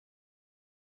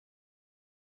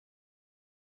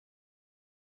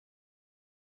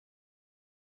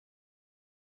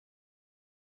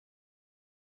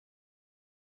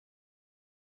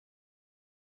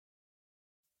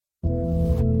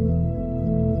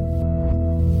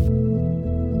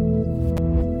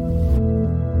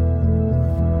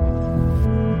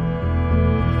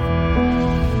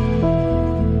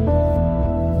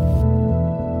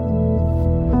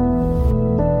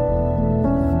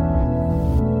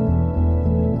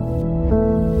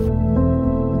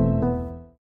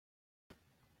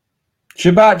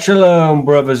Shabbat Shalom,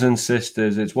 brothers and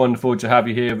sisters. It's wonderful to have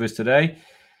you here with us today,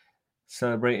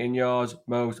 celebrating yours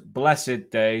most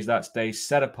blessed days. That's days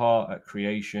set apart at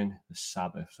creation, the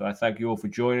Sabbath. So I thank you all for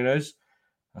joining us.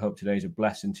 I hope today's a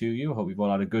blessing to you. I hope you've all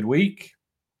had a good week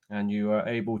and you are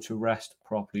able to rest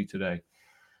properly today.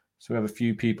 So we have a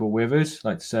few people with us. I'd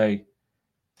like to say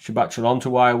Shabbat Shalom to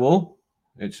Wirewall.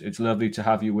 It's lovely to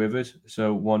have you with us.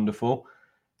 So wonderful.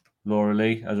 Laura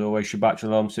Lee, as always, Shabbat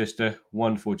Shalom, sister.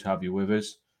 Wonderful to have you with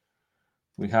us.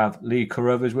 We have Lee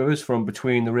Carruthers with us from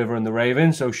Between the River and the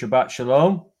Raven. So Shabbat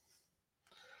Shalom.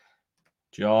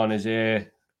 John is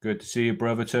here. Good to see you,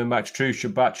 brother. Turn back to truth.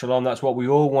 Shabbat Shalom. That's what we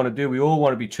all want to do. We all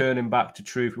want to be turning back to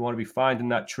truth. We want to be finding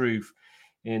that truth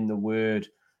in the word.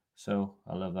 So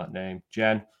I love that name.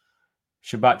 Jen.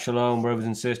 Shabbat Shalom, brothers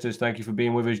and sisters. Thank you for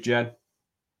being with us, Jen.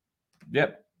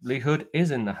 Yep, Lee Hood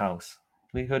is in the house.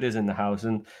 Lee Hood is in the house.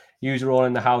 And you are all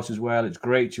in the house as well. It's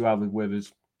great to have you with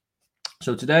us.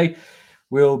 So today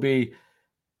we'll be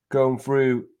going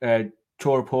through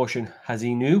Torah portion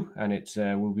Hazinu,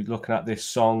 and we'll be looking at this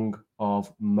song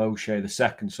of Moshe, the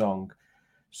second song.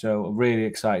 So I'm really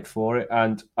excited for it,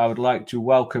 and I would like to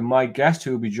welcome my guest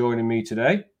who will be joining me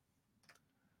today.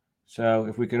 So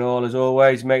if we can all, as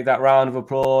always, make that round of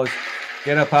applause.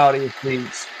 Get up out of your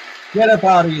seats. Get up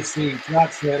out of your seats.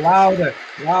 That's it. Louder.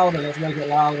 Louder. Let's make it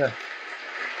louder.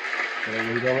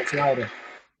 There we go. It's louder.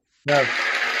 No.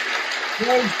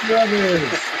 Praise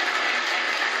brothers.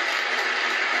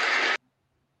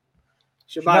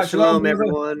 Shabbat Shalom,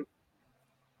 everyone.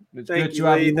 It's Thank good you, to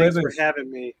have Lee. you Thanks with for us.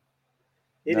 having me.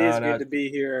 It is good to be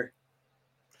here.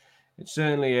 It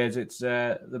certainly is. It's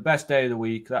the best day of the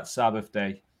week. That's Sabbath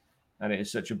day. And it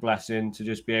is such a blessing to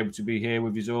just be able to be here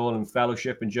with you all and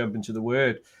fellowship and jump into the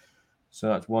word. So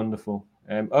that's wonderful.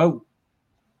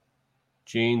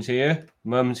 Jean's here.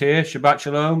 Mum's here. Shabbat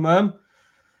Shalom, Mum.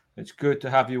 It's good to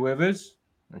have you with us.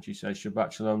 And she says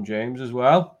Shabbat Shalom, James, as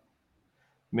well.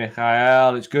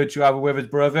 Michael, it's good to have you with us,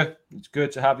 brother. It's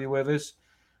good to have you with us.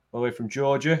 All the way from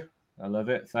Georgia. I love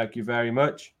it. Thank you very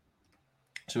much.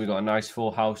 So we've got a nice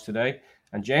full house today.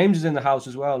 And James is in the house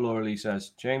as well, Laura Lee says.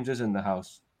 James is in the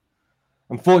house.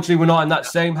 Unfortunately, we're not in that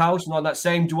same house, not in that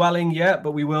same dwelling yet,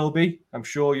 but we will be. I'm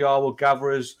sure Yah will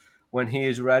gather us when he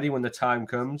is ready, when the time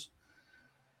comes.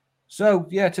 So,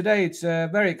 yeah, today it's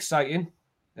very exciting.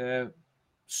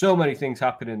 So many things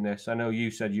happen in this. I know you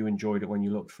said you enjoyed it when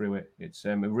you looked through it. It's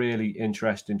a really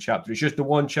interesting chapter. It's just the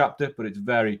one chapter, but it's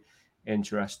very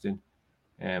interesting.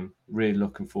 Really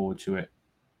looking forward to it.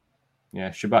 Yeah,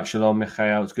 Shabbat Shalom,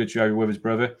 Michael. It's good to have you with us,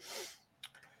 brother.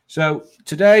 So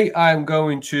today I'm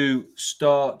going to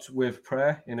start with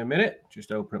prayer in a minute.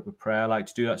 Just open up with prayer. I like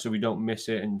to do that so we don't miss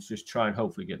it and just try and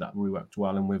hopefully get that Ruach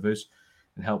dwelling with us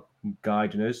and help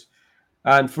guiding us.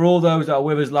 And for all those that are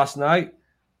with us last night,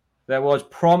 there was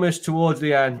promise towards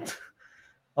the end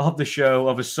of the show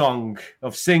of a song,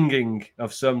 of singing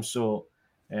of some sort.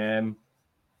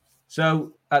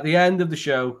 So at the end of the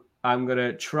show, I'm going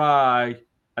to try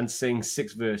and sing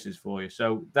 6 verses for you.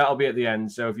 So that'll be at the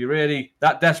end. So if you're really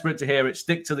that desperate to hear it,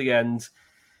 stick to the end.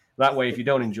 That way, if you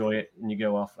don't enjoy it, and you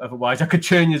go off. Otherwise, I could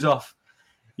turn you off.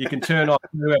 You can turn off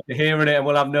after hearing it, and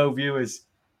we'll have no viewers.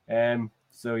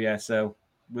 So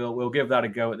we'll give that a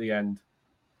go at the end.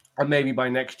 And maybe by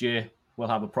next year, we'll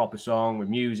have a proper song with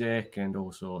music and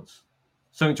all sorts.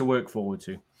 Something to work forward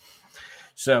to.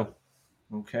 So,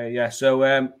 okay, yeah. So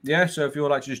if you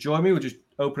would like to just join me, we'll just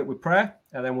open it with prayer,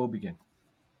 and then we'll begin.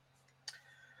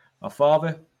 Our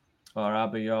Father, our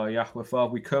Abba, our Yahweh,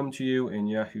 Father, we come to you in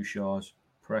Yahushua's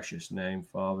precious name,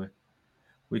 Father.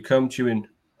 We come to you in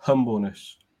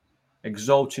humbleness,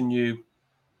 exalting you,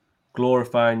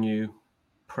 glorifying you,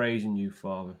 praising you,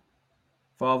 Father.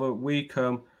 Father, we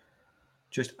come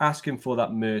just asking for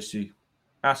that mercy,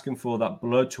 asking for that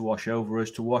blood to wash over us,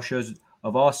 to wash us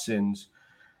of our sins,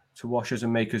 to wash us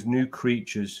and make us new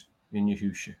creatures in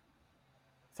Yahushua.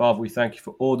 Father, we thank you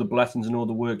for all the blessings and all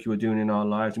the work you are doing in our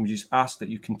lives, and we just ask that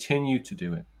you continue to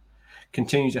do it.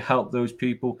 Continue to help those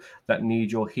people that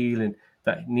need your healing,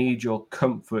 that need your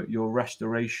comfort, your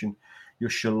restoration, your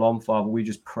shalom, Father. We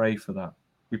just pray for that.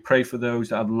 We pray for those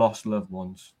that have lost loved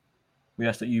ones. We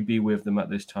ask that you be with them at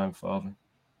this time, Father.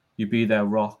 You be their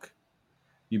rock.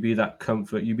 You be that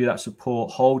comfort. You be that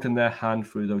support, holding their hand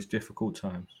through those difficult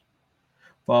times.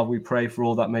 Father, we pray for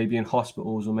all that may be in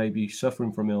hospitals or may be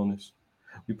suffering from illness.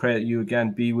 We pray that you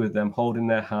again be with them, holding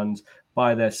their hands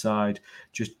by their side,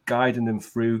 just guiding them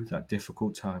through that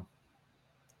difficult time.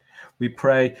 We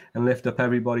pray and lift up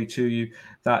everybody to you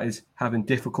that is having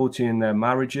difficulty in their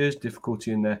marriages,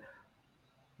 difficulty in their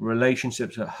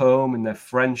relationships at home, in their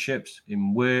friendships,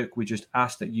 in work. We just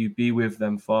ask that you be with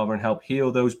them, Father, and help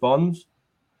heal those bonds.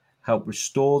 help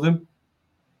restore them.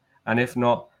 And if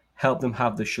not, help them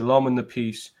have the shalom and the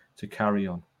peace to carry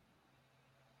on.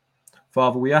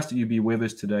 Father, we ask that you be with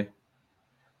us today.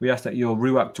 We ask that your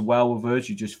Ruach dwell with us.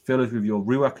 You just fill us with your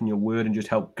Ruach and your word and just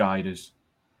help guide us.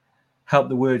 Help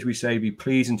the words we say be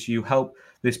pleasing to you. Help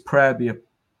this prayer be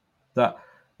that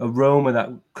aroma that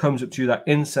comes up to you, that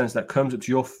incense that comes up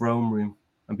to your throne room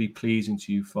and be pleasing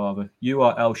to you, Father. You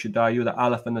are El Shaddai. You are the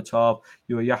Aleph and the Tav.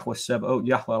 You are Yahweh Sebaot,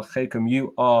 Yahweh Al-Chaykum.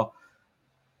 You are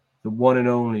the one and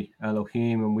only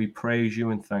Elohim, and we praise you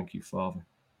and thank you, Father.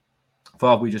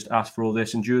 Father, we just ask for all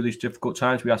this. And during these difficult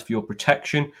times, we ask for your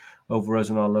protection over us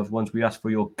and our loved ones. We ask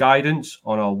for your guidance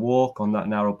on our walk on that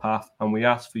narrow path, and we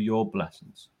ask for your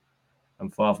blessings.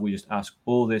 And Father, we just ask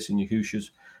all this in Yahushua's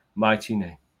mighty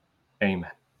name. Amen.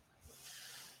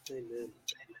 Amen.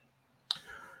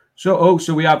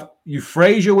 So we have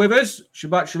Euphrasia with us.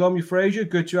 Shabbat Shalom, Euphrasia.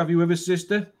 Good to have you with us,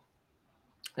 sister.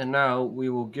 And now we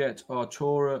will get our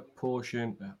Torah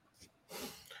portion up.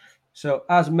 So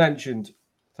as mentioned,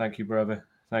 thank you, brother.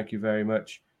 Thank you very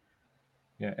much.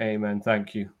 Yeah, amen.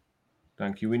 Thank you.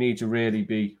 Thank you. We need to really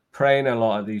be praying a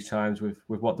lot at these times with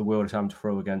what the world is having to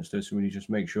throw against us. So we need to just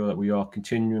make sure that we are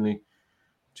continually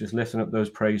just lifting up those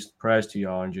prayers to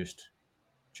Yah and just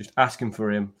asking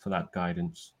for him for that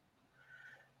guidance.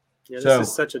 Yeah, this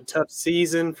is such a tough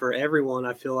season for everyone,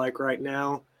 I feel like, right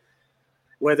now.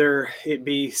 Whether it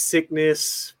be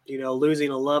sickness, losing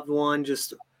a loved one,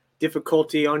 just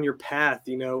difficulty on your path,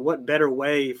 what better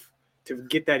way to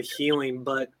get that healing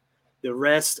but the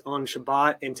rest on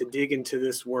Shabbat and to dig into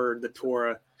this word, the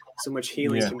Torah. So much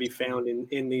healing can be found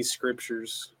in these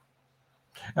scriptures.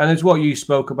 And it's what you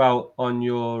spoke about on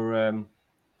your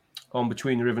on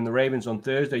Between the River and the Ravens on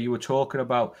Thursday. You were talking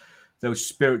about those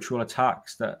spiritual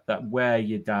attacks that wear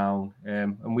you down.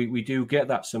 And we do get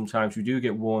that sometimes. We do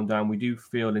get worn down. We do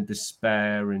feel in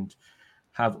despair and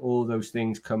have all those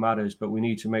things come at us. But we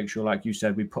need to make sure, like you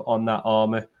said, we put on that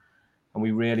armor and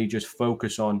we really just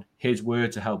focus on his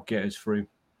word to help get us through.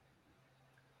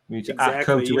 We need to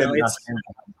come to him and ask him.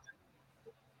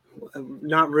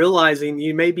 Not realizing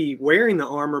you may be wearing the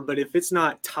armor, but if it's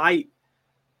not tight,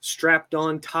 strapped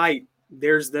on tight,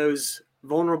 there's those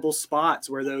vulnerable spots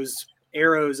where those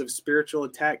arrows of spiritual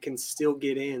attack can still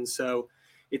get in. So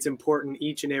it's important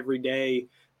each and every day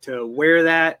to wear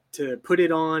that, to put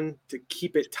it on, to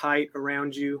keep it tight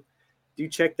around you. Do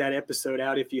check that episode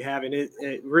out if you haven't.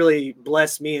 It really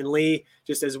blessed me and Lee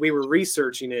just as we were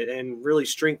researching it and really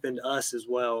strengthened us as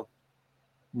well.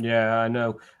 Yeah, I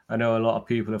know a lot of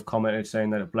people have commented saying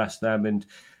that it blessed them, and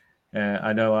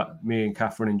I know me and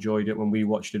Catherine enjoyed it when we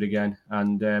watched it again,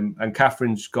 and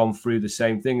Catherine's gone through the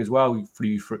same thing as well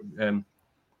through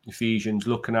Ephesians,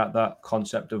 looking at that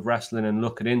concept of wrestling and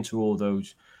looking into all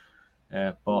those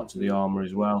parts of the armor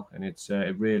as well, and it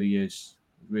really is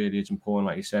important,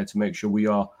 like you said, to make sure we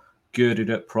are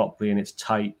girded up properly and it's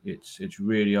tight. It's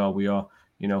really we are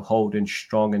holding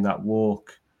strong in that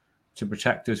walk to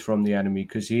protect us from the enemy,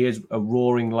 because he is a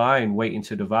roaring lion waiting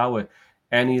to devour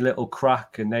any little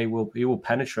crack, and he will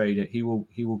penetrate it. He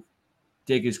will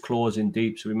dig his claws in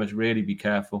deep. So we must really be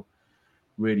careful.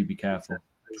 Really be careful.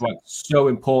 It's why it's so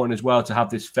important as well to have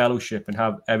this fellowship and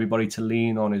have everybody to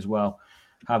lean on as well.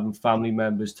 Having family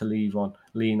members to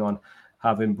lean on,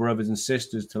 having brothers and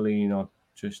sisters to lean on.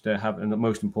 Just having, and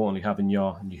most importantly, having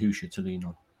Yah and Yahushua to lean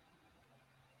on.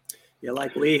 Yeah,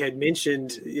 like Lee had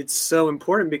mentioned, it's so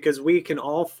important because we can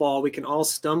all fall, we can all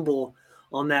stumble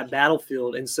on that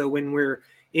battlefield. And so when we're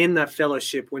in that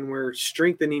fellowship, when we're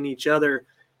strengthening each other,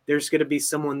 there's going to be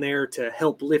someone there to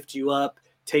help lift you up,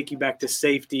 take you back to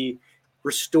safety,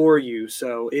 restore you.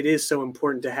 So it is so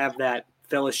important to have that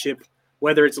fellowship,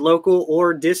 whether it's local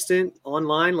or distant,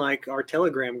 online, like our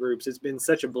Telegram groups. It's been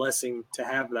such a blessing to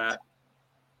have that.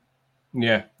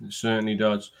 Yeah, it certainly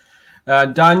does.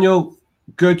 Daniel,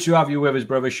 good to have you with us,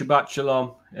 brother. Shabbat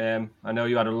Shalom. I know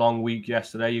you had a long week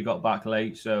yesterday. You got back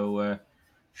late. So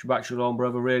Shabbat Shalom,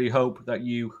 brother. Really hope that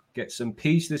you get some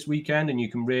peace this weekend and you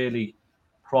can really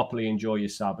properly enjoy your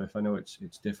Sabbath. I know it's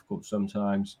difficult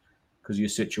sometimes because of your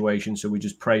situation. So we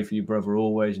just pray for you, brother,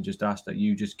 always, and just ask that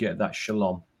you just get that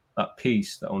shalom, that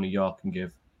peace that only Yah can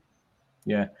give.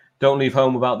 Yeah. Don't leave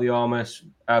home without the armor.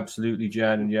 Absolutely,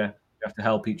 Jen. And yeah, we have to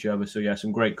help each other. So yeah,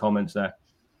 some great comments there.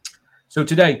 So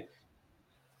today,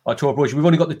 our Torah portion, we've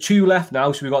only got the 2 left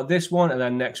now. So we've got this one, and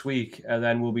then next week, and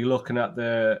then we'll be looking at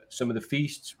some of the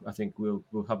feasts. I think we'll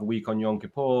have a week on Yom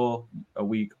Kippur, a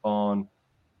week on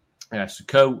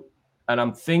Sukkot, and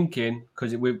I'm thinking,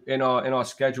 because in our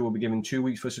schedule we'll be given 2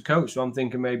 weeks for Sukkot, so I'm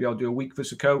thinking maybe I'll do a week for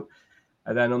Sukkot,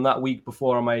 and then on that week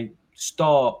before I may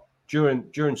start during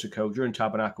Sukkot, during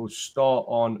Tabernacles, start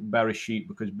on Bereshit,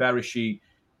 because Bereshit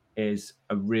is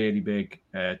a really big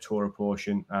Torah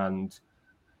portion. And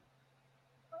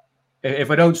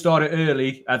if I don't start it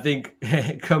early, I think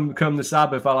come the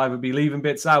Sabbath, I'll either be leaving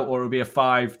bits out or it'll be a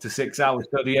 5 to 6 hour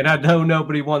study. And I know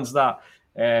nobody wants that.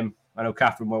 I know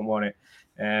Catherine won't want it.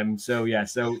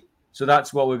 So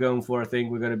that's what we're going for. I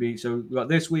think we're going to be. So we've got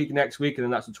this week, next week, and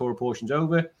then that's the Torah portion's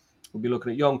over. We'll be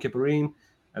looking at Yom Kippurim,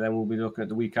 and then we'll be looking at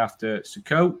the week after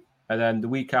Sukkot. And then the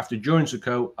week after, during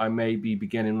Sukkot, I may be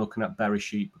beginning looking at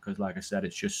Bereshit because, like I said,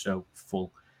 it's just so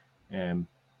full.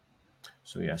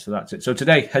 So that's it. So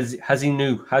today, has he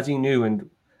knew, and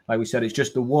like we said, it's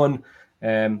just the one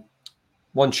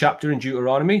chapter in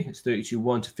Deuteronomy. It's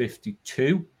 32:1 to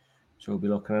 52. So we'll be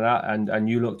looking at that. And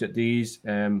you looked at these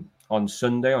on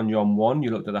Sunday on Yom 1.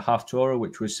 You looked at the Haftorah,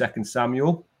 which was 2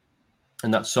 Samuel,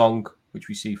 and that song which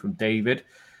we see from David,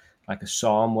 like a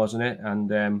psalm, wasn't it?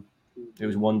 And it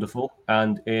was wonderful.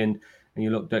 And you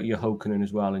looked at Yehochanan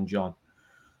as well in John.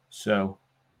 So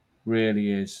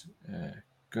really is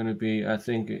going to be, I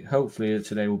think, hopefully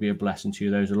today will be a blessing to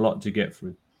you. There's a lot to get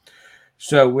through.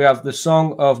 So we have the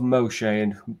Song of Moshe,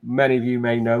 and many of you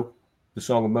may know the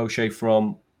Song of Moshe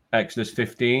from Exodus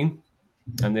 15,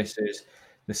 and this is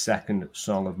the second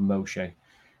Song of Moshe,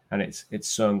 and it's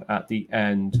sung at the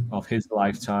end of his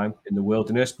lifetime in the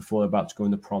wilderness before they're about to go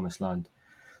in the Promised Land.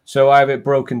 So I have it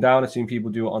broken down. I've seen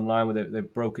people do it online with it. They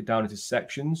broke it down into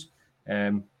sections.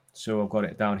 So I've got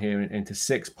it down here into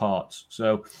 6 parts.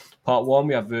 So part 1,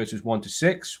 we have verses 1 to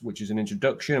 6, which is an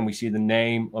introduction, and we see the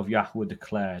name of Yahweh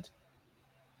declared.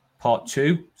 Part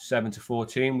 2, 7 to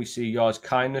 14, we see Yah's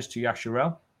kindness to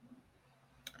Yasharel.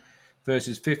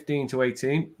 Verses 15 to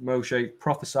 18, Moshe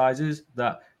prophesies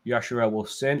that Yasharel will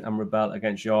sin and rebel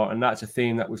against Yah, and that's a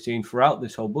theme that we've seen throughout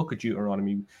this whole book of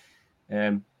Deuteronomy.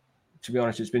 To be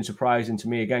honest, it's been surprising to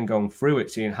me, again, going through it,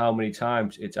 seeing how many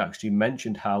times it's actually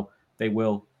mentioned how they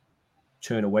will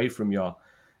turn away from Yah.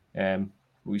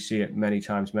 We see it many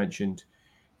times mentioned.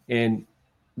 In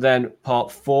then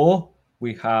part 4,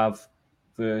 we have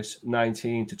verse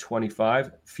 19 to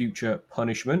 25, future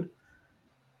punishment.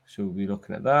 So we'll be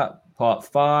looking at that. Part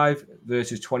 5,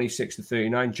 verses 26 to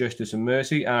 39, justice and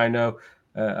mercy. And I know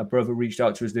a brother reached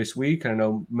out to us this week, and I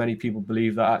know many people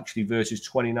believe that actually verses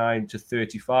 29 to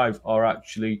 35 are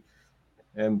actually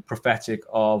prophetic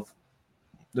of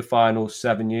the final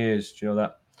 7 years. Do you know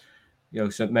that?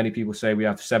 So many people say we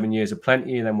have 7 years of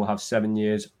plenty, and then we'll have 7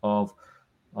 years of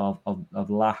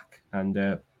lack,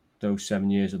 and those 7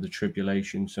 years of the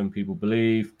tribulation. Some people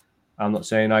believe. I'm not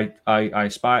saying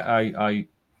I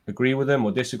agree with them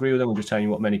or disagree with them. I'm just telling you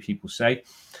what many people say,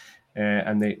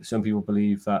 and some people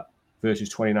believe that verses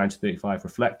 29 to 35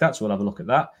 reflect that. So we'll have a look at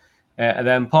that, and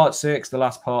then part 6, the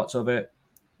last parts of it,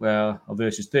 are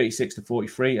verses 36 to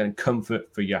 43, and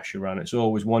comfort for Yasharan. It's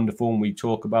always wonderful when we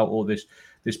talk about all this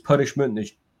punishment,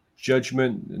 this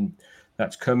judgment, and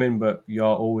that's coming, but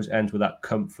Yah always ends with that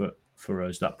comfort for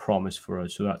us, that promise for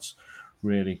us. So that's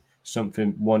really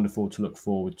something wonderful to look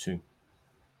forward to.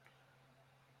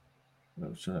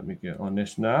 So let me get on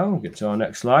this now. Get to our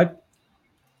next slide.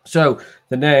 So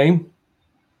the name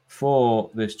for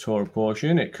this Torah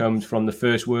portion, it comes from the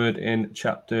first word in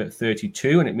chapter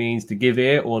 32, and it means to give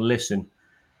ear or listen.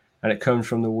 And it comes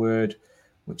from the word,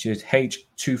 which is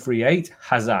H238,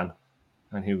 Hazan.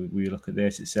 And here we look at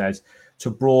this. It says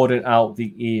to broaden out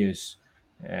the ears,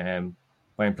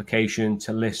 by implication,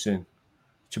 to listen,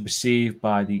 to perceive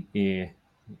by the ear.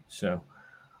 So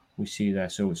we see there.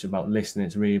 So it's about listening.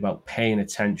 It's really about paying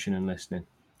attention and listening.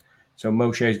 So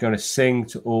Moshe is going to sing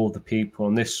to all the people.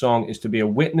 And this song is to be a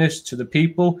witness to the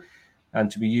people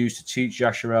and to be used to teach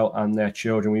Yasharel and their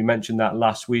children. We mentioned that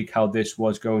last week, how this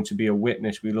was going to be a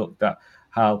witness. We looked at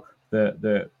how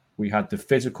we had the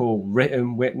physical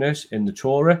written witness in the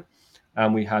Torah,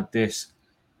 and we had this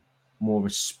more of a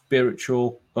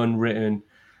spiritual, unwritten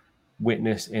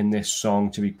witness in this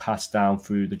song to be passed down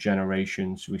through the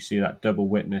generations. We see that double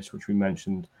witness, which we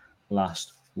mentioned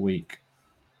last week.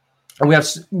 And we have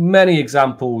many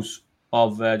examples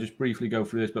of, just briefly go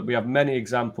through this, but we have many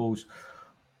examples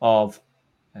of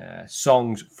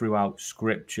songs throughout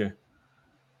Scripture.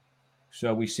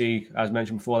 So we see, as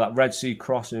mentioned before, that Red Sea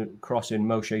crossing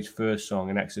Moshe's first song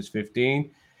in Exodus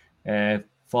 15.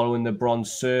 Following the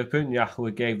bronze serpent,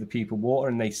 Yahweh gave the people water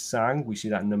and they sang. We see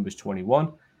that in Numbers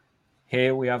 21.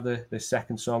 Here we have the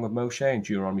second song of Moshe in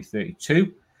Deuteronomy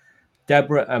 32.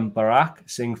 Deborah and Barak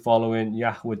sing following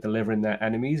Yahweh delivering their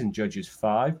enemies in Judges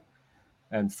 5.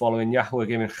 And following Yahweh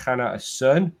giving Hannah a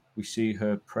son, we see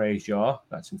her praise Yah.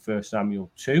 That's in 1 Samuel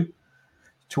 2.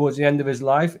 Towards the end of his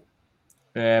life,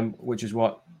 which is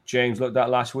what James looked at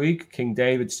last week, King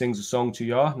David sings a song to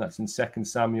Yah. That's in 2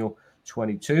 Samuel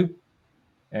 22.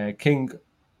 King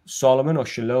Solomon or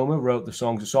Shlomo wrote the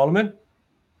Songs of Solomon.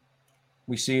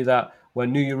 We see that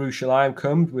when New Jerusalem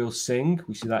comes, we'll sing.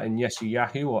 We see that in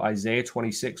Yeshayahu or Isaiah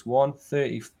 26:1,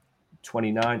 30,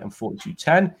 29, and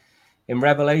 42:10. In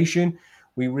Revelation,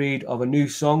 we read of a new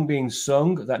song being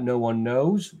sung that no one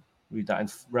knows. We read that in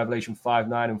Revelation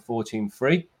 5:9 and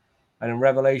 14:3. And in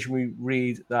Revelation, we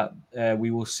read that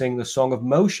we will sing the song of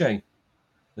Moshe,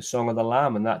 the song of the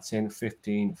Lamb, and that's in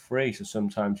 15:3. So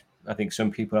sometimes I think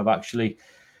some people have actually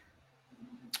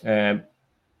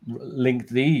linked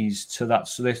these to that.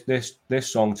 So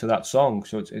this song to that song.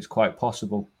 So it's quite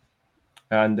possible.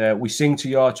 And we sing to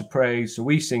Yah to praise. So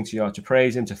we sing to Yah to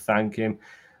praise Him, to thank Him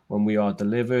when we are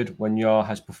delivered, when Yah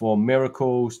has performed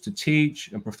miracles, to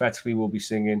teach, and prophetically we'll be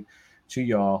singing to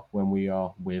Yah when we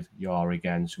are with Yah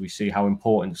again. So we see how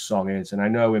important the song is. And I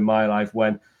know in my life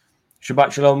when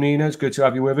Shabbat Shalom, Nina, it's good to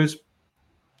have you with us.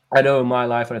 I know in my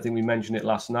life, and I think we mentioned it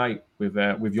last night with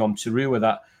Yom Teruah,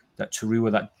 that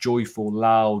Teruah, that joyful,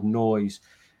 loud noise,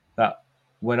 that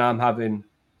when I'm having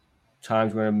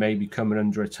times when I may be coming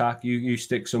under attack, you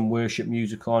stick some worship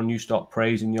music on, you start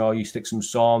praising Yah, you stick some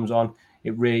psalms on.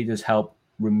 It really does help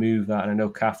remove that. And I know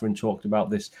Catherine talked about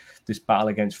this battle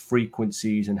against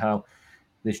frequencies and how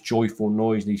this joyful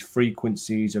noise, these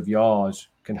frequencies of Yah's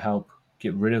can help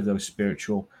get rid of those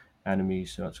spiritual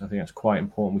enemies. So I think that's quite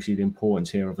important. We see the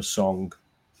importance here of a song.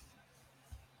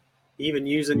 Even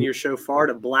using your shofar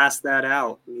to blast that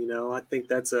out, I think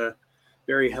that's a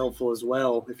very helpful as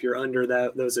well if you're under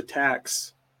those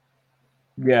attacks.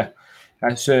 Yeah,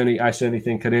 I certainly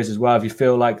think it is as well. If you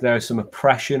feel like there's some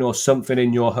oppression or something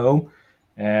in your home,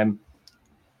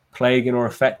 plaguing or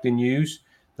affecting you,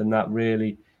 then that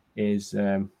really is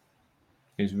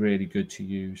really good to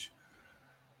use.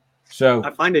 So I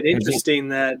find it interesting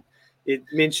that it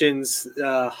mentions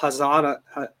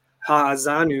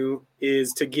Ha'azanu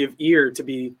is to give ear, to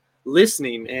be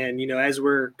listening. And, as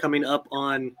we're coming up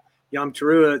on Yom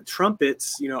Teruah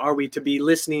trumpets, are we to be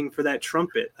listening for that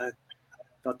trumpet? I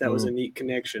thought that was a neat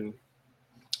connection.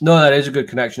 No, that is a good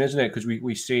connection, isn't it? Because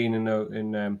we've seen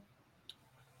in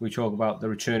we talk about the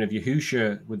return of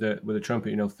Yahusha with the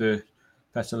trumpet. 3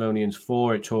 Thessalonians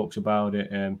 4, it talks about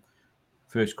it.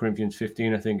 1 Corinthians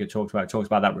 15, I think it talks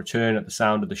about that return at the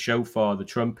sound of the shofar, the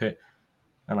trumpet.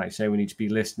 And like I say, we need to be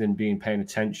listening, paying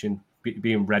attention,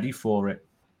 being ready for it.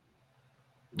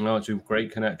 It's a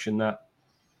great connection, that.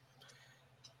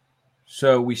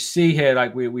 So we see here,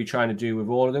 like we're trying to do with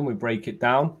all of them, we break it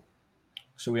down.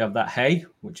 So we have that hey,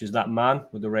 which is that man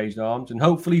with the raised arms. And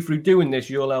hopefully through doing this,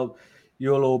 you'll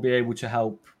all be able to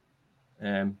help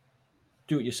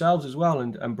do it yourselves as well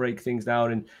and break things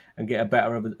down and get a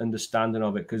better understanding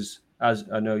of it. Because as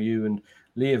I know you and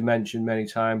Lee have mentioned many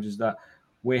times, is that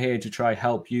we're here to try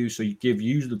help you. So you give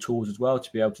you the tools as well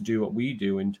to be able to do what we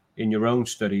do and in your own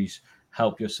studies,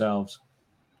 help yourselves.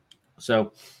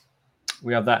 So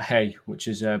we have that hey, which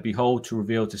is behold, to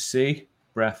reveal, to see,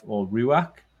 breath or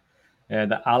ruach.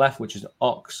 The aleph, which is the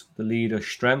ox, the leader,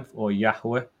 strength or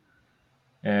Yahweh.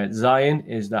 Zion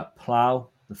is that plow,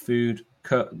 the food,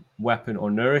 cut, weapon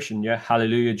or nourish. And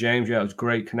hallelujah, James. It was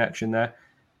great connection there.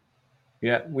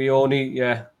 We all need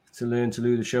to learn to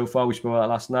lose the shofar. We spoke about that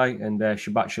last night. And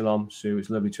Shabbat Shalom, Sue. It's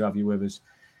lovely to have you with us.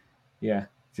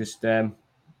 Just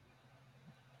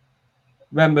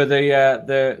remember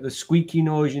the squeaky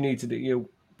noise you need to do.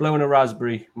 Blowing a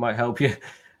raspberry might help you,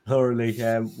 Laura Lee.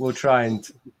 We'll try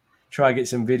and get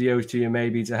some videos to you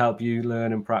maybe to help you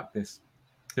learn and practice.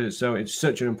 So it's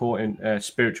such an important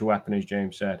spiritual weapon, as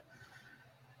James said.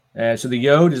 So the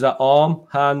yod is that arm,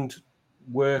 hand,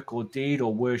 work or deed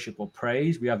or worship or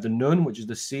praise. We have the nun, which is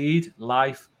the seed,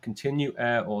 life, continue,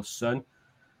 air or sun.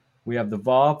 We have the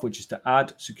vav, which is to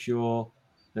add, secure,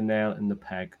 the nail and the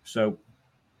peg. So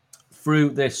through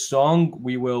this song,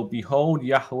 we will behold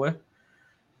Yahweh.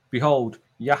 Behold,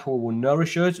 Yahweh will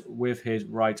nourish us with his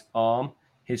right arm,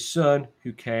 his son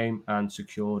who came and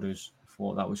secured us. I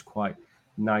thought that was quite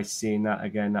nice seeing that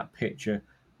again, that picture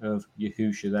of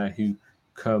Yahusha there who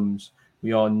comes.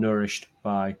 We are nourished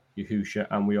by Yahusha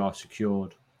and we are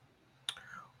secured.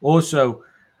 Also,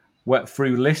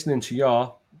 through listening to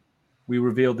Yah, we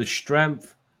reveal the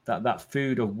strength that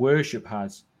food of worship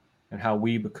has and how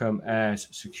we become heirs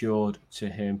secured to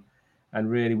him.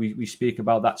 And really, we speak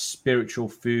about that spiritual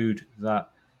food that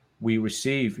we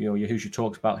receive. Yahusha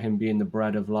talks about him being the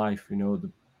bread of life,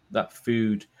 that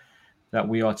food that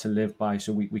we are to live by.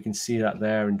 So we can see that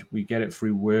there, and we get it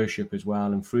through worship as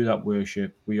well. And through that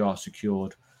worship, we are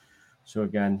secured. So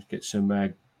again, get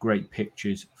some great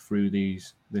pictures through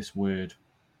this word.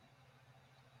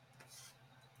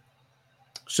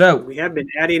 So we have been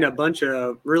adding a bunch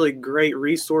of really great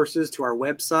resources to our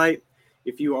website.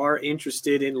 if you are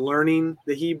interested in learning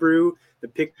the Hebrew, the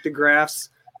pictographs,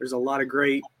 there's a lot of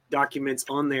great documents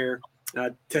on there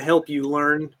to help you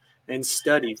learn and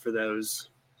study for those.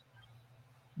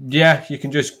 Yeah, you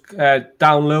can just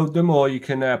download them, or you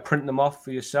can print them off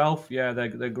for yourself. Yeah,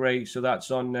 they're great. So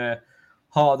that's on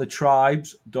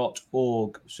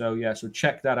heartofthetribes.org. So yeah, so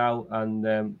check that out.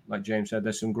 And like James said,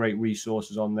 there's some great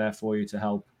resources on there for you to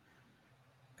help,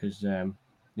 because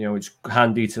it's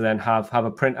handy to then have a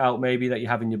printout maybe that you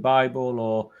have in your Bible,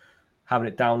 or having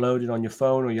it downloaded on your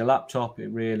phone or your laptop. It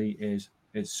really is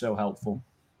so helpful.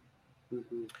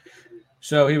 Mm-hmm.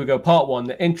 So here we go. Part 1,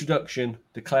 the introduction,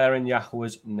 declaring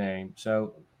Yahweh's name.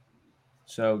 So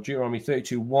Deuteronomy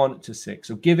 32, 1-6.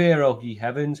 So give ear, O ye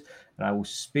heavens, and I will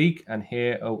speak, and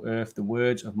hear, O earth, the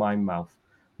words of my mouth.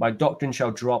 My doctrine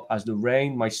shall drop as the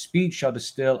rain, my speech shall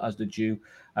distill as the dew,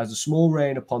 as the small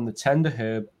rain upon the tender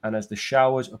herb, and as the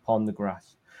showers upon the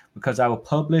grass. Because I will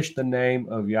publish the name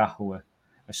of Yahweh.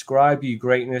 Ascribe ye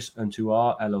greatness unto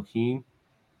our Elohim.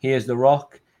 He is the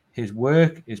rock, his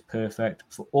work is perfect,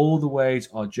 for all the ways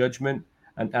are judgment,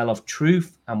 and El of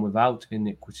truth, and without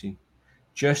iniquity.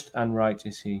 Just and right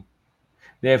is he.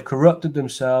 They have corrupted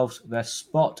themselves, their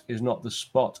spot is not the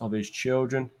spot of his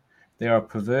children. They are a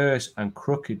perverse and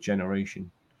crooked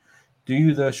generation. Do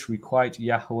you thus requite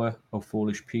Yahweh, O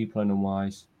foolish people and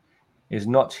unwise? Is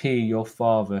not he your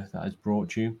father that has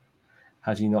brought you?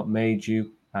 Has he not made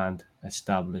you and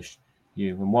established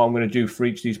you? And what I'm going to do for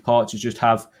each of these parts is just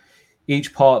have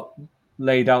each part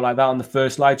laid out like that on the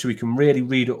first slide, so we can really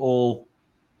read it all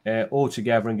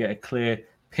together and get a clear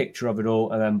picture of it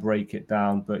all, and then break it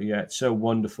down. But yeah, it's so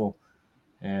wonderful,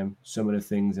 some of the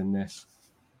things in this.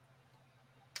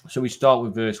 So we start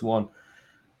with verse 1,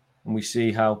 and we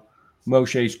see how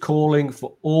Moshe is calling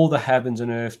for all the heavens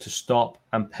and earth to stop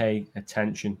and pay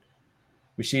attention.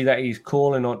 We see that he's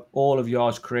calling on all of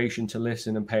Yah's creation to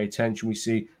listen and pay attention. We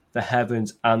see the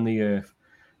heavens and the earth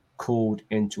called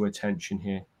into attention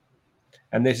here.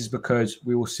 And this is because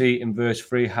we will see in verse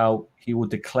 3 how he will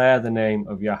declare the name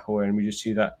of Yahweh, and we just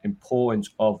see that importance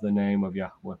of the name of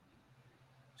Yahweh.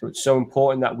 So it's so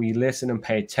important that we listen and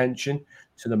pay attention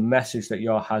to the message that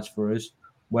Yah has for us,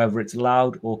 whether it's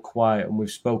loud or quiet. And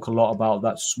we've spoke a lot about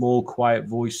that small, quiet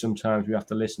voice sometimes we have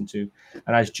to listen to.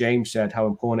 And as James said, how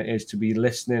important it is to be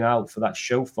listening out for that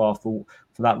shofar, for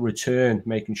that return,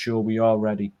 making sure we are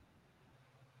ready.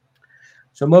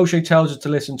 So Moshe tells us to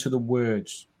listen to the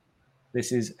words.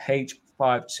 This is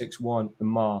H561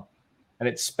 Amar, and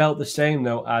it's spelt the same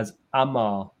though as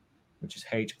Amar, which is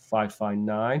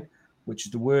H559, which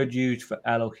is the word used for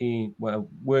Elohim,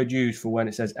 word used for when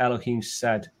it says Elohim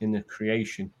said in the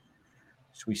creation.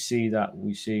 So we see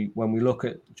when we look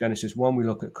at Genesis 1, we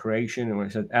look at creation, and when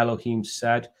it says Elohim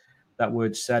said, that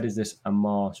word said is this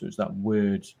Amar, so it's that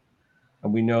word.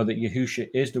 And we know that Yahusha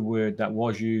is the word that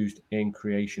was used in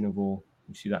creation of all.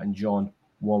 We see that in John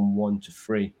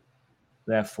 1:1-3.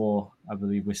 Therefore, I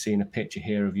believe we're seeing a picture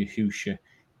here of Yahusha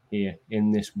here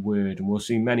in this word. And we'll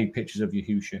see many pictures of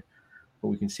Yahusha, but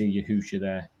we can see Yahusha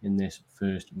there in this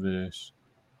first verse.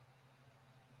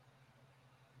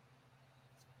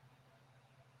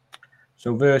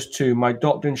 So verse 2, my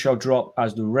doctrine shall drop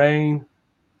as the rain,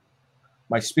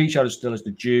 my speech shall distill as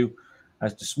the dew,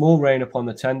 as the small rain upon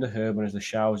the tender herb, and as the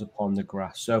showers upon the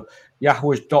grass. So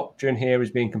Yahweh's doctrine here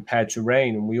is being compared to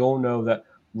rain, and we all know that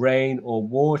rain or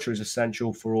water is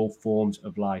essential for all forms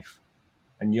of life,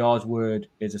 and Yah's word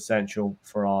is essential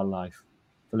for our life.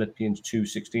 Philippians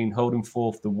 2:16, holding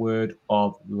forth the word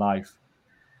of life.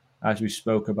 As we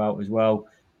spoke about as well,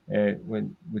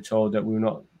 when we're told that we will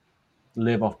not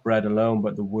live off bread alone,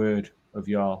 but the word of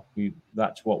Yah.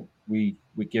 That's what we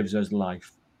gives us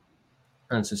life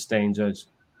and sustains us.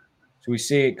 So we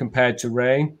see it compared to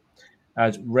rain,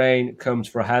 as rain comes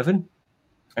from heaven,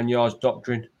 and Yah's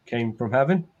doctrine came from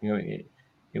heaven.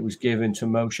 It was given to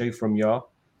Moshe from Yah.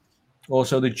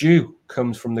 Also, the dew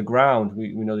comes from the ground.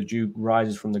 We know the dew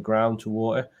rises from the ground to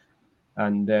water,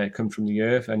 and it comes from the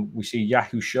earth. And we see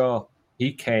Yahushua,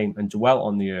 he came and dwelt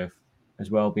on the earth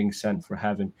as well, being sent from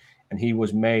heaven. And he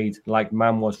was made like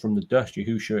man was from the dust.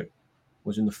 Yahushua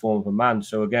was in the form of a man.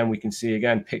 So again, we can see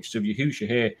pictures of Yahushua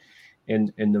here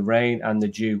in the rain and the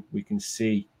dew. We can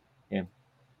see him.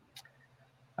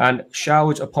 And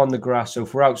showers upon the grass. So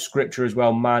throughout scripture as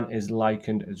well, man is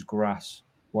likened as grass.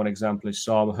 One example is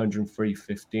Psalm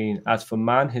 103:15. As for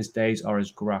man, his days are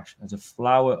as grass, as a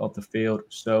flower of the field,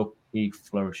 so he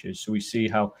flourishes. So we see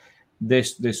how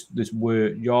this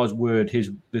word, Yah's word,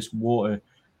 this water,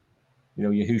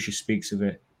 Yahushua speaks of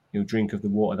it. Drink of the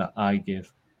water that I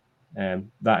give.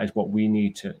 That is what we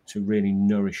need to really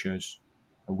nourish us.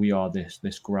 And we are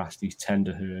this grass, these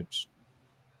tender herbs.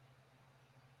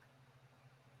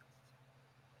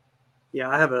 Yeah,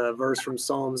 I have a verse from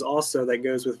Psalms also that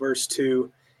goes with verse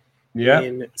 2. Yeah.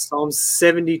 In Psalm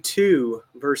 72,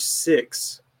 verse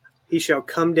 6, he shall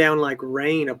come down like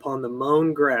rain upon the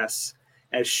mown grass,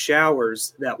 as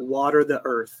showers that water the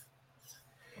earth.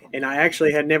 And I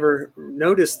actually had never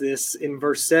noticed this in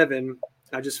verse 7.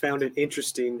 I just found it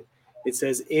interesting. It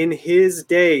says, in his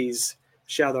days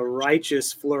shall the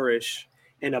righteous flourish,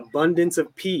 and abundance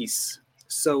of peace,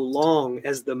 so long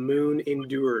as the moon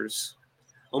endures.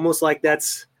 Almost like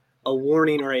that's a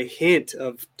warning or a hint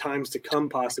of times to come,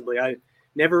 possibly. I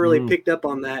never really picked up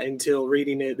on that until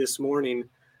reading it this morning.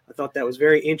 I thought that was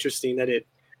very interesting that it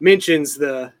mentions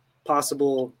the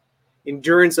possible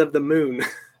endurance of the moon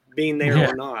being there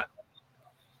Yeah. or not.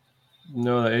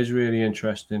 No, that is really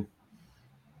interesting.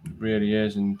 It really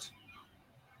is. And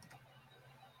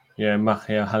yeah,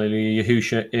 Machia, hallelujah.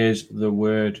 Yahusha is the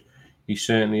word. He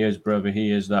certainly is, brother.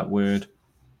 He is that word.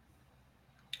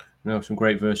 No, some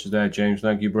great verses there, James.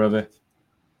 Thank you, brother.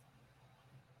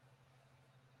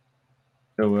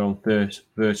 So we're on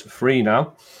verse 3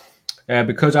 now.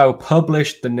 Because I will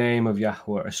publish the name of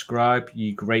Yahweh, ascribe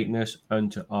ye greatness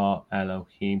unto our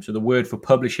Elohim. So the word for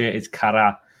publish here is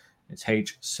kara. It's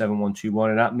H7121,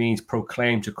 and that means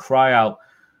proclaim, to cry out,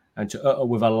 and to utter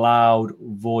with a loud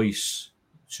voice.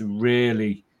 To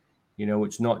really,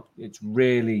 it's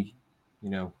really,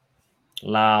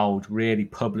 loud, really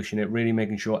publishing it, really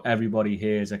making sure everybody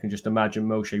hears. I can just imagine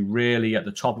Moshe really at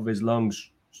the top of his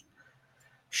lungs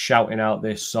shouting out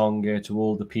this song here to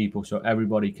all the people so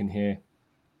everybody can hear.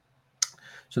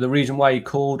 So the reason why he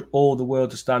called all the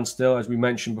world to stand still, as we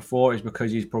mentioned before, is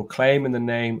because he's proclaiming the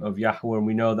name of Yahweh, and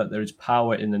we know that there is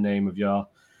power in the name of Yah,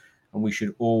 and we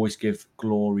should always give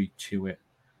glory to it.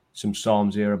 Some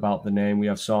Psalms here about the name. We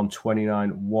have Psalm 29,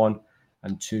 1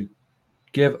 and 2.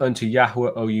 Give unto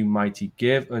Yahweh, O you mighty,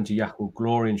 give unto Yahweh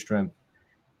glory and strength.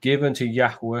 Give unto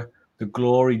Yahweh the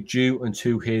glory due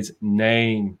unto his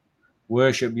name.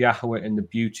 Worship Yahweh in the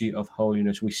beauty of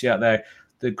holiness. We see out there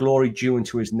the glory due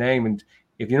unto his name. And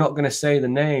if you're not going to say the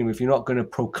name, if you're not going to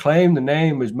proclaim the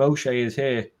name as Moshe is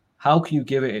here, how can you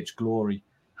give it its glory?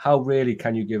 How really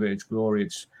can you give it its glory?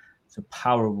 It's a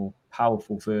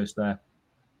powerful verse there.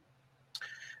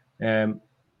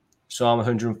 Psalm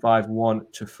 105, 1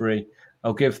 to 3.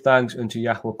 I'll give thanks unto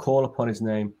Yahweh, call upon his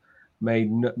name,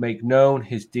 make known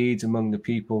his deeds among the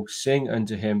people, sing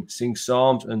unto him, sing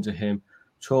psalms unto him,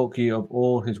 talk ye of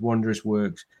all his wondrous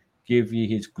works, give ye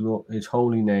his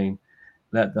holy name,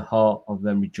 let the heart of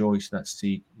them rejoice that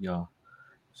seek Yah.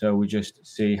 So we just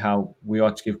see how we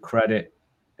are to give credit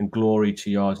and glory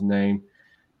to Yah's name,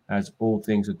 as all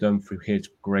things are done through his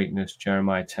greatness.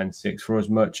 Jeremiah 10:6. For as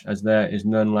much as there is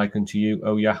none like unto you,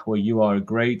 O Yahweh, you are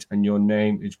great, and your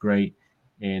name is great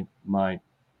in mine.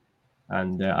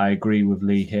 And I agree with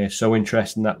Lee here. So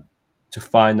interesting that to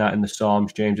find that in the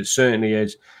Psalms, James. It certainly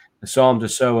is. The Psalms are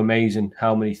so amazing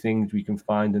how many things we can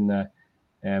find in there.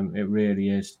 It really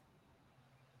is.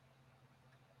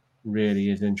 Really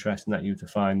is interesting that you to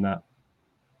find that.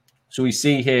 So we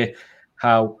see here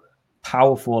how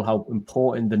powerful, how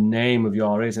important the name of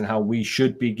Yah is, and how we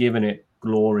should be giving it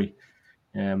glory,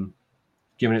 giving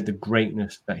it the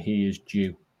greatness that he is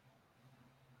due.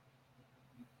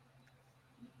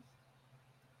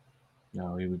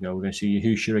 Now, here we go. We're going to see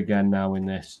Yahusha again now in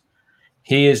this.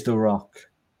 He is the rock.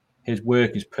 His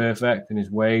work is perfect, and his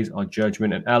ways are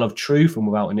judgment, and El of truth and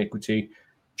without iniquity,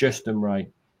 just and right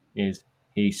is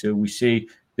he. So we see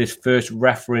this first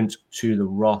reference to the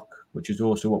rock, which is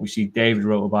also what we see David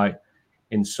wrote about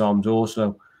in Psalms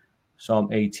also. Psalm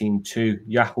 18:2.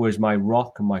 Yahweh is my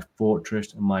rock and my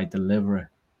fortress and my deliverer,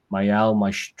 my El,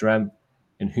 my strength,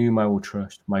 in whom I will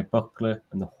trust, my buckler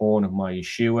and the horn of my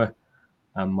Yeshua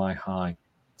and my high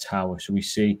tower. So we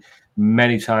see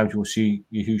many times we'll see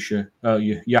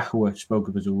Yahweh spoke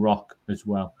of as a rock as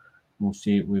well. We'll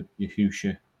see it with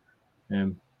Yahusha.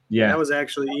 That was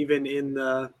actually even in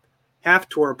the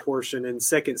Haftorah portion in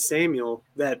 2 Samuel,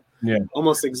 that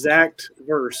almost exact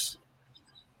verse.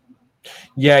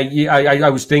 Yeah, I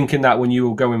was thinking that when you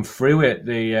were going through it,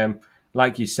 the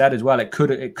like you said as well, it could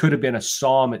have been a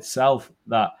psalm itself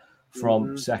that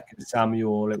from 2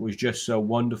 Samuel. It was just so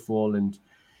wonderful, and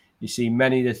you see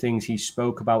many of the things he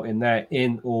spoke about in there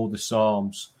in all the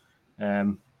psalms.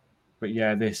 But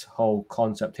yeah, this whole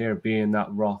concept here of being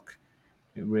that rock,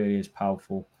 it really is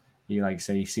powerful. You like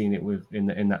say, you've seen it with in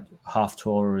that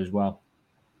Haftorah as well.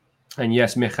 And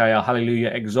yes, Michael,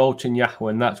 hallelujah, exalting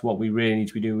Yahweh, and that's what we really need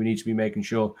to be doing. We need to be making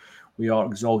sure we are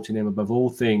exalting him above all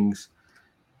things,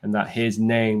 and that his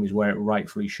name is where it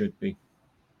rightfully should be.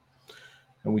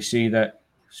 And we see that,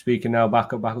 speaking now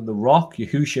back of the rock,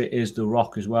 Yahusha is the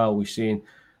rock as well. We see in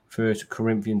 1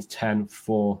 Corinthians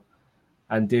 10:4,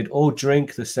 and did all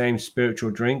drink the same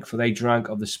spiritual drink, for they drank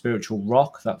of the spiritual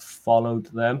rock that followed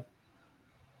them,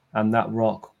 and that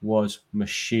rock was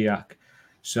Mashiach.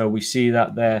 So we see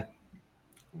that there,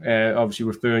 obviously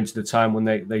referring to the time when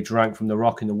they drank from the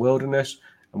rock in the wilderness.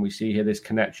 And we see here this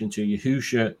connection to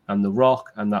Yahusha and the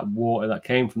rock, and that water that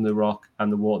came from the rock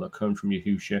and the water that comes from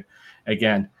Yahusha.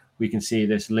 Again, we can see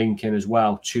this linking as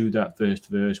well to that first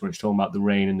verse when it's talking about the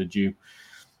rain and the dew.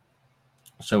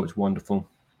 So it's wonderful.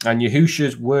 And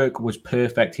Yahusha's work was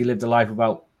perfect. He lived a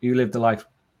life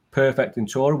perfect in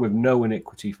Torah with no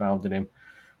iniquity found in him.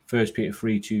 1 Peter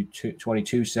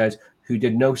 3:22 says, who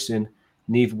did no sin,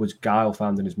 neither was guile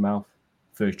found in his mouth.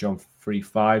 1 John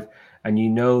 3:5, and you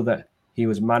know that he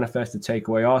was manifest to take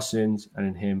away our sins, and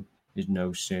in him is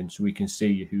no sin. So we can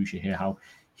see Yahusha here, how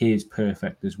he is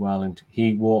perfect as well, and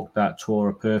he walked that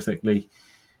Torah perfectly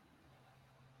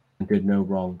and did no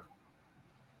wrong.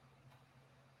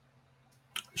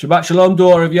 Shabbat Shalom,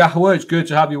 daughter of Yahweh. It's good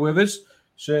to have you with us.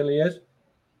 Certainly is.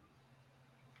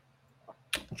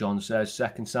 John says,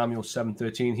 2 Samuel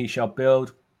 7:13, he shall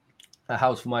build a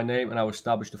house for my name, and I will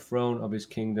establish the throne of his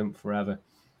kingdom forever.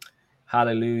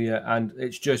 Hallelujah. And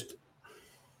it's just,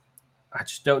 I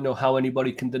just don't know how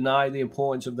anybody can deny the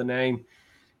importance of the name.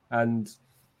 And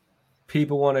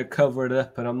people want to cover it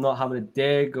up, and I'm not having a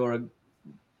dig or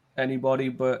anybody,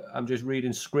 but I'm just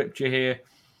reading scripture here.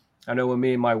 I know when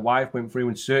me and my wife went through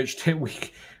and searched it, we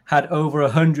had over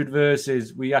 100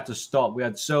 verses. We had to stop. We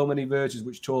had so many verses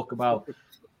which talk about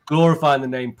glorifying the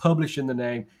name, publishing the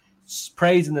name,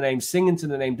 praising the name, singing to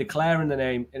the name, declaring the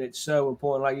name. And it's so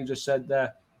important, like you just said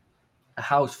there, a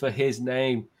house for his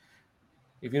name.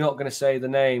 If you're not going to say the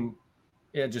name,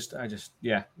 it's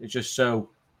just so,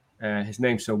 his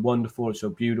name's so wonderful. It's so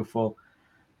beautiful.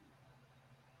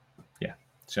 Yeah.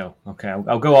 So, okay,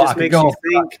 I'll go on. It just makes you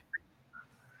think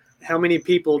how many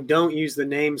people don't use the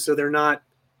name, so they're not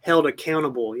held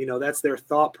accountable. You know, that's their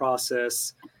thought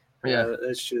process. Yeah.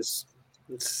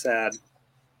 It's sad.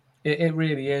 It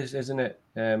really is, isn't it?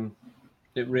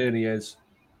 It really is.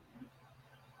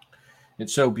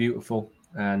 It's so beautiful,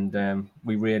 and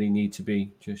we really need to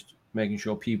be just making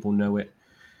sure people know it.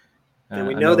 And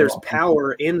we know there's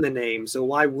power in the name, so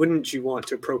why wouldn't you want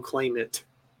to proclaim it?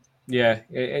 Yeah,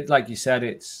 it like you said,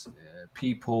 it's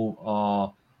people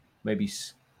are maybe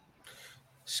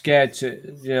scared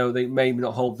to, they maybe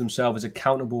not hold themselves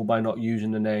accountable by not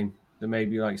using the name. There may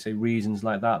be, like say, reasons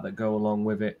like that go along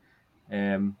with it,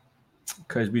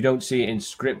 because we don't see it in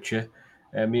scripture.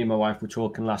 Me and my wife were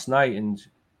talking last night, and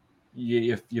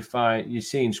you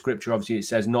see in scripture, obviously it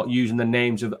says not using the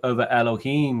names of other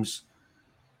Elohims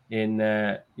in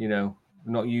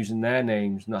not using their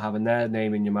names, not having their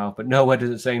name in your mouth. But nowhere does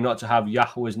it say not to have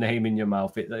Yahweh's name in your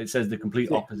mouth. It says the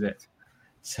complete opposite.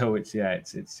 So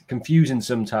it's confusing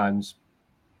sometimes,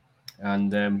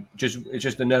 and it's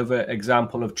just another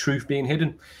example of truth being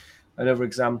hidden, another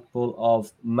example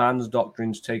of man's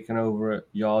doctrines taking over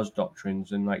Yah's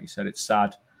doctrines. And like you said, it's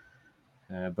sad,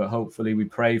 but hopefully we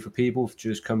pray for people to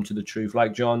just come to the truth.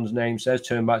 Like John's name says,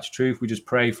 turn back to truth. We just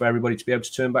pray for everybody to be able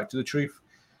to turn back to the truth.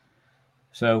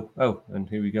 So, and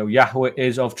here we go. Yahweh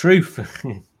is of truth.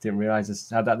 Didn't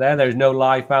realize I had that there. There is no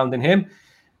lie found in him.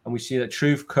 And we see that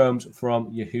truth comes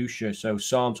from Yahusha. So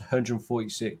Psalms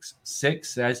 146:6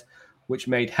 says, which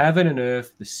made heaven and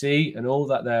earth, the sea, and all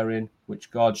that therein,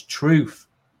 which guards truth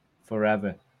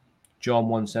forever. John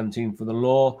 1:17, for the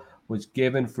law was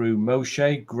given through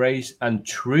Moshe, grace and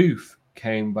truth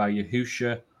came by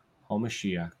Yahusha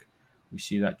HaMashiach. We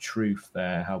see that truth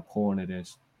there, how important it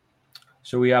is.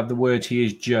 So we have the word he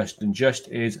is just, and just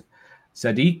is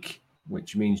tzaddik,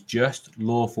 which means just,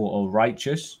 lawful, or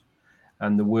righteous.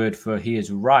 And the word for he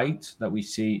is right that we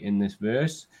see in this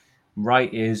verse,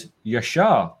 right, is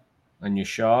yashar. And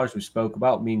yashar, as we spoke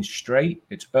about, means straight.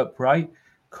 It's upright,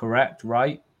 correct,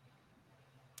 right.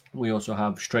 We also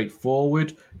have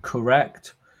straightforward,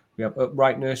 correct. We have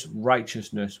uprightness,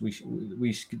 righteousness.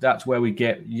 We that's where we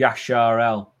get yashar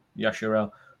el,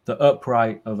 the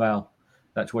upright of El.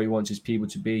 That's where he wants his people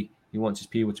to be. He wants his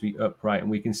people to be upright. And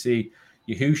we can see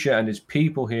Yahusha and his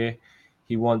people here.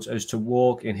 He wants us to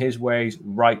walk in his ways,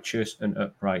 righteous and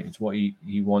upright. It's what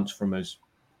he wants from us.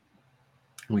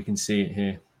 We can see it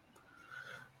here.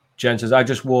 Jen says, I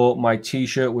just wore my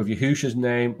T-shirt with Yahusha's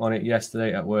name on it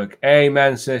yesterday at work.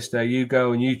 Amen, sister. You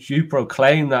go and you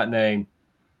proclaim that name.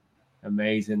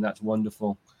 Amazing. That's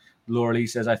wonderful. Laura Lee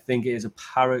says, I think it is a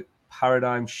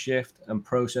paradigm shift and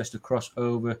process to cross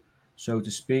over, so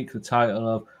to speak. The title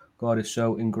of God is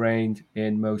so ingrained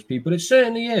in most people. It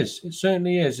certainly is. It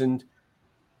certainly is. And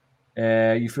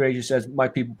Euphrasia says, my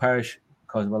people perish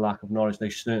because of a lack of knowledge.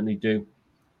 They certainly do.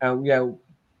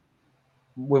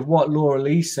 with what Laura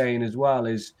Lee's saying as well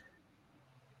is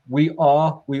we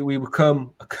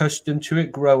become accustomed to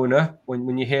it growing up.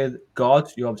 When you hear God,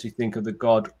 you obviously think of the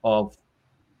God of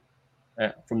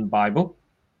from the Bible.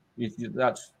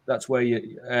 That's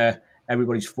where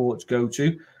everybody's thoughts go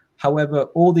to. However,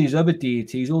 all these other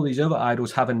deities, all these other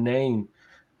idols have a name,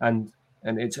 and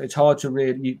it's hard to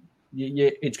really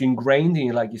it's ingrained in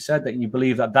you, like you said, that you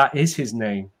believe that is his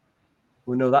name.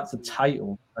 We know that's a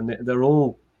title, and they're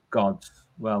all gods.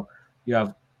 Well, you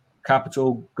have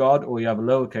capital God or you have a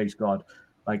lowercase God,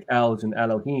 like Els and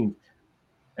Elohim,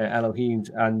 Elohims,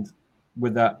 and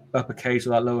with that uppercase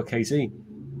or that lowercase e.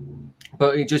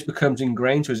 But it just becomes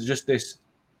ingrained to us. It's just this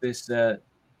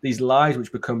these lies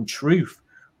which become truth,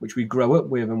 which we grow up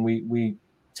with and we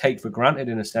take for granted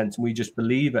in a sense, and we just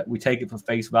believe it. We take it for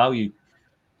face value,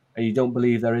 and you don't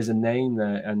believe there is a name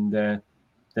there, and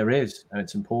there is, and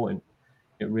it's important.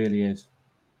 It really is.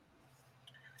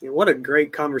 What a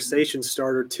great conversation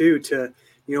starter too, to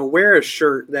wear a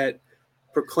shirt that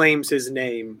proclaims his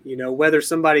name. Whether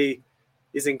somebody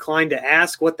is inclined to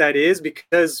ask what that is,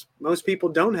 because most people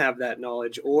don't have that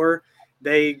knowledge, or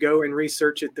they go and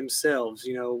research it themselves.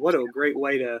 What a great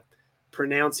way to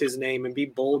pronounce his name and be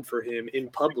bold for him in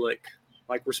public,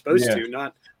 like we're supposed to,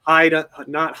 not hide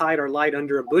our light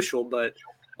under a bushel, but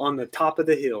on the top of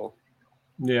the hill.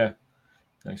 Yeah,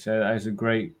 like I said, that is a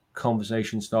great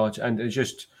conversation starter, and it's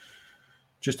just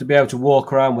to be able to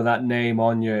walk around with that name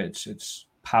on you, it's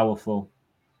powerful.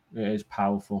 It is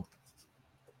powerful.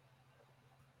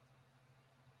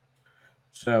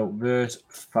 So, verse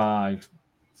 5.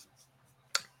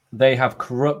 They have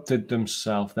corrupted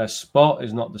themselves. Their spot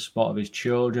is not the spot of his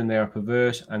children. They are a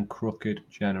perverse and crooked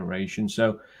generation.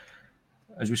 So,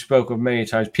 as we spoke of many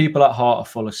times, people at heart are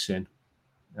full of sin.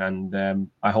 And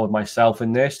I hold myself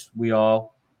in this. We are,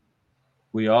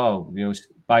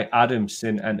 by Adam,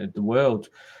 sin entered the world.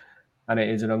 And it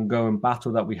is an ongoing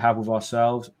battle that we have with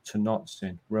ourselves to not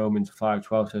sin. Romans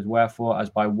 5:12 says, wherefore, as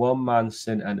by one man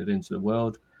sin entered into the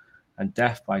world, and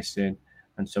death by sin,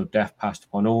 and so death passed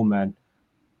upon all men,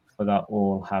 for that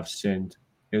all have sinned.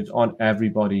 It's on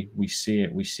everybody. We see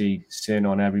it. We see sin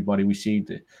on everybody. We see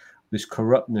this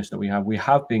corruptness that we have. We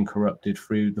have been corrupted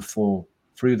through the fall.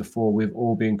 Through the fall, we've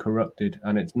all been corrupted.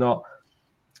 And it's not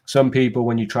some people,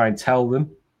 when you try and tell them,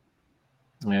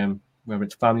 whether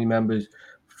it's family members,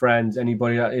 friends,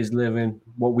 anybody that is living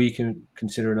what we can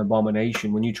consider an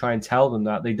abomination, when you try and tell them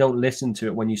that, they don't listen to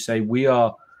it. When you say we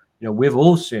are, we've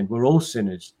all sinned, we're all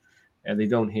sinners, and they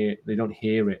don't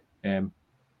hear it.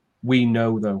 We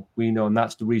know, though, and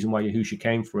that's the reason why Yahushua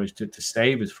came for us, to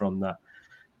save us from that.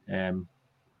 And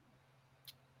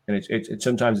it's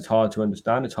sometimes it's hard to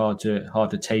understand, it's hard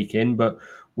to take in, but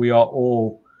we are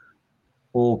all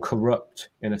corrupt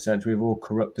in a sense. We've all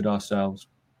corrupted ourselves.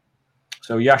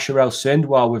 So Yasharel sinned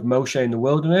while with Moshe in the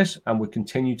wilderness, and would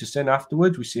continue to sin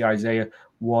afterwards. We see Isaiah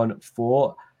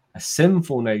 1:4, a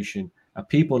sinful nation, a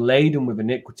people laden with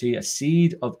iniquity, a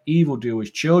seed of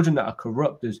evildoers, children that are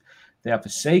corrupters. They have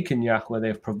forsaken Yahweh. They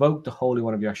have provoked the Holy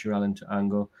One of Yasharel into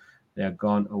anger. They have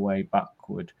gone away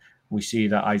backward. We see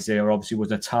that Isaiah obviously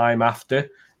was a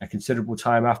considerable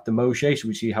time after Moshe. So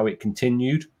we see how it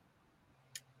continued.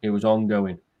 It was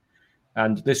ongoing.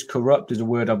 And this corrupt is a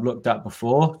word I've looked at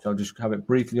before, so I'll just have it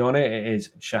briefly on it. It is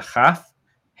shachaf,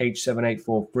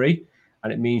 H7843,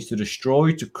 and it means to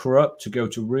destroy, to corrupt, to go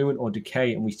to ruin or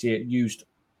decay. And we see it used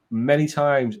many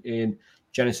times in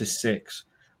Genesis 6,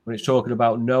 when it's talking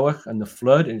about Noah and the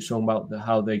flood, and it's talking about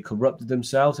how they corrupted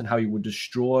themselves and how he would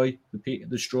destroy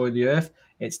the earth.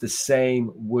 It's the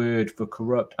same word for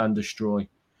corrupt and destroy.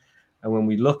 And when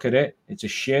we look at it, it's a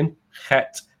shin,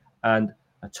 chet, and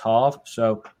a tav.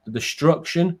 So the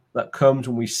destruction that comes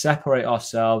when we separate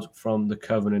ourselves from the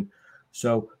covenant.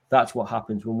 So that's what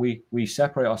happens when we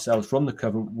separate ourselves from the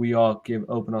covenant. We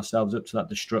open ourselves up to that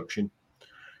destruction.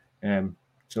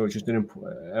 So it's just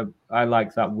I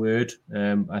like that word.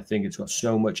 I think it's got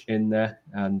so much in there,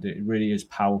 and it really is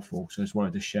powerful. So I just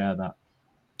wanted to share that.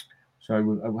 So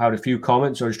I had a few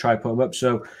comments, so I'll just try to put them up.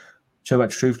 So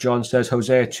much truth. John says,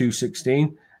 Hosea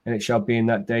 2:16. And it shall be in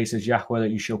that day, says Yahweh, that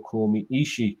you shall call me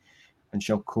Ishi, and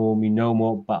shall call me no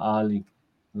more Baali.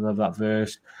 I love that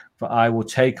verse. For I will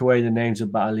take away the names of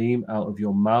Baalim out of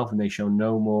your mouth, and they shall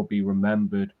no more be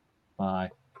remembered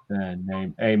by their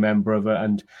name. Amen, brother.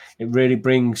 And it really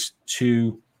brings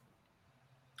to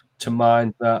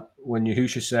mind that when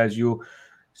Yahushua says, you'll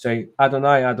say,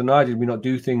 Adonai, Adonai, did we not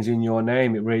do things in your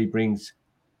name? It really brings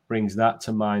that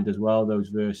to mind as well, those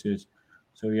verses.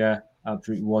 So yeah,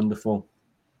 absolutely wonderful.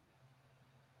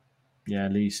 Yeah,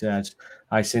 Lee says,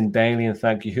 I sin daily and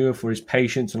thank Yahuwah for his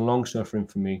patience and long suffering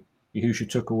for me. Yahushua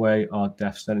took away our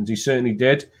death sentence. He certainly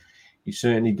did. He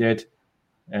certainly did.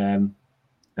 And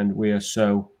we are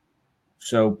so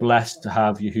blessed to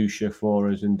have Yahushua for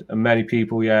us. And many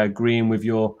people, agreeing with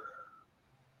your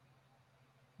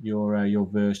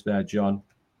verse there, John.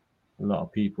 A lot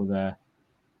of people there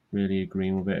really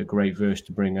agreeing with it. A great verse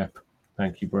to bring up.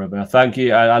 Thank you, brother. Thank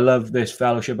you. I love this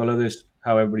fellowship. I love this,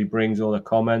 how everybody brings all the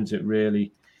comments. It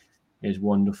really is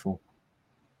wonderful.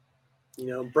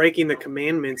 Breaking the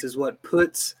commandments is what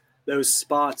puts those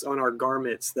spots on our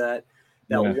garments, that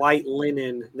white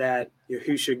linen that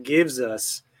Yahushua gives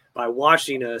us by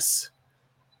washing us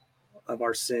of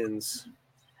our sins.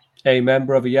 Amen,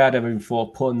 brother. Yeah, I'd never even thought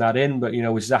of putting that in, but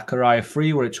with Zechariah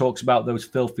 3, where it talks about those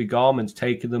filthy garments,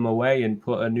 taking them away and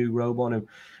put a new robe on him.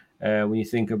 When you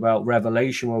think about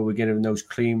Revelation, where we're getting those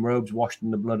clean robes washed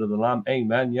in the blood of the Lamb.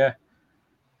 Amen. Yeah.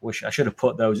 Wish I should have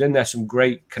put those in there. Some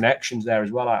great connections there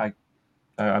as well. I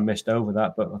missed over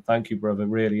that, but thank you, brother. It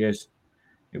really is.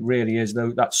 It really is,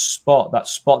 though. That spot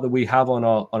that we have on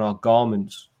our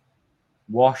garments,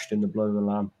 washed in the blood of the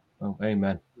Lamb. Oh,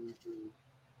 amen.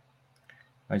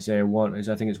 Isaiah 1 is,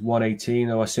 I think it's 118.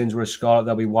 Though our sins were as scarlet,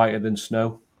 they'll be whiter than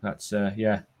snow. That's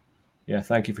yeah.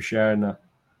 Thank you for sharing that.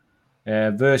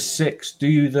 Verse 6: Do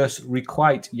you thus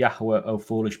requite Yahweh, O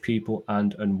foolish people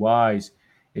and unwise?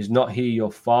 Is not he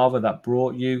your father that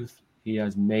brought you? He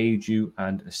has made you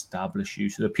and established you.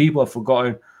 So the people have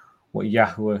forgotten what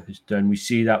Yahweh has done. We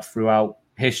see that throughout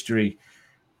history.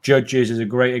 Judges is a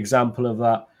great example of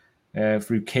that.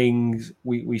 Through Kings,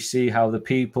 we see how the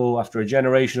people, after a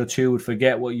generation or two, would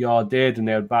forget what Yah did, and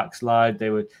they would backslide. They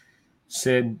would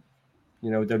sin.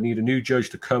 They'd need a new judge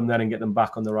to come then and get them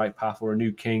back on the right path, or a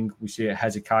new king. We see at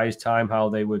Hezekiah's time how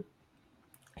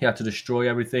he had to destroy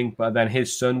everything, but then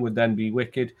his son would then be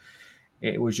wicked.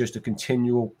 It was just a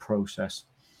continual process.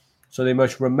 So they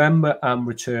must remember and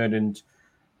return. And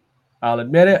I'll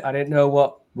admit it, I didn't know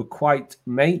what requite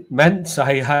meant. So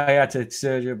I had to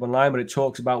search it up online, but it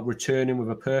talks about returning with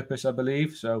a purpose, I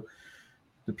believe. So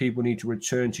the people need to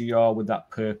return to Yah with that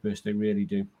purpose. They really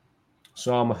do.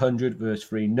 Psalm 100, verse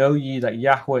 3. Know ye that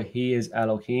Yahweh, he is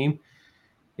Elohim.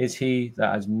 Is he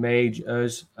that has made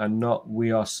us and not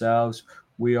we ourselves?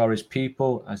 We are his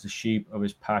people, as the sheep of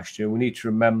his pasture. We need to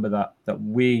remember that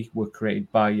we were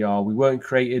created by Yah. We weren't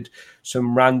created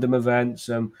some random events.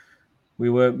 We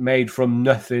weren't made from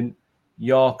nothing.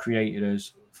 Yah created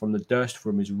us from the dust,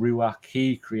 from his ruach.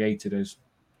 He created us.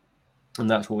 And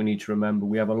that's what we need to remember.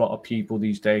 We have a lot of people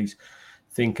these days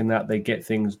thinking that they get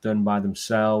things done by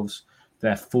themselves.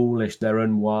 They're foolish, they're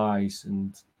unwise,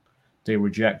 and they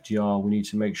reject Yah. We need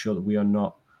to make sure that we are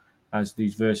not. As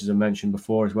these verses are mentioned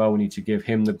before as well, we need to give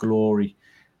him the glory,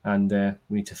 and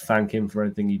we need to thank him for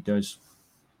everything he does.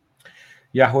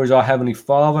 Yahweh is our heavenly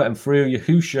Father, and through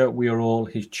Yahushua, we are all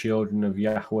his children of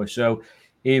Yahweh. So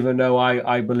even though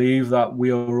I believe that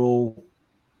we are all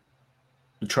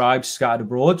the tribes scattered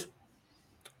abroad,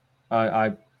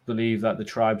 I believe that the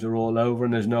tribes are all over,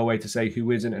 and there's no way to say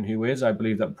who isn't and who is. I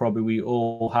believe that probably we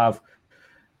all have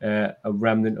a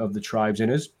remnant of the tribes in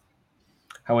us.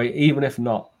 However, even if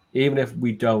not, even if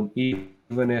we don't,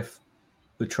 even if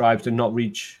the tribes do not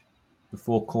reach the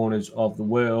four corners of the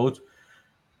world,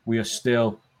 we are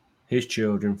still his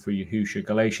children for Yahushua.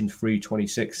 Galatians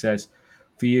 3:26 says,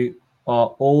 for you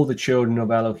are all the children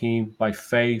of Elohim by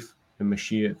faith in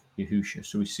Mashiach Yahushua.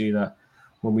 So we see that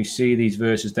when we see these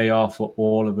verses, they are for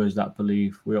all of us that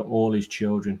believe. We are all his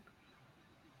children.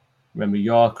 Remember,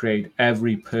 Yah created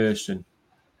every person,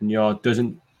 and Yah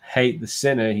doesn't hate the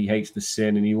sinner, he hates the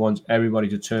sin, and he wants everybody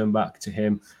to turn back to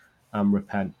him and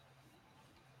repent.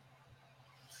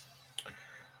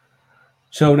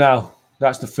 So now,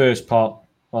 that's the first part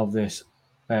of this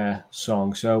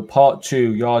song. So part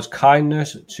 2, Yah's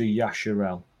kindness to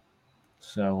Yasharel.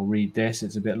 So I'll read this,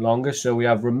 it's a bit longer. So we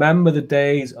have, remember the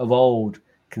days of old,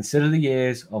 consider the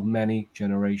years of many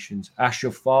generations. Ask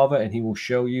your father, and he will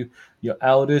show you, your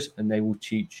elders, and they will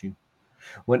teach you.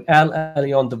 When El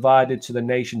Elyon divided to the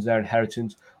nations their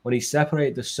inheritance, when he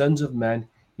separated the sons of men,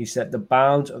 he set the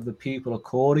bounds of the people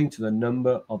according to the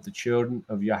number of the children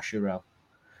of Yasharel.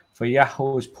 For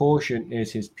Yahweh's portion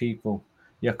is his people.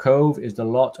 Yaakov is the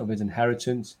lot of his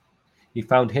inheritance. He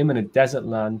found him in a desert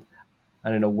land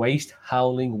and in a waste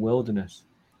howling wilderness.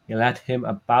 He led him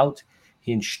about,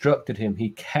 he instructed him, he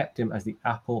kept him as the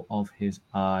apple of his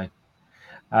eye.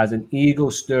 As an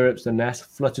eagle stirrups the nest,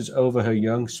 flutters over her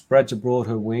young, spreads abroad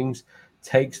her wings,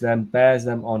 takes them, bears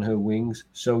them on her wings.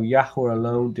 So Yahweh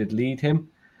alone did lead him,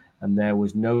 and there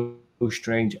was no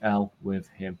strange El with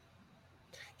him.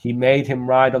 He made him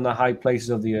ride on the high places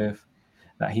of the earth,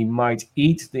 that he might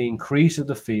eat the increase of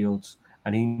the fields,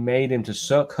 and he made him to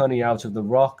suck honey out of the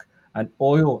rock, and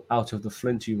oil out of the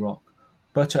flinty rock,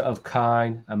 butter of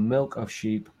kine and milk of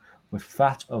sheep, with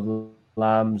fat of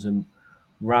lambs and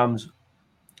rams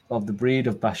of the breed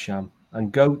of Bashan,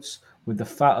 and goats with the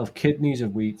fat of kidneys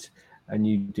of wheat, and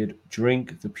you did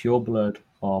drink the pure blood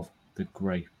of the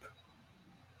grape.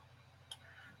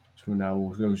 So now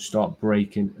we'll go start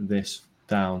breaking this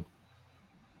down.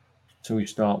 So we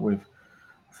start with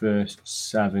verse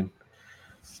 7.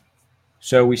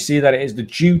 So we see that it is the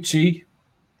duty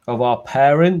of our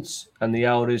parents and the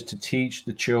elders to teach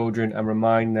the children and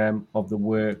remind them of the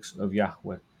works of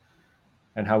Yahweh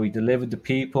and how he delivered the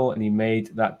people and he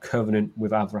made that covenant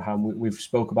with Abraham. We've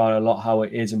spoke about a lot how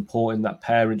it is important that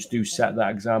parents do set that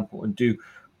example and do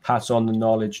pass on the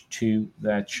knowledge to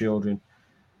their children.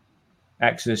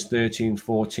 Exodus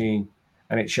 13:14,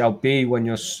 and it shall be when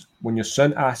your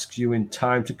son asks you in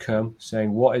time to come,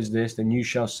 saying, what is this? Then you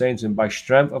shall say to him, by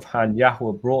strength of hand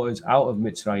Yahweh brought us out of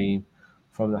Mitzrayim,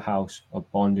 from the house of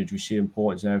bondage. We see the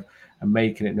importance of and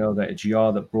making it know that it's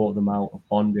Yah that brought them out of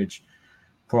bondage.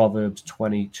 Proverbs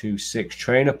 22:6,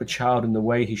 train up a child in the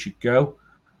way he should go.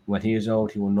 When he is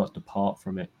old, he will not depart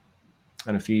from it.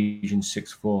 And Ephesians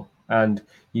 6:4, and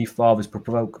ye fathers,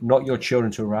 provoke not your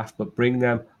children to wrath, but bring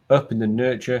them up in the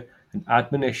nurture and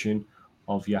admonition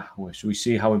of Yahweh. So we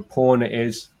see how important it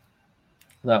is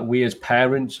that we as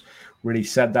parents really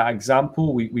set that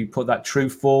example. We put that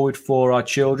truth forward for our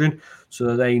children so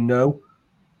that they know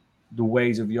the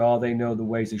ways of Yah, they know the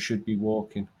ways they should be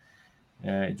walking.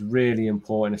 It's really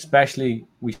important, especially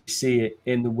we see it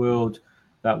in the world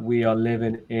that we are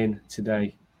living in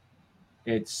today.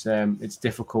 It's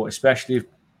difficult, especially if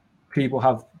people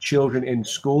have children in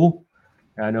school.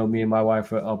 I know me and my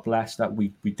wife are blessed that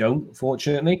we don't,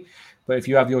 fortunately. But if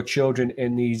you have your children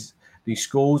in these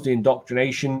schools, the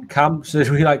indoctrination camps, as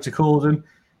we like to call them,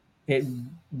 it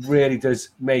really does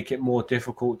make it more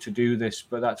difficult to do this.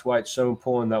 But that's why it's so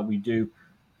important that we do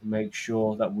make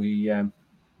sure that we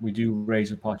do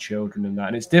raise up our children and that.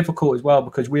 And it's difficult as well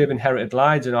because we have inherited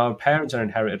lies and our parents are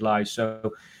inherited lies.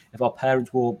 So if our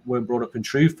parents weren't brought up in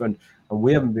truth and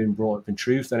we haven't been brought up in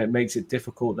truth, then it makes it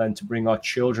difficult then to bring our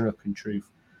children up in truth.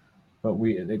 But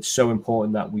it's so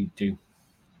important that we do.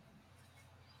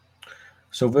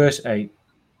 So verse 8,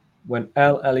 when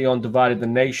El Elyon divided the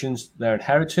nations their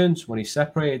inheritance, when he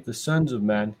separated the sons of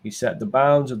men, he set the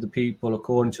bounds of the people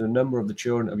according to the number of the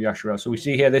children of Yasharel. So we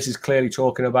see here, this is clearly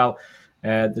talking about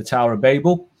the Tower of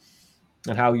Babel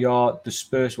and how Yah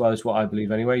dispersed, well, that's what I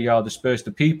believe anyway, Yah dispersed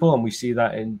the people, and we see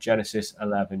that in Genesis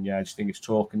 11. Yeah, I just think it's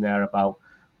talking there about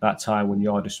that time when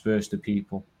Yah dispersed the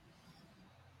people.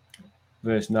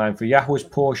 Verse 9, for Yahweh's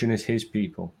portion is his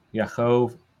people.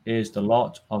 Yaakov is the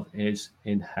lot of his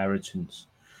inheritance.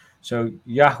 So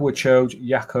Yahweh chose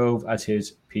Yaakov as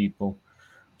his people.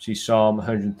 See Psalm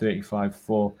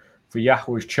 135:4. For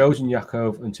Yahweh has chosen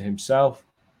Yaakov unto himself,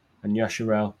 and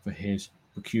Yasharel for his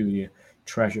peculiar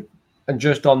treasure. And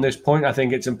just on this point, I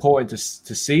think it's important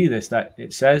to see this, that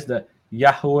it says that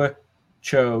Yahweh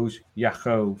chose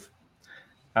Yaakov.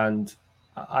 And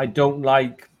I don't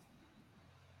like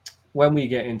when we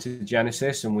get into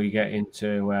Genesis and we get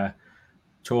into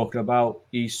talking about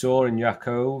Esau and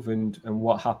Yaakov and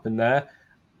what happened there,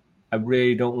 I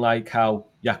really don't like how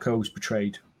Yaakov's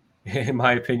portrayed. In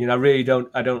my opinion,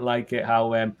 I don't like it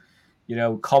how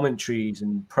commentaries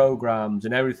and programs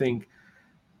and everything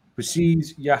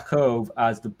perceives Yaakov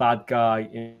as the bad guy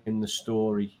in the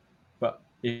story. But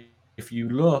if you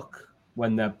look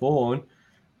when they're born,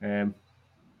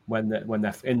 when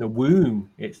they're in the womb,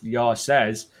 it's Yah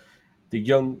says the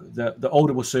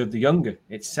older will serve the younger.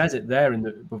 It says it there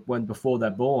before they're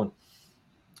born.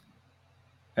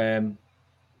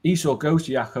 Esau goes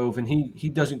to Yaakov and he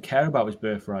doesn't care about his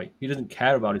birthright. He doesn't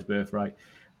care about his birthright.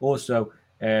 Also,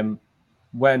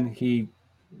 when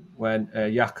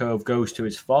Yaakov goes to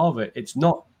his father, it's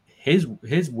not his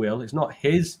will. It's not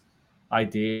his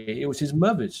idea. It was his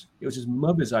mother's. It was his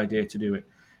mother's idea to do it.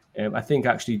 I think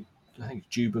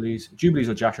Jubilees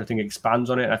or Joshua, I think expands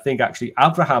on it. I think actually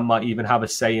Abraham might even have a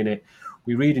say in it.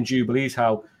 We read in Jubilees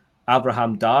how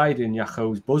Abraham died in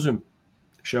Yaakov's bosom,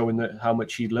 showing that how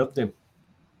much he loved him.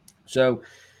 So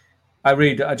I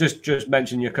just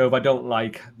mentioned Yaakov. I don't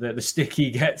like the stick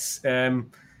he gets.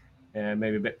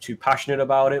 Maybe a bit too passionate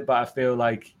about it, but I feel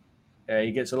like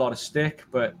he gets a lot of stick.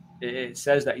 But it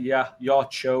says that Yah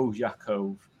chose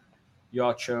Yaakov.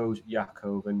 Yah chose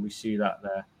Yaakov, and we see that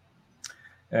there.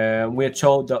 We're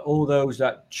told that all those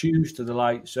that choose to the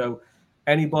light, so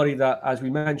anybody that, as we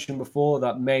mentioned before,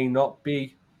 that may not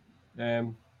be, I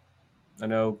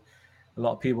know a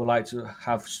lot of people like to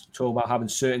talk about having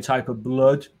certain type of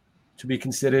blood to be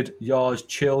considered Yah's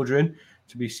children,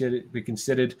 to be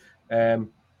considered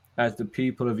as the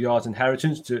people of Yah's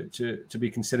inheritance to be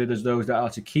considered as those that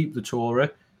are to keep the Torah.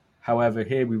 However,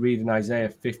 here we read in Isaiah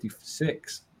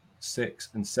 56, 6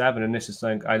 and 7, and this is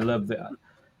something I love. That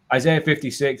Isaiah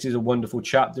 56 is a wonderful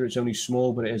chapter. It's only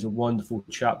small, but it is a wonderful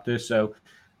chapter. So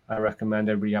I recommend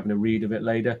everybody having a read of it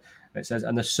later. It says,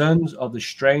 and the sons of the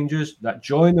strangers that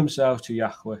join themselves to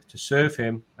Yahweh to serve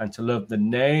him and to love the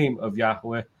name of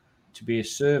Yahweh, to be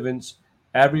his servants,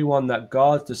 everyone that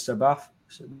guards the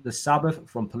Sabbath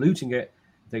from polluting it,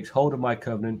 takes hold of my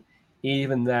covenant,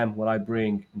 even them will I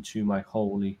bring into my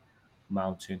holy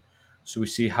mountain. So we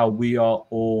see how we are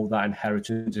all that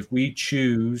inheritance. If we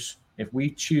choose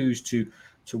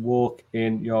to walk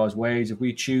in Yah's ways, if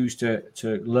we choose to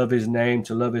love his name,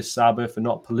 to love his Sabbath and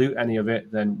not pollute any of it,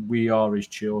 then we are his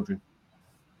children.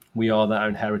 We are that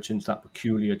inheritance, that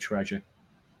peculiar treasure.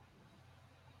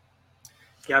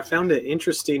 Yeah, I found it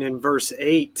interesting in verse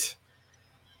 8.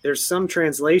 There's some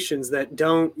translations that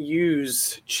don't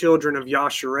use children of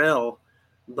Yasharel,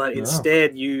 but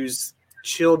instead use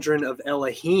children of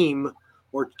Elohim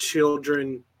or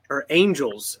children or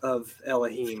angels of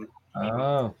Elohim.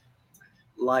 Oh.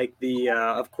 Like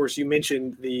of course, you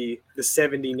mentioned the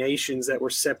 70 nations that were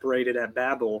separated at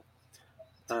Babel.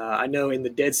 I know in the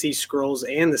Dead Sea Scrolls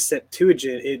and the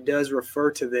Septuagint, it does refer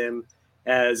to them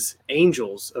as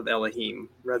angels of Elohim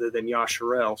rather than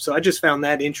Yasharel. So I just found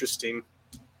that interesting.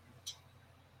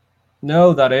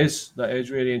 No, that is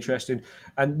really interesting.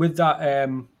 And with that,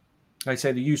 I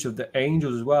say the use of the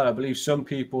angels as well. I believe some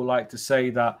people like to say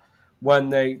that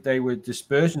when they were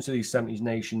dispersed into these 70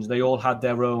 nations, they all had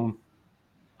their own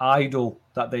idol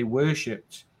that they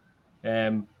worshipped.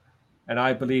 And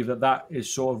I believe that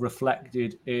is sort of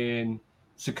reflected in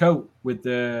Sukkot with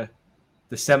the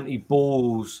 70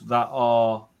 bulls that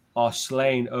are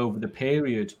slain over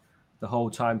the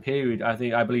whole time period.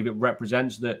 I believe it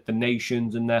represents the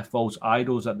nations and their false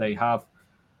idols that they have.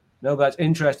 No, that's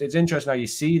interesting. It's interesting how you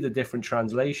see the different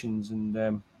translations,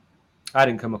 and I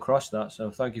didn't come across that.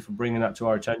 So thank you for bringing that to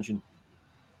our attention.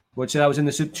 What, so that was in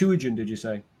the Septuagint, did you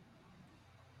say?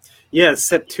 Yeah,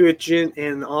 Septuagint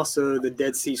and also the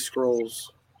Dead Sea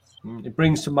Scrolls. It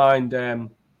brings to mind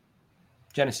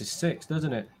Genesis 6,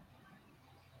 doesn't it?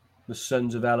 The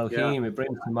sons of Elohim. Yeah. It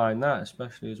brings to mind that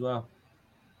especially as well.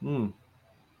 Yeah,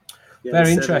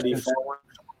 very interesting.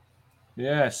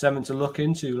 Yeah, 7 to look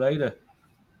into later.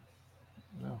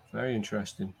 Oh, very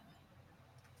interesting.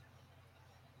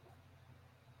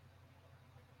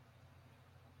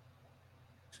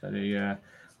 So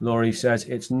Laurie says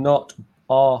it's not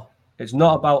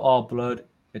about our blood.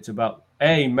 It's about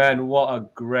Amen. What a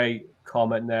great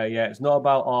comment there. Yeah, it's not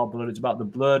about our blood. It's about the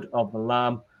blood of the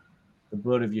Lamb, the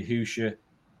blood of Yahusha.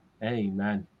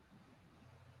 Amen.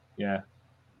 Yeah,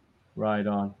 right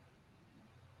on.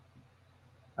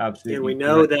 Absolutely. And we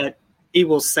know that he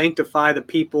will sanctify the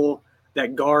people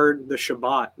that guard the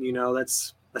Shabbat. You know,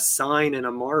 that's a sign and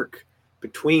a mark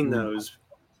between those.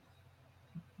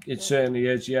 It certainly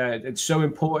is. Yeah, it's so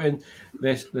important.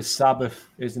 The Sabbath,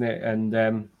 isn't it? And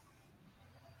I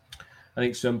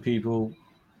think some people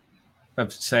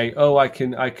say, "Oh, I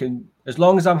can, as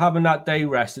long as I'm having that day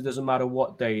rest, it doesn't matter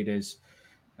what day it is."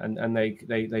 And they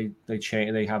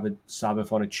change. They have a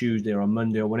Sabbath on a Tuesday or a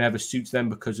Monday or whenever suits them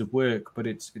because of work. But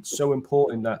it's so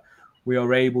important that we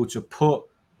are able to put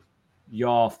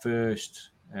Yah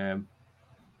first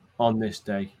on this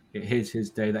day. It is his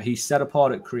day that he set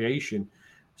apart at creation.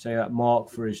 Say that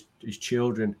mark for his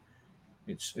children.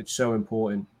 It's so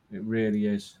important. It really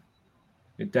is.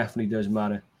 It definitely does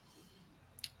matter.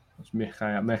 As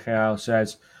Michael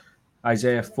says,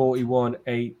 Isaiah 41,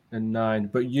 8 and 9.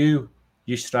 But you,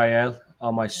 Yisrael,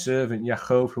 are my servant,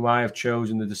 Yaakov, whom I have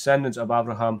chosen, the descendants of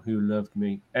Abraham who loved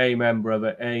me. Amen,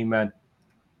 brother. Amen.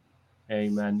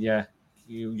 Amen. Yeah,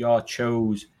 Yah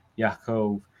chose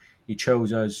Yaakov. He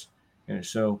chose us. And it's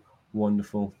so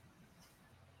wonderful.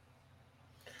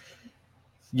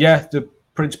 Yeah, the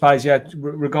principalities,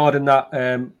 regarding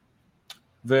that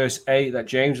verse 8 that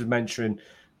James was mentioning,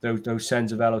 those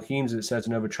sons of Elohim, as it says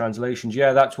in other translations.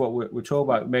 Yeah, that's what we're talking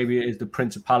about. Maybe it is the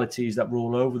principalities that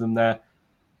rule over them there,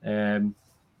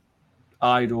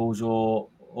 idols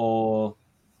or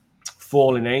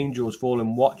fallen angels,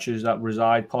 fallen watchers that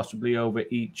reside possibly over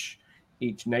each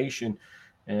nation.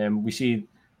 We see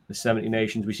the 70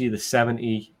 nations. We see the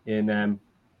 70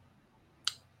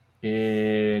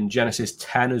 in Genesis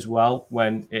 10 as well,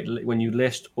 when you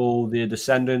list all the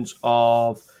descendants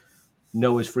of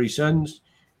Noah's 3 sons,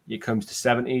 it comes to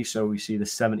 70. So we see the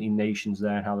 70 nations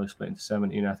there and how they're split into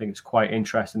 70. And I think it's quite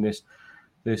interesting this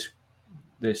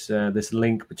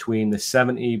link between the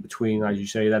 70, between, as you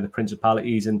say, the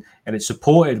principalities, and it's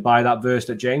supported by that verse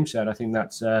that James said. I think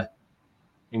that's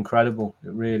incredible.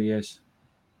 It really is.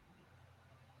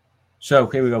 So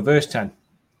here we go. Verse 10.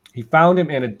 He found him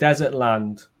in a desert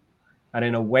land, and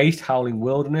in a waste, howling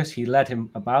wilderness. He led him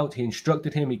about. He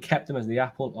instructed him. He kept him as the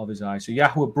apple of his eye. So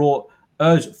Yahweh brought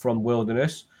us from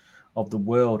wilderness of the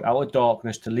world, out of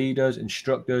darkness, to lead us,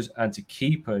 instruct us, and to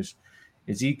keep us.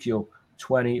 Ezekiel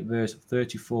 20, verse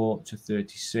 34 to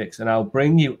 36. And I'll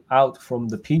bring you out from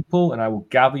the people, and I will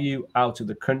gather you out of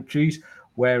the countries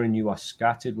wherein you are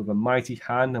scattered, with a mighty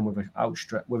hand and with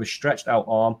a stretched out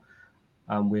arm,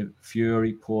 and with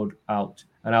fury poured out.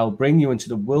 And I will bring you into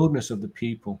the wilderness of the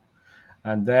people,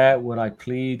 and there will I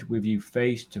plead with you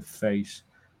face to face,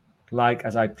 like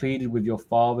as I pleaded with your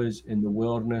fathers in the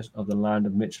wilderness of the land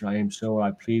of Mitzrayim, so will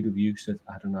I plead with you, says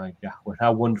Adonai Yahweh.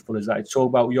 How wonderful is that? It's all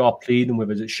about your pleading with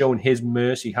us. It's showing his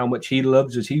mercy, how much he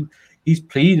loves us. He's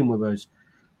pleading with us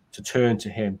to turn to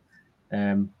him.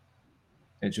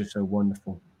 It's just so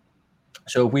wonderful.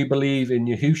 So if we believe in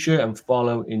Yahusha and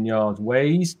follow in Yah's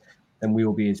ways, then we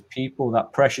will be his people,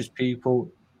 that precious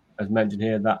people, as mentioned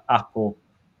here, that apple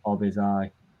of his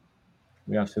eye.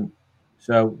 We have some.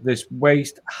 So this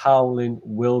waste, howling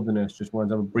wilderness, just wanted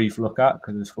to have a brief look at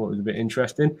because I thought it was a bit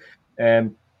interesting.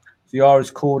 So Yah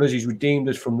has called us, he's redeemed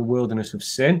us from the wilderness of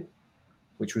sin,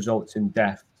 which results in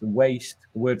death. The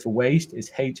word for waste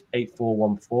is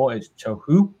H8414, it's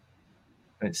tohu,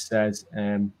 and it says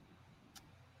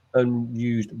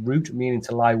unused root, meaning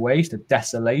to lie waste, a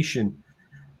desolation,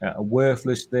 a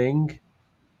worthless thing,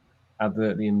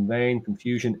 overtly in vain,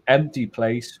 confusion, empty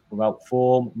place, without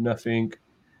form, nothing,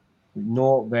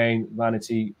 nor vain,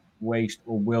 vanity, waste,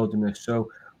 or wilderness. So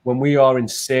when we are in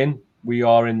sin, we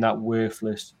are in that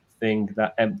worthless thing,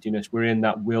 that emptiness. We're in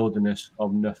that wilderness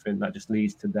of nothing that just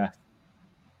leads to death.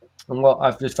 And what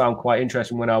I've just found quite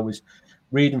interesting when I was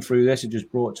reading through this, it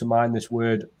just brought to mind this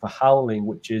word for howling,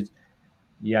 which is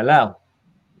yelel.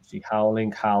 You see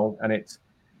howling, howl, and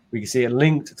we can see it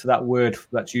linked to that word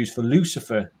that's used for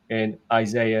Lucifer in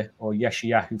Isaiah or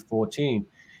Yeshayahu 14.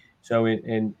 So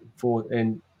in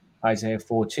Isaiah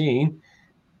 14,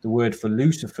 the word for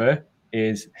Lucifer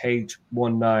is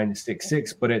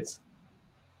H1966, but it's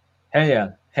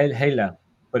Hela.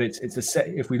 But it's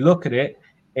if we look at it,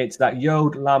 it's that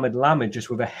Yod Lamed Lamed just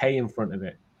with a Hey in front of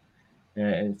it.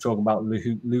 And it's talking about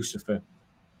Lucifer.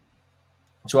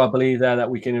 So I believe there that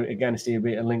we can again see a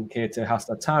bit of link here to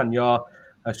Hasatan. Yah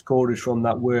has called us from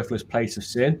that worthless place of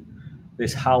sin,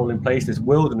 this howling place, this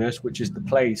wilderness, which is the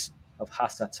place of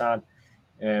Hasatan.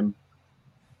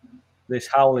 This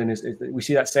howling is we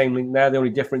see that same link there. The only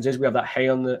difference is we have that hay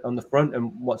on the front,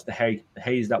 and what's the hay? The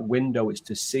hay is that window. It's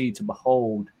to see, to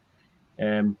behold.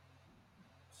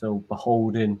 So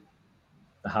beholding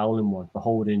the howling one,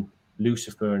 beholding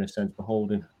Lucifer in a sense,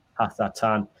 beholding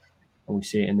Hasatan, and we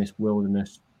see it in this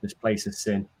wilderness, this place of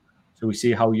sin. So we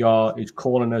see how Yah is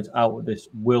calling us out of this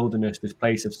wilderness, this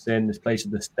place of sin, this place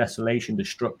of this desolation,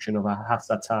 destruction of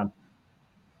Hasatan.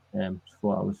 So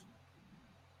thought that was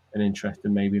an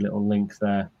interesting maybe little link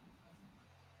there.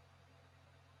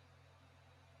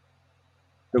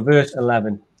 So verse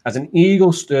 11, as an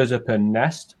eagle stirs up her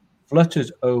nest,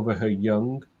 flutters over her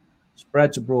young,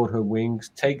 spreads abroad her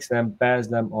wings, takes them, bears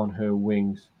them on her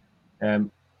wings. So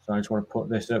I just want to put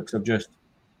this up because I've just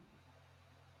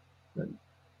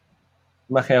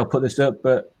Michael put this up,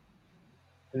 but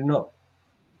they're not.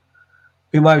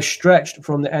 Whom I have stretched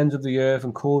from the ends of the earth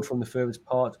and called from the furthest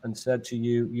part and said to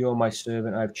you, you are my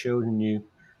servant, I have chosen you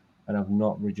and have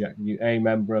not rejected you.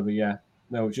 Amen, brother. Yeah.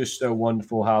 No, it's just so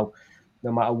wonderful how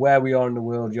no matter where we are in the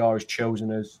world, Yah has chosen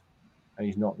us and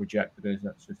he's not rejected us.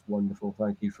 That's just wonderful.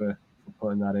 Thank you for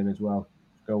putting that in as well.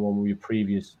 Go on with your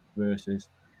previous verses.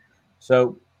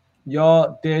 So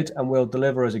Yah did and will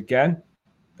deliver us again.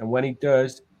 And when he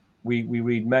does, we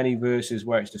read many verses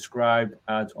where it's described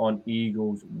as on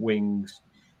eagle's wings.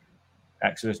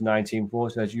 Exodus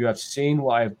 19:4 says, you have seen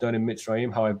what I have done in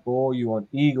Mitzrayim, how I bore you on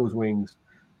eagle's wings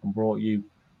and brought you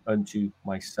unto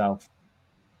myself.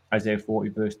 Isaiah 40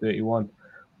 verse 31.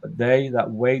 But they that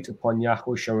wait upon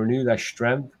Yahweh shall renew their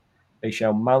strength. They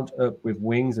shall mount up with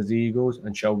wings as eagles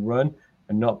and shall run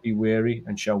and not be weary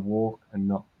and shall walk and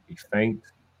not be faint.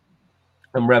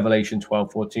 And Revelation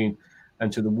 12:14.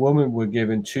 And to the woman were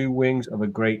given 2 wings of a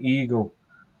great eagle,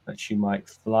 that she might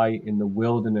fly in the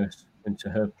wilderness into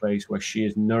her place where she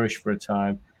is nourished for a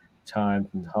time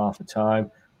and half a time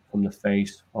from the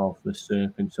face of the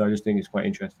serpent. So I just think it's quite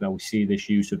interesting how we see this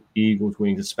use of eagle's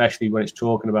wings, especially when it's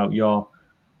talking about Yah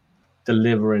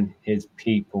delivering his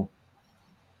people.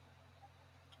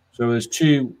 So there's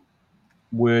 2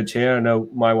 words here. I know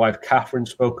my wife Catherine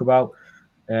spoke about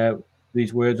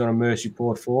these words on a mercy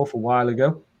poured forth a while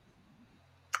ago.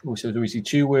 So we see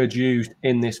two words used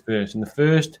in this verse, and the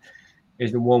first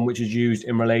is the one which is used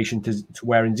in relation to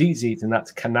wearing tzitzit, and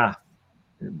that's kanaf.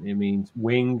 It means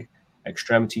wing,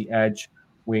 extremity, edge,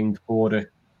 winged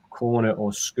border, corner,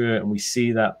 or skirt, and we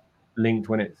see that linked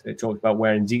when it talks about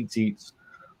wearing tzitzits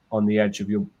on the edge of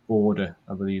your border,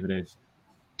 I believe it is.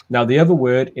 Now, the other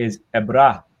word is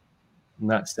ebra, and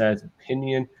that says a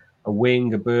pinion, a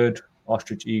wing, a bird,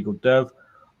 ostrich, eagle, dove,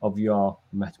 of Yah,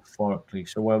 metaphorically.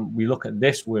 So when we look at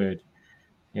this word,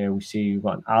 we see we've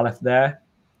got an aleph there,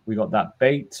 we got that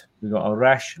bait, we got a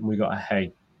resh, and we got a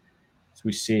hey. So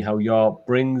we see how Yah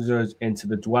brings us into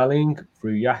the dwelling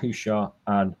through Yahusha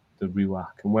and the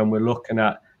Ruach. And when we're looking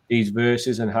at these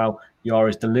verses and how Yah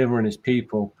is delivering his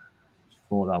people, I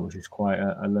thought that was just quite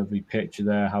a lovely picture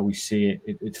there, how we see it.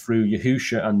 It's through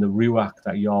Yahusha and the Ruach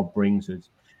that Yah brings us.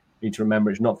 You need to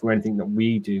remember it's not through anything that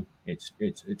we do. It's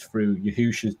through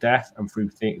Yahusha's death and through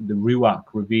the Ruach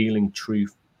revealing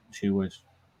truth to us.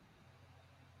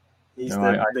 He's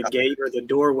the gate or the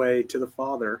doorway to the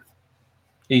Father.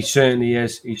 He certainly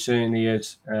is. He certainly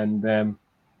is. And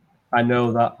I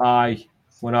know that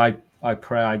when I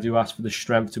pray, I do ask for the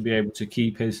strength to be able to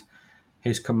keep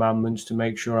his commandments, to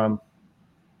make sure I'm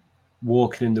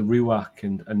walking in the Ruach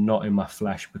and not in my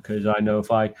flesh, because I know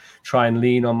if I try and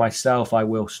lean on myself, I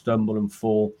will stumble and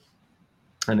fall.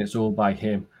 And it's all by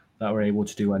him that we're able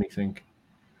to do anything.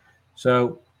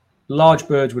 So large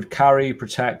birds would carry,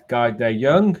 protect, guide their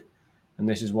young. And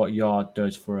this is what Yah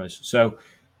does for us. So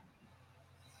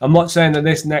I'm not saying that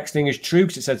this next thing is true,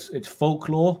 because it says it's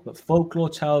folklore, but folklore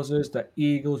tells us that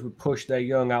eagles would push their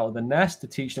young out of the nest to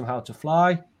teach them how to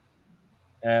fly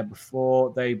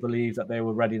before they believed that they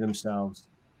were ready themselves.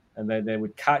 And they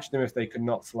would catch them if they could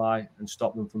not fly and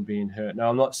stop them from being hurt. Now,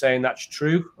 I'm not saying that's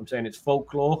true. I'm saying it's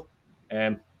folklore,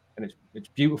 and it's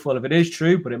beautiful if it is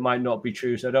true, but it might not be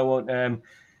true. So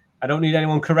I don't need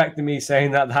anyone correcting me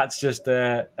saying that that's just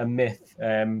a myth.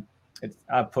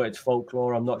 I'd put it's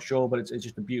folklore. I'm not sure, but it's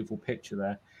just a beautiful picture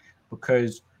there,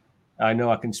 because I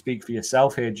know I can speak for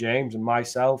yourself here, James, and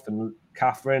myself, and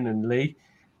Catherine and Lee.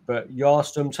 But Yah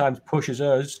sometimes pushes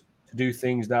us to do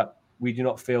things that we do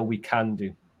not feel we can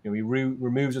do. He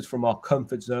removes us from our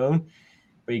comfort zone,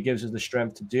 but he gives us the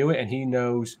strength to do it, and he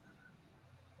knows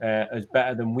us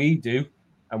better than we do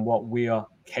and what we are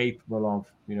capable of.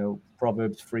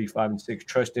 Proverbs 3, 5, and 6.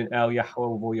 Trust in El Yahweh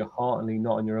with all your heart and lean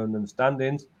not on your own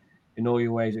understandings. In all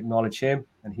your ways acknowledge him,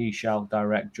 and he shall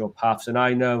direct your paths. And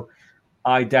I know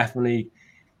I definitely,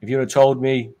 if you would have told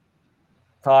me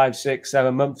 5, 6,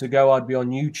 7 months ago I'd be on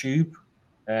YouTube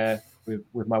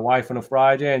with my wife on a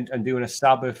Friday and doing a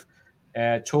Sabbath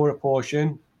Torah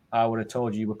portion, I would have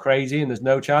told you were crazy and there's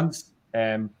no chance.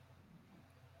 If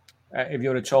you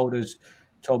would have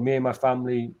told me and my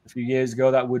family a few years ago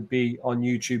that would be on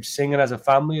YouTube singing as a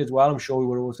family as well, I'm sure we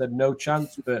would have all said no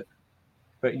chance.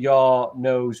 But Yah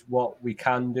knows what we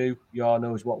can do. Yah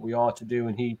knows what we are to do,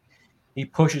 and he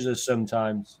pushes us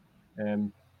sometimes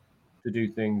to do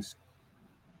things.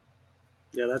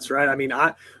 Yeah, that's right. I mean,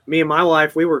 me and my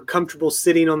wife, we were comfortable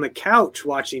sitting on the couch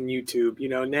watching YouTube.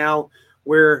 Now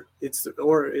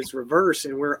it's reverse,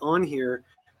 and we're on here.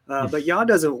 But Yah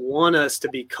doesn't want us to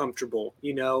be comfortable.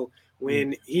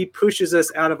 When he pushes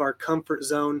us out of our comfort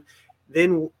zone,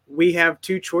 then we have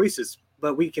two choices.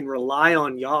 But we can rely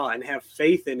on Yah and have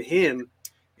faith in him,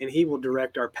 and he will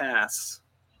direct our paths.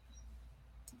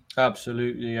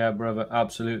 Absolutely, yeah, brother.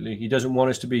 Absolutely. He doesn't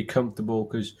want us to be comfortable,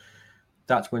 because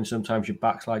that's when sometimes you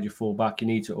backslide, you fall back. You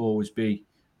need to always be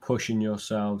pushing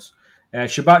yourselves.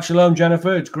 Shabbat Shalom,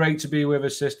 Jennifer. It's great to be with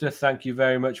us, sister. Thank you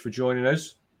very much for joining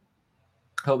us.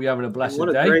 Hope you're having a blessed day.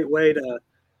 What a great way to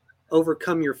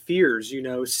overcome your fears.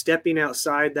 Stepping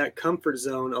outside that comfort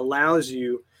zone allows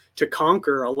you to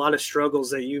conquer a lot of struggles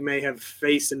that you may have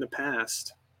faced in the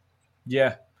past.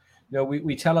 Yeah.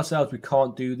 We tell ourselves we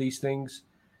can't do these things.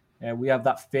 We have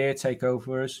that fear take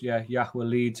over us. Yeah, Yahweh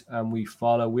leads and we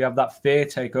follow. We have that fear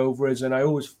take over us. And I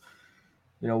always,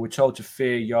 we're told to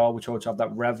fear Yah. We're told to have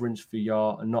that reverence for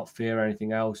Yah and not fear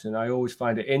anything else. And I always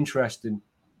find it interesting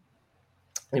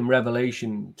in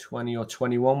Revelation 20 or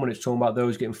 21, when it's talking about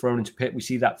those getting thrown into pit, we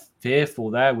see that fearful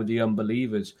there with the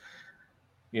unbelievers.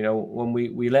 When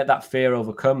we let that fear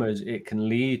overcome us, it can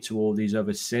lead to all these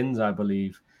other sins, I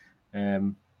believe.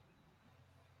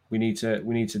 We need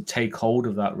to take hold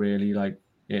of that, really. Like,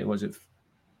 it was it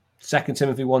 2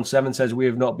 Timothy 1:7 says, we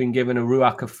have not been given a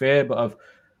ruach of fear, but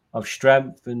of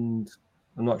strength. And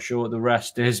I'm not sure what the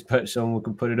rest is, but someone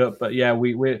can put it up. But yeah,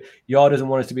 Yah doesn't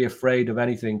want us to be afraid of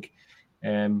anything.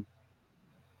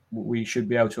 We should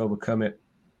be able to overcome it.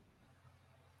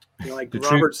 Like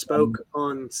Robert spoke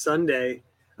on Sunday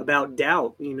about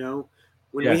doubt. When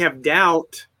we have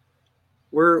doubt,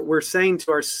 we're saying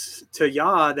to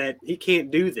Yah that he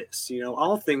can't do this. You know,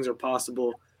 all things are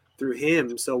possible through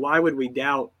him. So why would we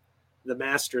doubt the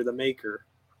master, the maker?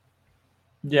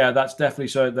 Yeah, that's definitely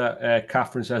so that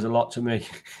Catherine says a lot to me,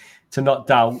 to not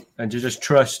doubt and to just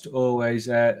trust always.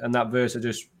 And that verse I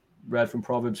just read from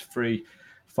Proverbs 3,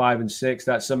 5 and 6,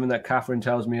 that's something that Catherine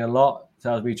tells me a lot,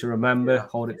 tells me to remember,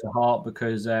 hold it to heart,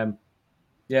 because,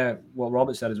 what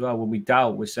Robert said as well, when we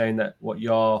doubt, we're saying that what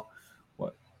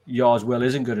Yah's will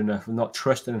isn't good enough, and not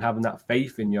trusting and having that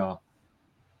faith in Yah.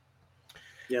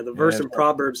 Yeah, the verse in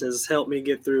Proverbs has helped me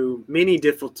get through many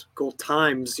difficult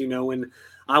times, you know, when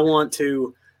I want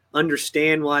to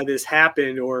understand why this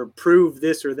happened or prove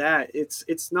this or that.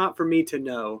 It's not for me to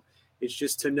know. It's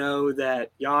just to know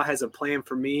that Yah has a plan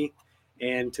for me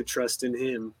and to trust in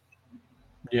him.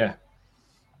 Yeah.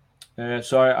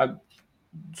 So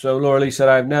Laura Lee said,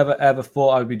 I've never ever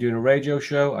thought I'd be doing a radio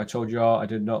show. I told you I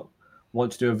did not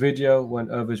want to do a video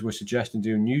when others were suggesting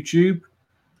doing YouTube.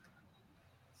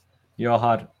 You all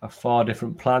had a far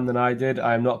different plan than I did.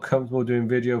 I am not comfortable doing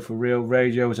video for real.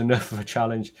 Radio is enough of a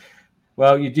challenge.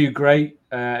 Well, you do great.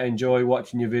 Enjoy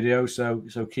watching your videos,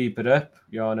 so keep it up.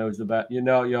 Yah knows the best. You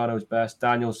know Yah knows best.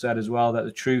 Daniel said as well that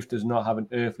the truth does not have an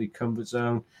earthly comfort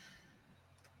zone.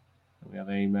 We have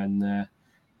amen there.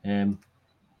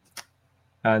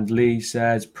 And Lee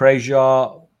says, praise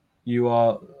Yah, you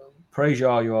are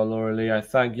Laura Lee. I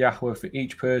thank Yahweh for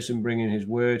each person bringing his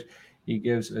word. He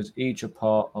gives us each a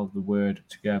part of the word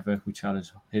together. We tell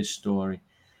us his story.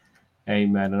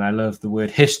 Amen. And I love the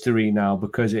word history now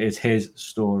because it is his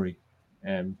story.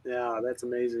 Yeah, that's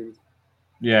amazing.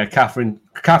 Yeah, Catherine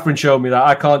showed me that.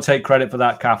 I can't take credit for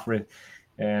that, Catherine.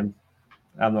 I'm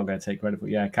not going to take credit for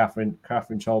it. Yeah, Catherine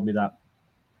told me that.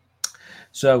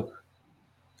 So,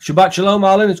 Shabbat Shalom,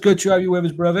 Alan. It's good to have you with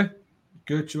us, brother.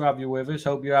 Good to have you with us.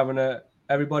 Hope you're having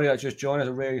everybody that's just joined us,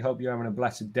 I really hope you're having a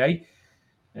blessed day.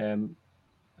 And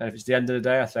if it's the end of the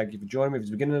day, I thank you for joining me. If it's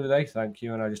the beginning of the day, thank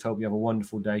you. And I just hope you have a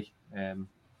wonderful day.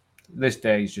 This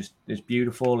day is it's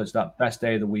beautiful. It's that best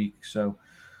day of the week. So,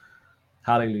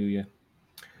 hallelujah.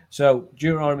 So,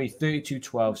 Deuteronomy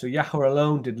 32:12. So, Yahweh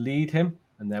alone did lead him,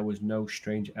 and there was no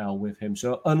strange El with him.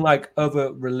 So, unlike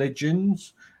other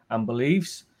religions and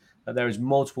beliefs, that there is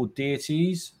multiple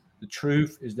deities, the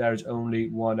truth is there is only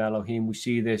one Elohim. We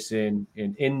see this in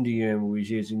Indian, we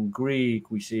see it in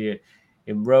Greek, we see it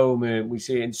in Roman, we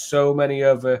see it in so many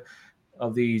other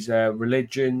of these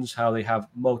religions, how they have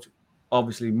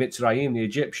obviously Mitzrayim, the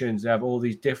Egyptians, they have all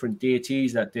these different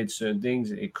deities that did certain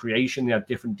things. In creation, they have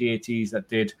different deities that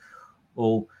did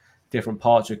all different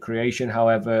parts of creation.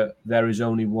 However, there is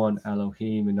only one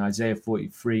Elohim. In Isaiah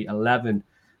 43:11 and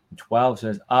 12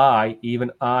 says,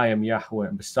 even I am Yahweh,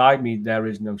 and beside me there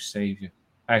is no Savior.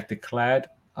 I have declared,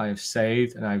 I have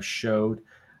saved, and I have showed,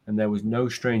 and there was no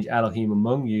strange Elohim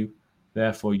among you.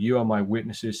 Therefore, you are my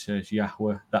witnesses, says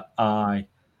Yahweh, that I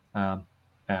am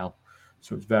El.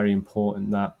 So it's very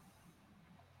important that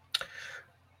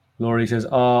Laurie says,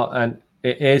 and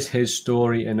it is his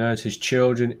story and us, his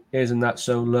children. Isn't that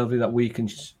so lovely that we can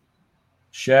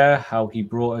share how he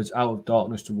brought us out of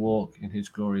darkness to walk in his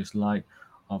glorious light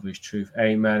of his truth?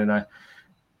 Amen. And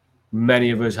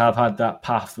many of us have had that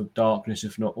path of darkness,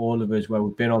 if not all of us, where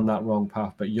we've been on that wrong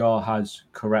path, but Yah has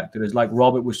corrected us. Like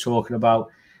Robert was talking about,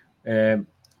 I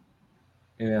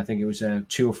think it was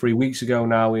 2 or 3 weeks ago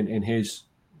now in his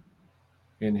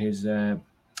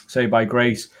Saved by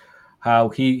Grace, how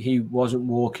he wasn't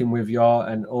walking with Yah,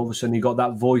 and all of a sudden he got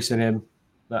that voice in him,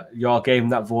 that Yah gave him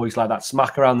that voice, like that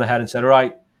smack around the head, and said, all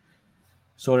right,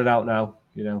 sort it out now.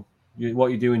 You know, what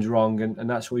you're doing is wrong. And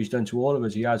that's what he's done to all of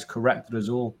us. He has corrected us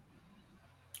all.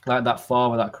 Like that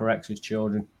father that corrects his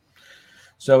children.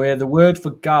 So the word for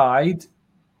guide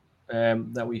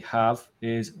that we have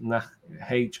is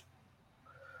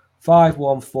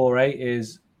H5148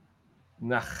 is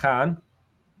Nachan,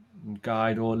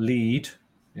 guide or lead.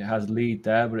 It has lead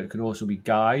there, but it could also be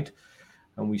guide.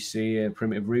 And we see a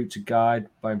primitive root to guide,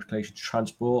 by implication to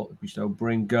transport, which they'll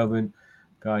bring, govern,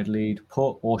 guide, lead,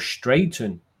 put, or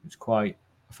straighten. I thought it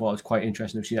was quite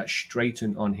interesting to see that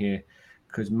straighten on here,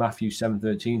 because Matthew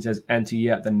 7:13 says, enter ye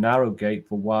at the narrow gate,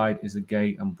 for wide is the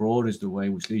gate and broad is the way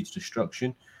which leads to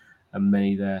destruction, and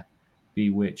many there be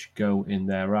which go in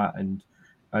thereat. And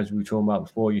as we were talking about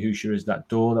before, Yahushua is that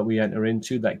door that we enter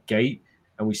into, that gate.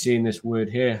 And we see in this word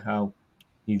here how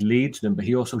he leads them, but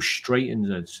he also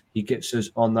straightens us. He gets us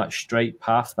on that straight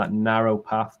path, that narrow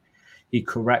path. He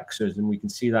corrects us, and we can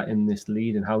see that in this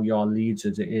lead and how Yah leads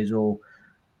us. It is all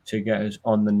to get us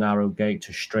on the narrow gate,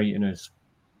 to straighten us.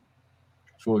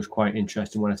 It's always quite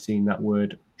interesting when I've seen that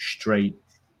word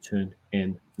straighten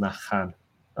in Nachan,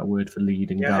 that word for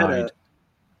lead and guide.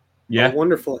 a Yeah.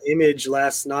 wonderful image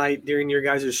last night during your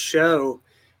guys' show.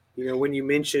 When you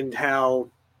mentioned how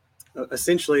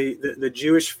essentially the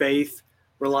Jewish faith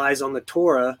relies on the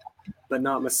Torah, but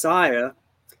not Messiah.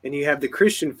 And you have the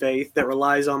Christian faith that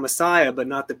relies on Messiah, but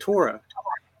not the Torah.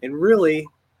 And really,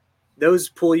 those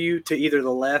pull you to either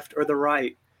the left or the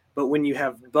right. But when you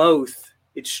have both,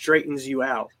 it straightens you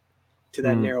out to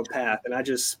that narrow path. And I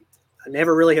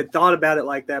never really had thought about it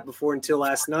like that before until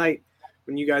last night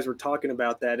when you guys were talking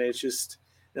about that. It's just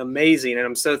amazing. And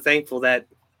I'm so thankful that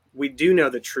we do know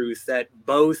the truth, that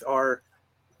both are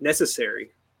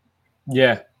necessary.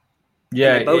 Yeah. And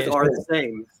they both are the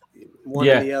same, one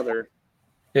and the other.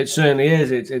 It certainly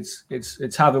is.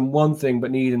 It's having one thing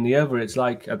but needing the other. It's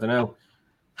like, I don't know,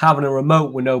 having a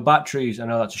remote with no batteries. I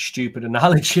know that's a stupid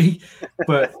analogy,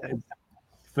 but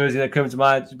first thing that comes to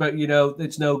mind. But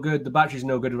it's no good. The battery's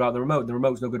no good without the remote. The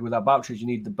remote's no good without batteries. You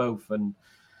need the both. And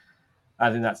I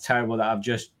think that's terrible that I've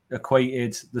just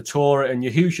equated the Torah and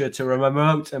Yahusha to a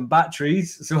remote and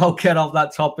batteries. So I'll get off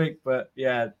that topic. But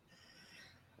yeah,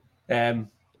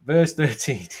 verse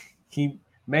 13, he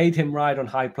made him ride on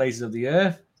high places of the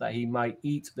earth, that he might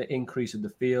eat the increase of the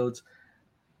fields.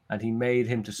 And he made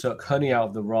him to suck honey out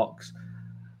of the rocks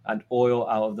and oil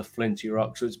out of the flinty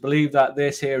rocks. So it's believed that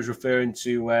this here is referring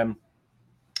to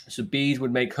so bees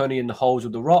would make honey in the holes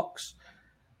of the rocks,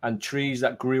 and trees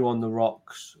that grew on the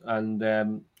rocks, and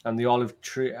the olive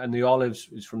tree, and the olives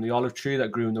is from the olive tree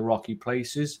that grew in the rocky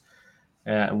places,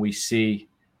 and we see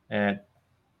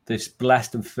this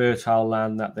blessed and fertile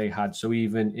land that they had. So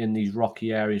even in these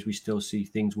rocky areas, we still see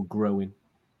things were growing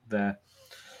there.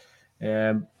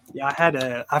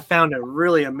 I found a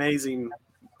really amazing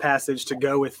passage to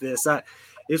go with this.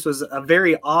 This was a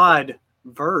very odd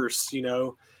verse,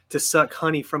 to suck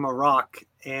honey from a rock.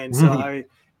 And so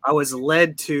I was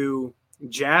led to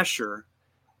Jasher,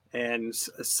 and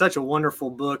such a wonderful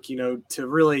book, to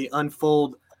really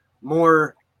unfold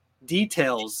more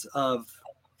details of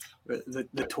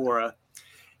the Torah.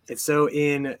 And so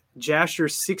in Jasher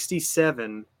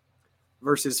 67,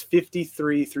 verses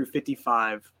 53 through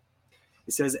 55,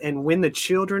 it says, "And when the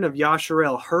children of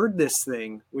Yasharel heard this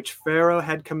thing, which Pharaoh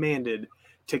had commanded,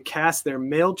 to cast their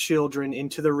male children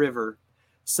into the river,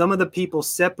 some of the people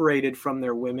separated from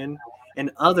their women,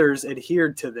 and others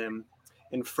adhered to them.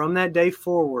 And from that day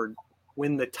forward,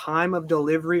 when the time of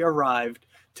delivery arrived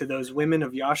to those women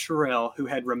of Yasharel who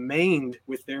had remained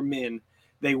with their men,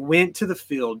 they went to the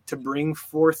field to bring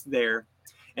forth there.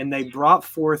 And they brought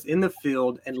forth in the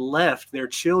field and left their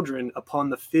children upon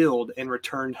the field and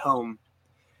returned home.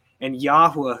 And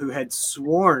Yahweh, who had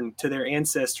sworn to their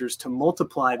ancestors to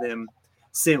multiply them,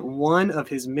 sent one of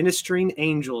his ministering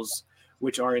angels,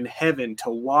 which are in heaven, to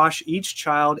wash each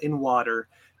child in water,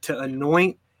 to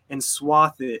anoint and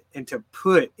swath it, and to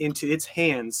put into its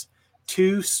hands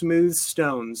 2 smooth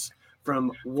stones,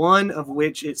 from one of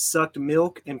which it sucked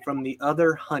milk, and from the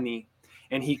other honey.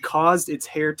 And he caused its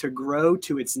hair to grow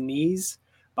to its knees,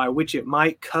 by which it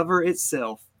might cover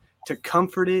itself, to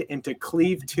comfort it and to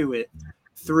cleave to it,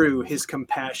 through his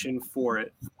compassion for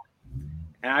it."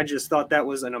 And I just thought that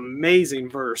was an amazing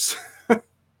verse.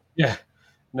 Yeah,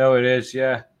 no, it is.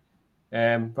 Yeah,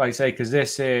 like I say, because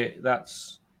this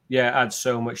adds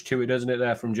so much to it, doesn't it?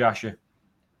 There from Jasher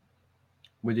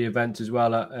with the event as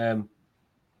well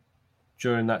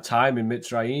during that time in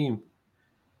Mitzrayim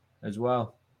as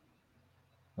well.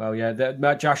 Well, yeah,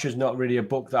 Jasher's not really a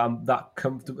book that I'm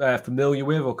that familiar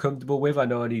with or comfortable with. I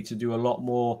know I need to do a lot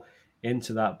more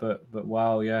into that, but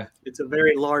wow, yeah, it's a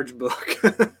very large book.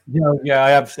 I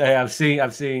have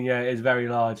seen, yeah, it's very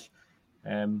large,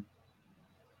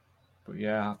 but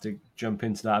yeah, I have to jump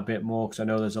into that a bit more because I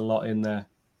know there's a lot in there.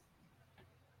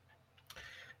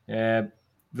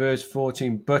 Verse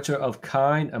 14: butter of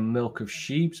kine and milk of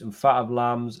sheep and fat of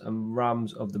lambs and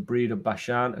rams of the breed of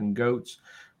Bashan and goats,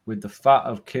 with the fat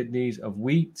of kidneys of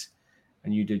wheat,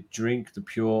 and you did drink the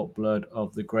pure blood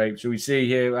of the grape. So we see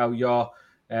here how Yah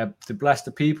to bless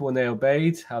the people when they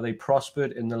obeyed, how they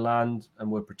prospered in the land and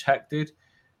were protected.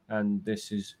 And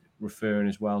this is referring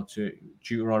as well to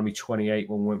Deuteronomy 28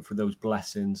 when we went through those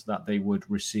blessings that they would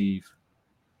receive.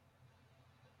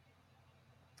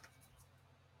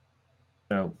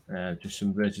 So just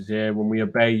some verses here. When we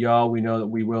obey Yah, we know that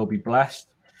we will be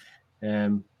blessed.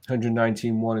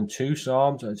 119, 1 and 2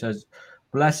 Psalms. It says,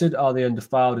 "Blessed are the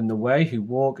undefiled in the way, who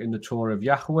walk in the Torah of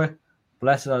Yahweh.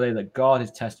 Blessed are they that guard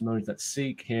his testimonies, that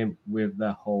seek him with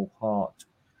their whole heart."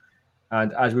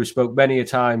 And as we've spoke many a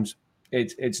times,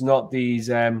 it's not these,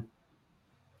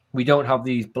 we don't have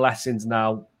these blessings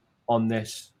now on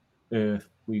this earth.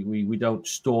 We don't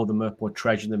store them up or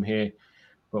treasure them here,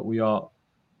 but we are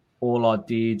all our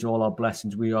deeds, all our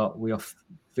blessings, we are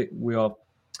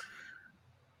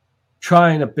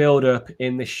trying to build up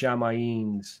in the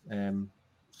Shamayins.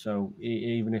 So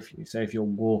even if you're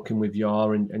walking with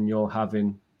Yah and you're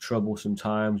having trouble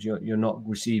sometimes, you're not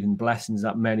receiving blessings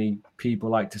that many people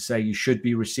like to say you should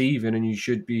be receiving, and you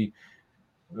should be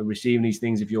receiving these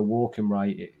things if you're walking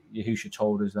right. Yahusha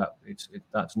told us that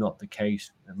that's not the case.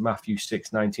 Matthew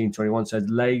 6:19-21 says,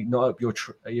 "Lay not up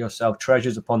yourself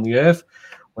treasures upon the earth,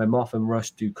 where moth and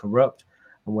rust do corrupt,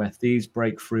 and where thieves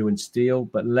break through and steal.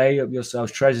 But lay up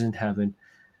yourselves treasures in heaven,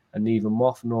 and neither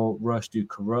moth nor rust do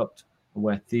corrupt, and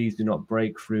where thieves do not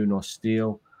break through nor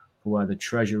steal. For where the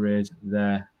treasure is,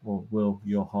 there will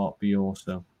your heart be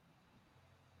also."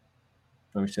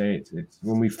 So we say it's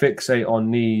when we fixate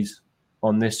on these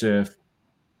on this earth,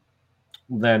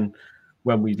 then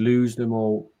when we lose them,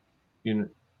 or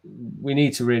we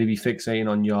need to really be fixating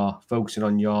on Yah, focusing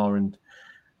on Yah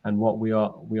and what we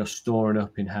are storing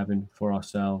up in heaven for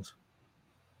ourselves.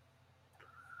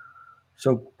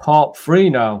 So part 3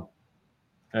 now.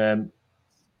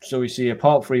 So we see in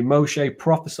part 3, Moshe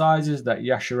prophesies that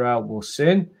Yasharel will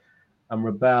sin and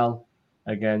rebel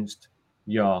against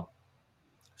Yah.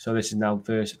 So this is now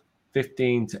verse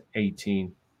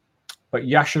 15-18. But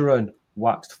Yasharun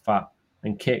waxed fat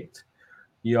and kicked.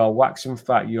 You are waxen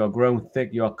fat, you are grown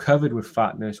thick, you are covered with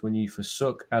fatness when you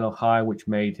forsook Elohai which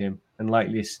made him, and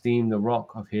lightly esteemed the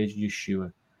rock of his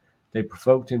Yeshua. They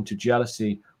provoked him to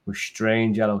jealousy with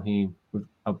strange Elohim, with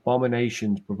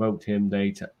abominations provoked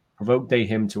they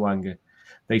him to anger.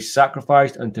 They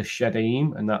sacrificed unto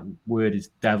Shedaim, and that word is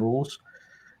devils,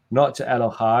 not to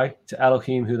Elohai, to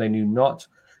Elohim who they knew not,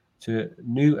 to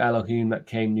new Elohim that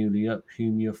came newly up,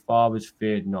 whom your fathers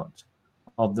feared not.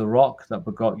 Of the rock that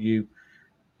begot you,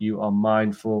 you are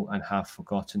mindful and have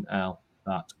forgotten El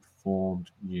that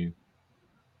formed you.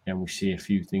 And we see a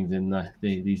few things in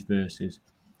these verses.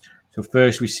 So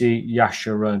first we see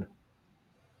Yasharun.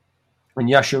 And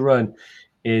Yasharun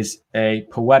is a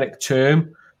poetic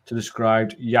term to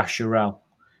describe Yasharel.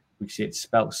 We see it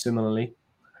spelt similarly,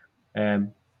 but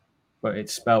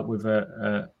it's spelt with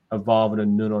a vav and a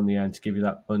nun on the end to give you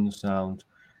that un sound.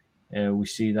 We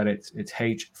see that it's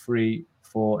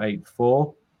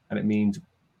H3484, and it means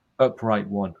upright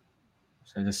one.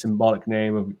 So it's a symbolic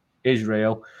name of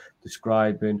Israel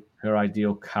describing her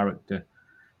ideal character.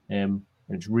 And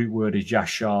its root word is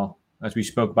Yashar. As we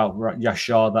spoke about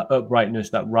Yashar, that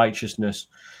uprightness, that righteousness.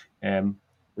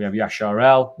 We have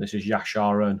Yasharel. This is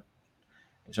Yasharun.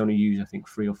 It's only used, I think,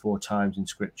 3 or 4 times in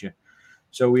Scripture.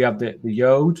 So we have the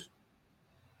Yod,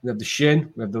 we have the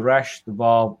Shin, we have the Resh, the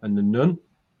Vav, and the Nun.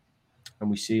 And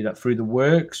we see that through the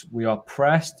works, we are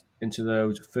pressed into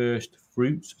those first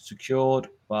fruits secured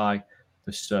by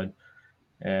the Son.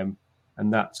 And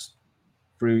that's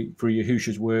through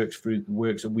Yahusha's works, through the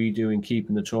works that we do in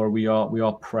keeping the Torah, we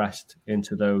are pressed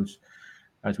into those,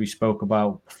 as we spoke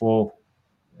about before,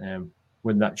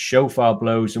 when that shofar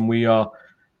blows and we are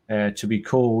to be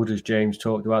called, as James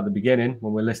talked about at the beginning,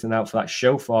 when we're listening out for that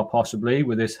shofar, possibly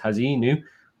with this Hazinu,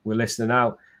 we're listening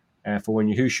out for when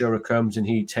Yahushua comes and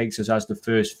he takes us as the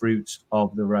first fruits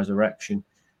of the resurrection.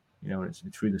 And it's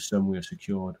through the Son we are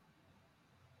secured.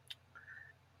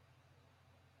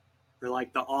 Or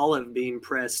like the olive being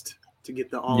pressed to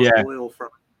get the olive oil from.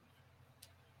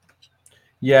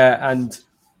 Yeah, and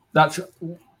that's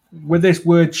with this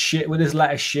word shin, with this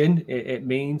letter shin, it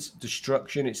means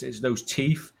destruction. It's those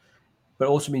teeth, but it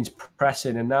also means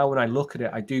pressing. And now when I look at it,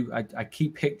 I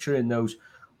keep picturing those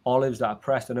olives that are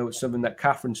pressed. I know it's something that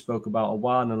Catherine spoke about a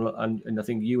while, and I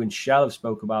think you and Shell have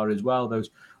spoke about it as well.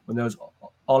 When those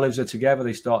olives are together,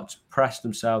 they start to press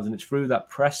themselves, and it's through that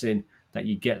pressing that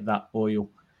you get that oil.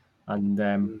 And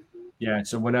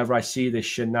so whenever I see this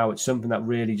shin now, it's something that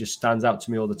really just stands out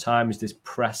to me all the time, is this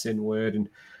pressing word and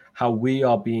how we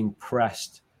are being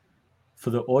pressed for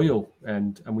the oil.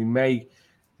 And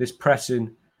this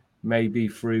pressing may be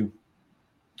through,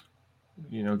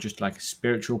 just like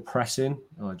spiritual pressing,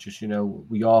 or just,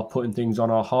 we are putting things on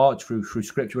our heart through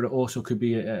Scripture, but it also could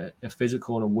be a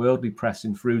physical and a worldly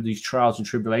pressing through these trials and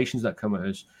tribulations that come at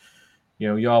us.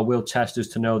 Yah will test us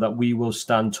to know that we will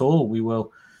stand tall. We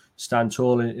will stand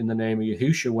tall in the name of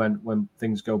Yahusha when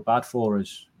things go bad for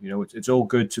us. It's all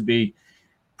good to be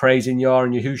praising Yah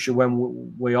and Yahusha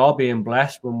when we are being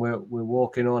blessed, when we're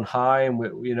walking on high and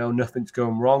nothing's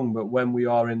going wrong. But when we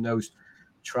are in those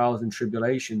trials and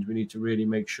tribulations, we need to really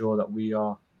make sure that we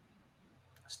are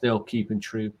still keeping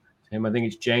true to Him. I think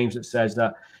it's James that says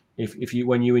that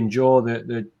when you endure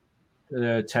the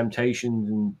temptations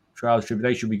and trials and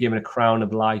tribulations, you'll be given a crown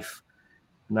of life,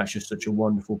 and that's just such a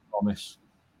wonderful promise.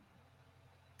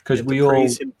 Because we all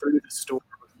praise Him through the storm.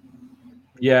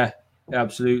 Yeah,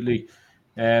 absolutely.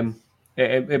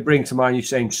 It brings to mind, you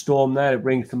saying storm there, it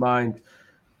brings to mind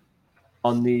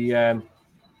on the,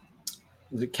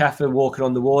 was it Kafir walking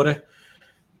on the water?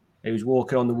 He was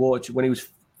walking on the water when he was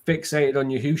fixated on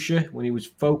Yahusha, when he was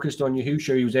focused on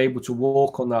Yahusha, he was able to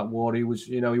walk on that water. He was,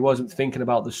 he wasn't thinking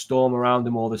about the storm around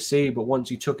him or the sea, but once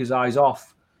he took his eyes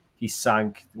off, he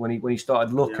sank. When he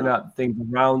started looking at things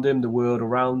around him, the world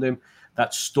around him,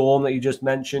 that storm that you just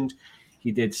mentioned,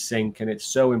 he did sink. And it's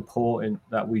so important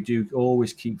that we do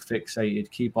always keep fixated,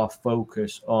 keep our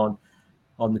focus on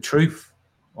the truth,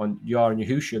 on Yah and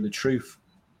Yahusha, the truth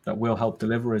that will help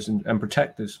deliver us and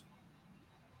protect us.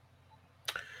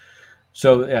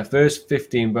 So, yeah, verse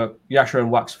 15, but Yasharon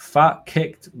waxed fat,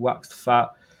 kicked, waxed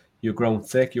fat. You're grown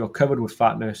thick, you're covered with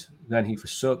fatness. Then he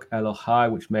forsook Elohai,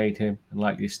 which made him, and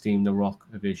lightly esteemed the rock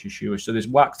of his Yeshua. So there's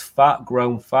waxed fat,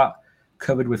 grown fat,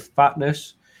 covered with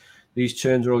fatness. These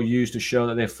terms are all used to show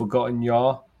that they've forgotten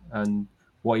Yah and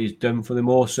what he's done for them.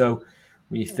 Also,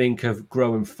 when you think of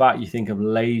growing fat, you think of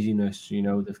laziness,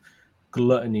 the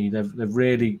gluttony. They've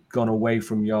really gone away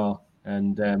from Yah.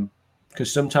 And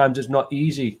because sometimes it's not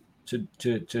easy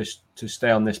to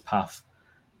stay on this path.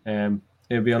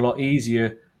 It'd be a lot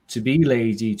easier to be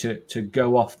lazy, to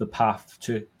go off the path,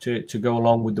 to go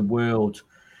along with the world.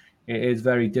 It is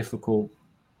very difficult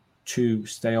to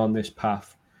stay on this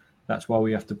path. That's why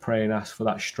we have to pray and ask for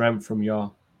that strength from Yah.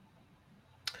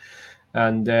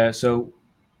 And so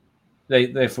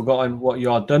they've forgotten what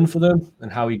Yah done for them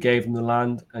and how he gave them the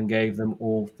land and gave them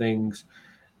all things.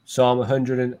 Psalm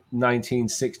 119,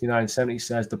 69, 70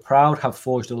 says, the proud have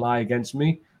forged a lie against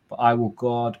me, but I will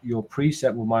guard your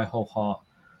precept with my whole heart.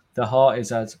 The heart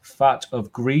is as fat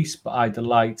of grease, but I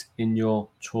delight in your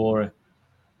Torah.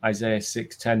 Isaiah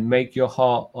 6:10, make the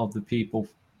heart of his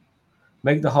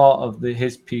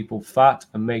people fat,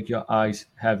 and make your eyes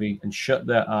heavy, and shut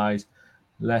their eyes,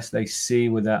 lest they see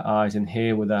with their eyes and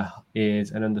hear with their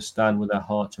ears and understand with their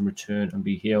hearts and return and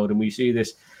be healed. And we see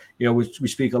this, we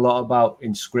speak a lot about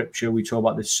in scripture, we talk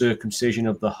about the circumcision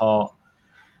of the heart.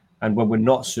 And when we're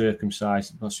not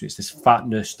circumcised, it's this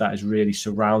fatness that is really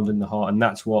surrounding the heart. And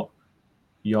that's what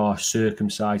Yah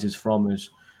circumcises from us.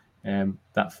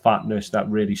 That fatness that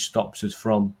really stops us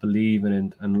from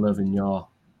believing and loving Yah.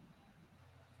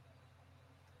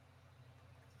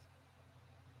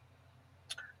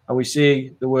 And we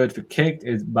see the word for kicked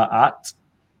is ba'at,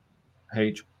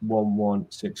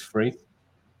 H1163. It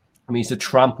means to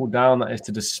trample down, that is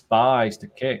to despise, to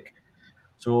kick.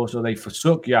 So also they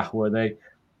forsook Yahweh, they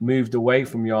moved away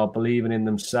from Yah, believing in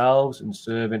themselves and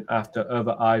serving after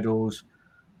other idols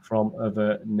from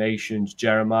other nations.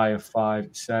 Jeremiah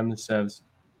 5:7 says,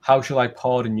 how shall I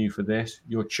pardon you for this?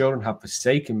 Your children have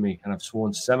forsaken me and have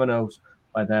sworn 7 oaths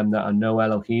by them that are no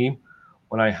Elohim.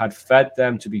 When I had fed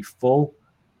them to be full,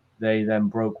 they then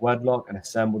broke wedlock and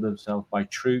assembled themselves by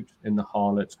troops in the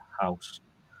harlot's house.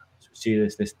 So we see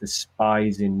this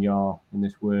despising Yah in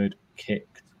this word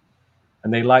kicked.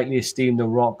 And they lightly esteemed the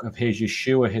rock of his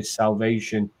Yeshua, his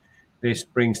salvation. This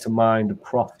brings to mind the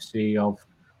prophecy of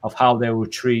how they will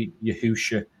treat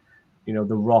Yahusha,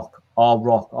 the rock,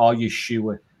 our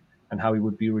Yeshua, and how he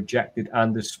would be rejected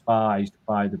and despised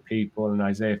by the people. And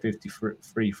Isaiah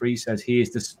 53:3 says, he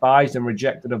is despised and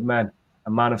rejected of men,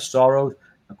 a man of sorrows,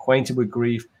 acquainted with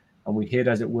grief, and we hid,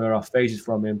 as it were, our faces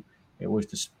from him. He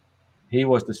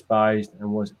was despised and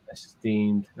was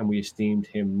esteemed, and we esteemed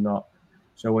him not.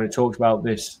 So when it talks about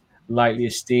this, lightly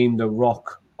esteemed the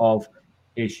rock of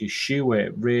his Yeshua,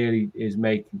 it really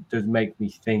does make me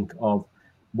think of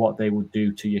what they would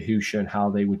do to Yahusha and how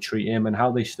they would treat him and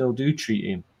how they still do treat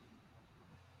him.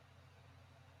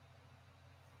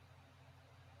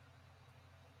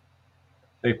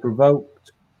 They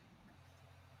provoked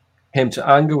him to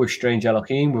anger with strange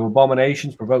Elohim, with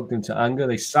abominations provoked him to anger.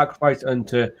 They sacrificed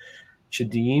unto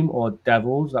Shadim, or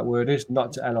devils, that word is,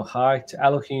 not to Elohai, to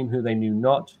Elohim who they knew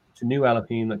not, to new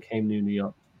Elohim that came newly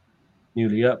up,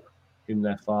 whom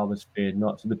their fathers feared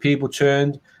not. So the people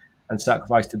turned and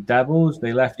sacrificed to devils.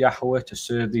 They left Yahweh to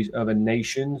serve these other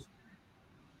nations.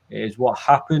 It is what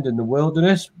happened in the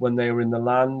wilderness when they were in the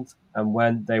land and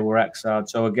when they were exiled.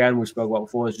 So again, we spoke about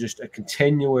before, it's just a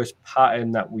continuous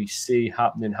pattern that we see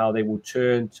happening, how they will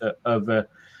turn to other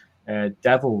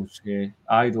devils here,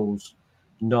 idols,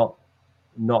 not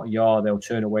Yah. They'll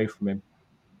turn away from him.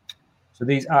 So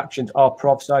these actions are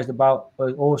prophesied about,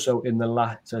 but also in the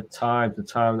latter times, the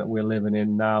time that we're living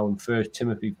in now. And 1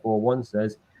 Timothy 4:1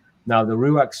 says, now the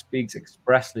Ruach speaks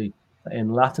expressly that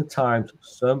in latter times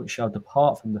some shall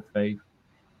depart from the faith,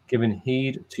 giving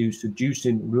heed to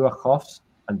seducing ruachos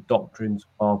and doctrines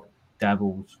of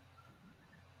devils.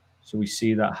 So we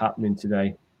see that happening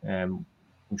today.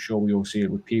 I'm sure we all see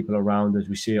it with people around us.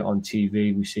 We see it on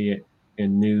TV. We see it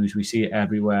in news. We see it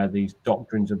everywhere. These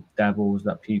doctrines of devils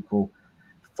that people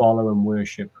follow and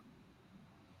worship.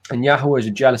 And Yahweh is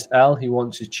a jealous El. He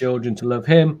wants his children to love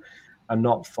him and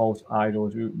not false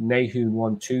idols. Nahum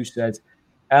 1:2 says,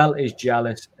 El is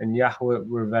jealous and Yahweh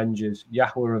revenges.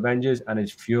 Yahweh revenges and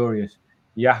is furious.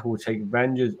 Yahweh will take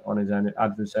vengeance on his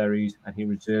adversaries and he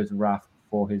reserves wrath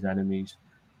for his enemies.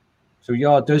 So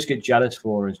Yah does get jealous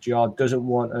for us. Yah doesn't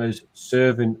want us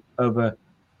serving other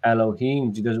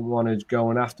Elohims. He doesn't want us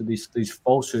going after these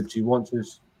falsehoods. He wants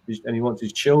us, and he wants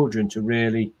his children to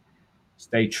really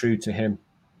stay true to him.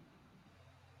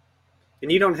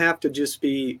 And you don't have to just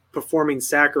be performing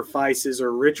sacrifices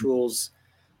or rituals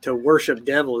to worship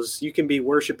devils. You can be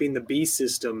worshiping the beast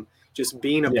system, just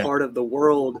being a part of the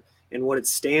world and what it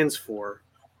stands for.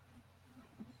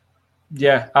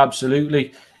 Yeah,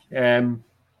 absolutely.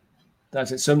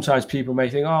 That's it. Sometimes people may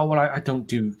think, oh, well, I don't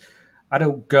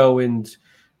go and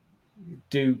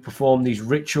perform these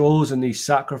rituals and these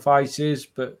sacrifices,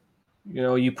 but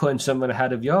are you putting something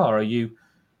ahead of Yah? Are you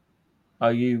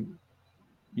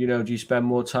do you spend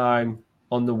more time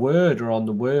on the word or on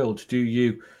the world? Do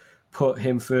you put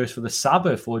him first for the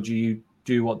Sabbath, or do you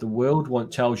do what the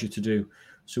world tells you to do?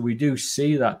 So we do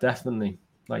see that definitely.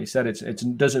 Like you said,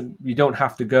 you don't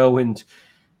have to go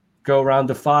around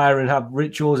the fire and have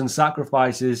rituals and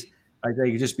sacrifices. Like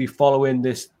they could just be following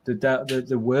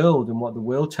the world and what the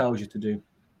world tells you to do.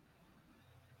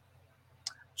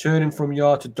 Turning from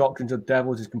Yah to doctrines of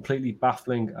devils is completely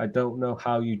baffling. I don't know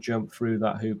how you jump through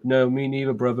that hoop. No, me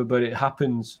neither, brother, but it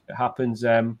happens. It happens.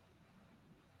 The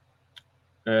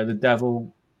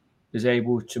devil is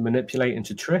able to manipulate and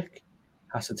to trick.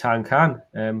 Hasatan can.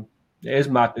 It is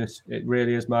madness. It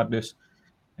really is madness.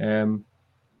 He's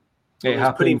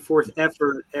putting forth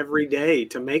effort every day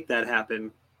to make that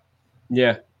happen.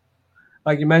 Yeah.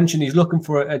 Like you mentioned, he's looking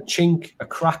for a chink, a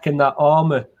crack in that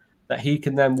armor that he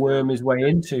can then worm his way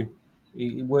into.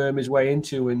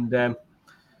 And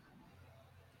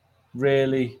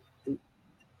really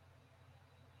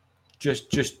just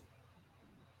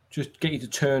get you to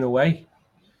turn away.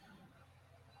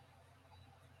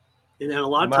 And then a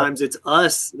lot of times it's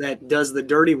us that does the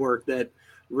dirty work, that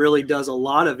really does a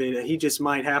lot of it. He just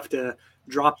might have to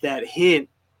drop that hint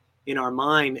in our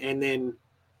mind, and then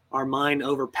our mind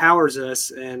overpowers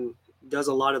us and does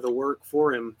a lot of the work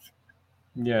for him.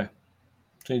 Yeah.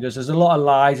 So there's a lot of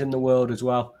lies in the world as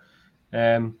well.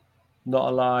 Lot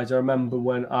of lies. I remember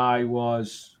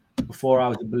before I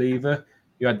was a believer,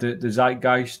 you had the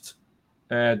Zeitgeist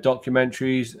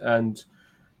documentaries and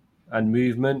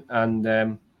movement,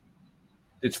 and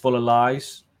it's full of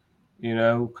lies.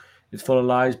 It's full of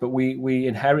lies, but we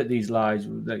inherit these lies.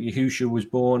 That Yahushua was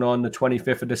born on the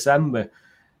 25th of December.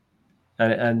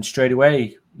 And straight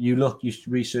away, you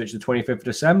research the 25th of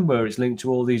December, it's linked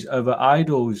to all these other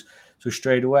idols. So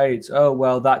straight away, it's, oh,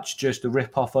 well, that's just a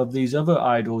rip-off of these other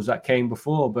idols that came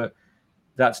before. But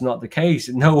that's not the case.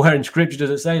 Nowhere in Scripture does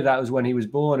it say that was when he was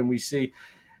born. And we see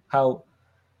how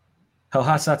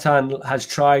Hasatan has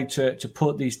tried to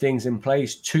put these things in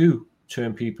place to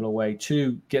turn people away,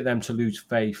 to get them to lose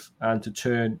faith and to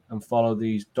turn and follow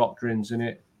these doctrines. And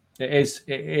it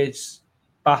is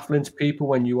baffling to people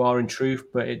when you are in truth,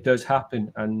 but it does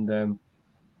happen, and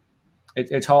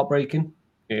it's heartbreaking.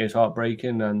 It is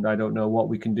heartbreaking, and I don't know what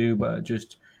we can do, but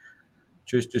just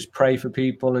pray for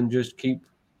people and just keep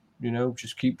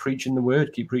preaching the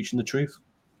word, keep preaching the truth.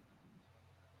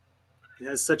 It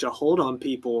has such a hold on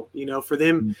people, for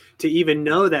them to even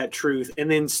know that truth and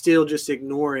then still just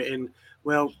ignore it. And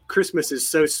well, Christmas is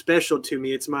so special to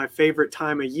me. It's my favorite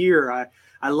time of year.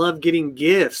 I love getting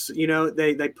gifts.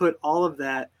 They put all of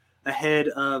that ahead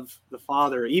of the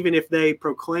Father. Even if they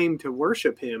proclaim to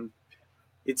worship him,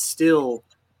 it's still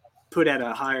put at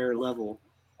a higher level.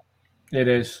 It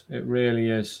is. It really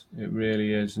is. It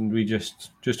really is. And we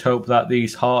just hope that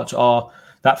these hearts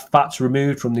that fat's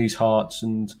removed from these hearts,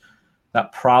 and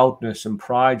that proudness and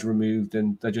pride removed,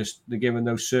 and they're given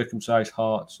those circumcised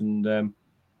hearts, and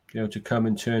to come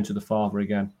and turn to the Father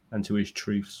again and to his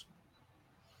truths.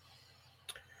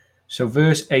 So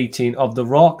verse 18, of the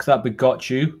rock that begot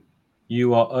you,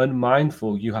 you are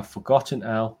unmindful. You have forgotten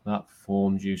El that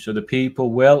formed you. So the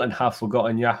people will and have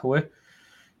forgotten Yahweh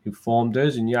who formed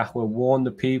us, and Yahweh warned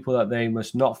the people that they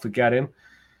must not forget him.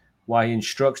 Why he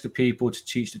instructs the people to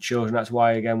teach the children. That's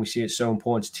why, again, we see it's so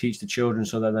important to teach the children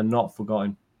so that they're not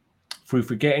forgotten. Through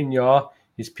forgetting Yah,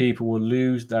 his people will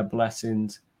lose their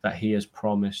blessings that he has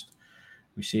promised.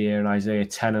 We see here in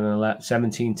Isaiah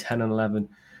 17, 10 and 11.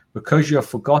 Because you have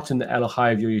forgotten the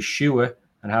Elohai of your Yeshua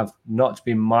and have not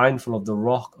been mindful of the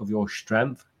rock of your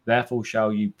strength, therefore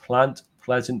shall you plant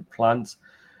pleasant plant,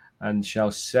 and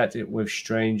shall set it with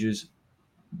strange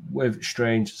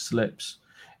slips.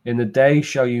 In the day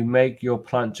shall you make your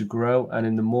plant to grow, and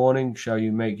in the morning shall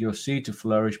you make your seed to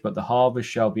flourish, but the harvest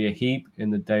shall be a heap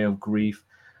in the day of grief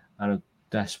and of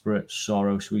desperate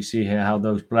sorrow. So we see here how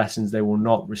those blessings they will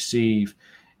not receive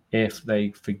if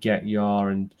they forget Yah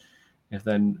and if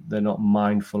they're not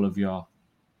mindful of Yah,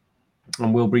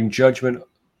 and will bring judgment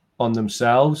on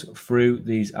themselves through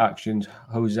these actions.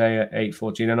 Hosea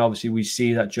 8:14. And obviously we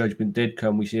see that judgment did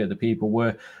come. We see that the people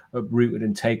were uprooted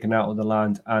and taken out of the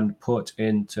land and put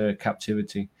into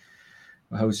captivity.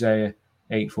 Hosea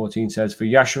 8:14 says, "For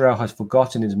Yasharel has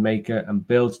forgotten his maker and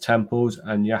builds temples,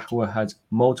 and Yahweh has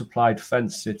multiplied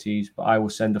fenced cities, but I will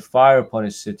send a fire upon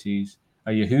his cities.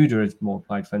 Yehuda has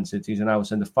multiplied fenced cities, and I will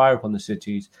send a fire upon the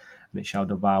cities, and it shall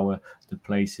devour the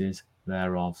places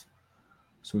thereof."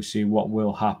 So we see what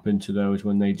will happen to those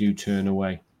when they do turn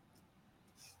away.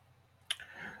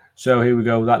 So here we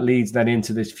go. That leads then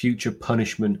into this future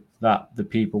punishment that the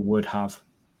people would have.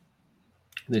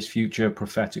 This future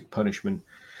prophetic punishment.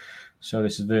 So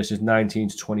this is verses 19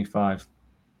 to 25.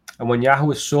 "And when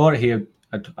Yahweh saw that he had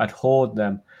abhorred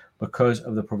them because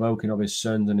of the provoking of his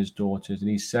sons and his daughters,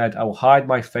 and he said, I will hide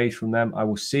my face from them. I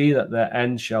will see that their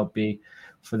end shall be,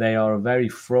 for they are a very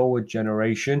froward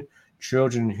generation,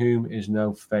 children in whom is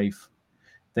no faith.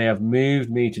 They have moved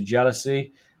me to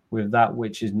jealousy with that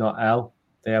which is not El.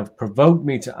 They have provoked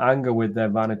me to anger with their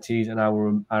vanities, and I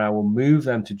will move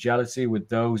them to jealousy with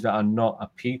those that are not a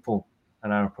people,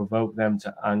 and I will provoke them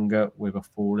to anger with a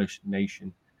foolish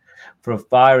nation. For a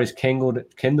fire is kindled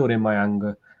in my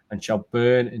anger, and shall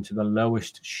burn into the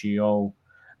lowest Sheol,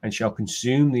 and shall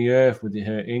consume the earth with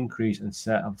her increase, and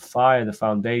set on fire the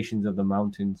foundations of the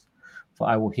mountains. For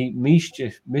I will heap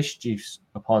mischiefs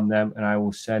upon them, and I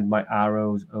will send my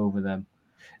arrows over them.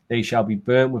 They shall be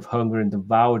burnt with hunger and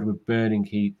devoured with burning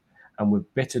heat, and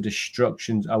with bitter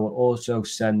destructions I will also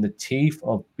send the teeth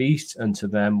of beasts unto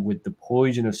them, with the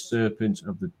poison of serpents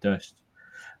of the dust.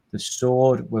 The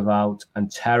sword without and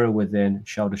terror within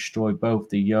shall destroy both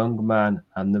the young man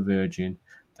and the virgin,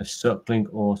 the suckling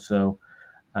also,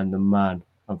 and the man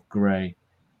of grey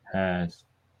hairs."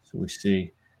 So we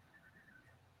see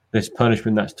this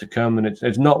punishment that's to come, and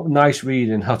it's not nice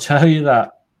reading, I'll tell you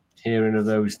that, hearing of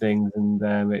those things, and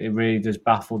it really does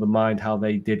baffle the mind how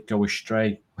they did go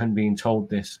astray when being told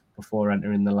this before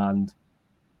entering the land.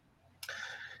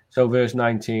 So verse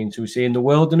 19, so we see in the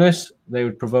wilderness they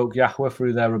would provoke Yahweh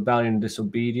through their rebellion and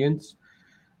disobedience,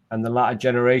 and the latter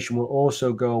generation will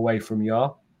also go away from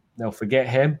Yah. They'll forget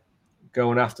him,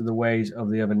 going after the ways of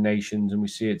the other nations, and we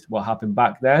see it's what happened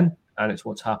back then, and it's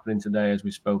what's happening today, as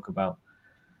we spoke about.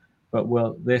 But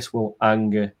this will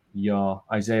anger Yah.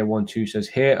 Isaiah 1:2 says,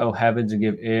 "Hear, O heavens, and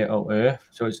give ear, O earth."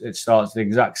 So it starts the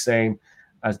exact same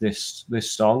as this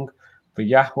song. "For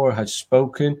Yahweh has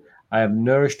spoken, I have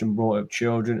nourished and brought up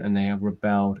children, and they have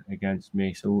rebelled against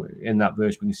me." So in that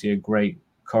verse, we can see a great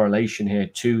correlation here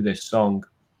to this song.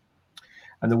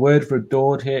 And the word for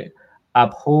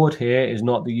abhorred here is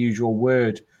not the usual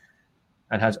word,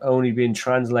 and has only been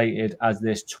translated as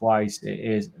this twice. It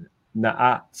is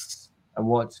na'at. And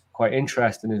what's quite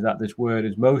interesting is that this word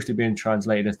is mostly being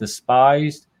translated as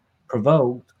despised,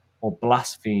 provoked, or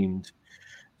blasphemed.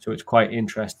 So it's quite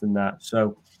interesting that.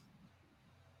 So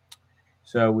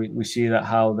we see that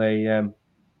how they,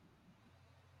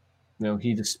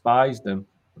 he despised them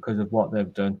because of what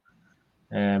they've done.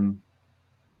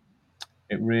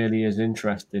 It really is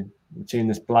interesting. We've seen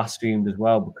this blasphemed as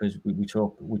well, because we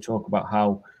talk about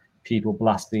how people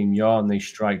blaspheme Yah and they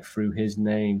strike through his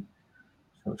name.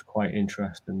 So it's quite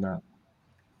interesting that.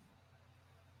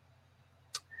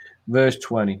 Verse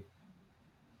 20.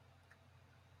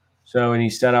 So, and he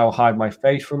said, I will hide my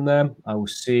face from them. I will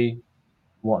see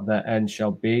what their end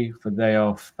shall be, for they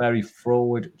are a very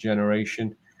froward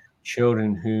generation, children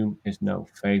in whom is no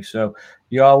faith. So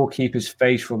Yah will keep his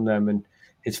face from them, and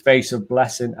his face of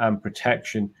blessing and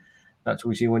protection. That's what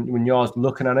we see when Yah's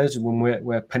looking at us, when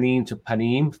we're panim to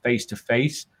panim, face to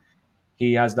face.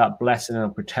 He has that blessing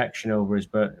and protection over us,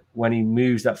 but when he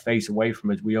moves that face away from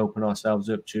us, we open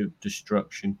ourselves up to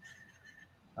destruction.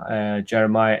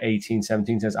 Jeremiah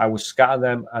 18:17 says, I will scatter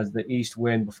them as the east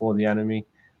wind before the enemy.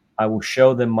 I will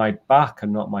show them my back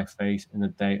and not my face in the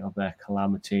day of their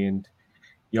calamity. And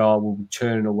Yah will be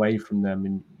turning away from them,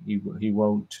 and he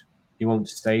won't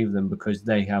save them, because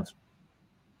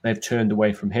they've turned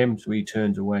away from him, so he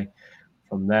turns away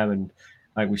from them. And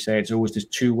like we say, it's always this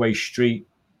two-way street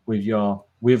with Yah.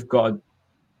 We've got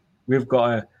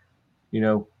to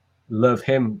love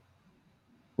him.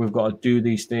 We've got to do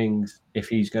these things if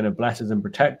he's going to bless us and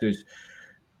protect us.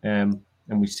 And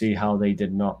we see how they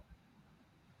did not.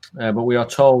 But we are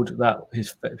told that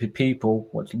his people,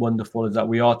 what's wonderful is that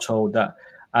we are told that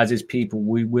as his people,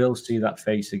 we will see that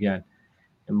face again.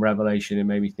 In Revelation, it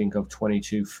made me think of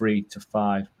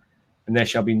 22:3-5. And there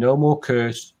shall be no more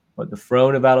curse, but the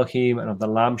throne of Elohim and of the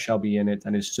Lamb shall be in it,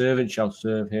 and his servants shall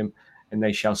serve him, and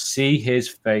they shall see his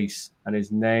face, and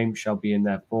his name shall be in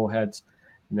their foreheads.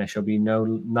 And there shall be no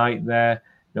night there,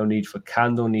 no need for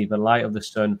candle, neither light of the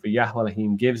sun, for Yahweh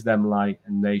Elohim gives them light,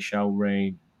 and they shall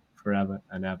reign forever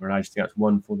and ever. And I just think that's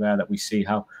wonderful there that we see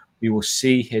how we will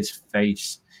see his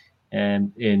face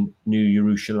in New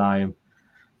Jerusalem.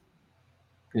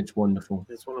 It's wonderful.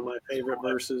 It's one of my favorite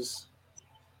verses.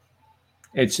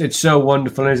 It's so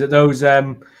wonderful, is it? Those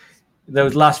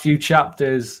last few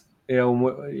chapters,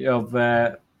 of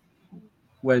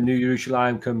where New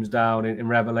Jerusalem comes down in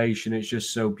Revelation, it's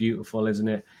just so beautiful, isn't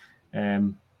it?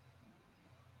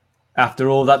 After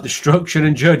all that destruction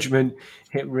and judgment,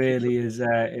 it really is.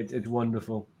 It's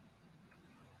wonderful.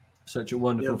 Such a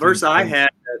wonderful verse I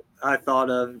thought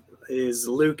of is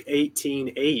Luke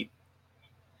 18:8.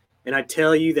 And I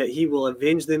tell you that he will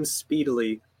avenge them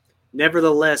speedily.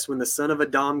 Nevertheless, when the Son of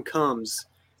Adam comes,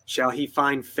 shall he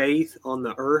find faith on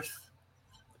the earth?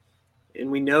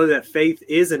 And we know that faith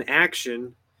is an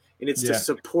action, and it's to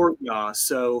support Yah.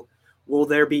 So will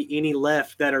there be any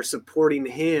left that are supporting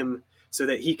him so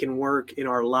that he can work in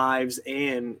our lives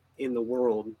and in the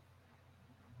world?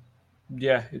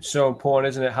 Yeah, it's so important,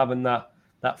 isn't it? Having that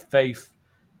faith.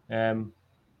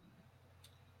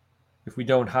 If we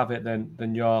don't have it,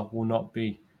 then Yah will not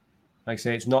be. Like I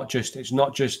say, it's not just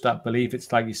that belief.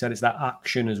 It's like you said, it's that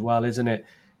action as well, isn't it?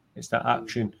 It's that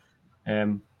action.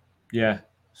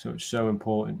 So it's so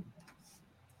important.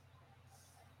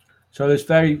 So there's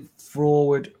very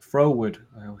forward.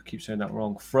 I keep saying that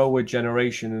wrong. Forward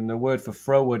generation, and the word for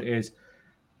forward is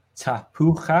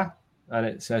tapucha, and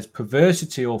it says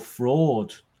perversity or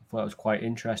fraud. I thought it was quite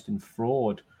interesting.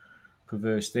 Fraud,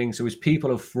 perverse things. So it's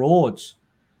people of frauds.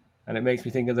 And it makes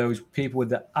me think of those people with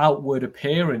the outward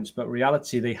appearance, but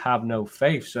reality, they have no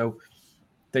faith. So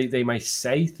they may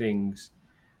say things,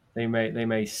 they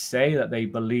may say that they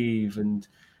believe,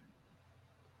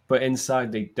 but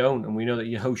inside they don't. And we know that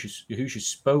Yahushua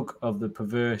spoke of the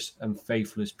perverse and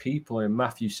faithless people. In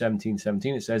Matthew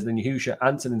 17:17, it says, "Then Yahushua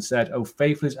answered and said, O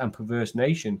faithless and perverse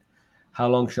nation, how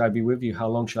long shall I be with you? How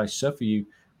long shall I suffer you?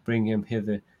 Bring him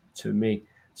hither to me."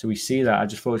 So we see that. I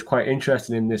just thought it was quite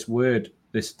interesting in this word,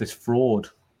 this fraud.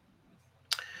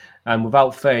 And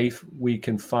without faith, we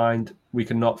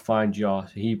cannot find Yah.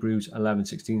 Hebrews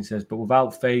 11:16 says, "But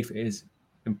without faith it is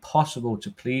impossible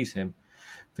to please him.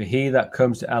 For he that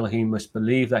comes to Elohim must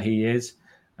believe that he is,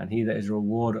 and he that is a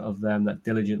rewarder of them that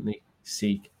diligently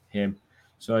seek him."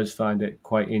 So I just find it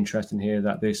quite interesting here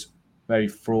that this very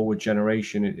forward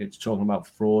generation, it's talking about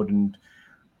fraud, and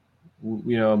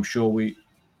I'm sure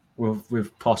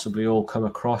we've possibly all come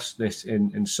across this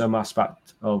in some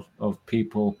aspect of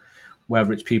people,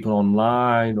 whether it's people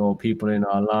online or people in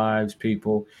our lives,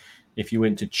 people, if you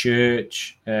went to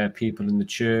church, people in the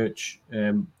church,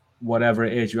 whatever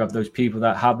it is, you have those people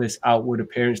that have this outward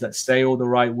appearance that say all the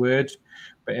right words,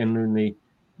 but inwardly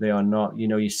they are not.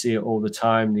 You see it all the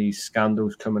time, these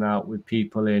scandals coming out with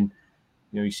people in,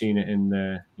 you've seen it in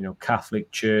the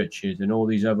Catholic churches and all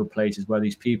these other places where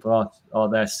these people are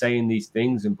there saying these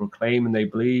things and proclaiming they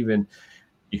believe in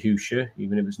Yahushua,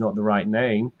 even if it's not the right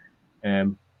name,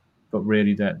 but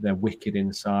really they're wicked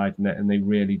inside, and they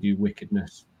really do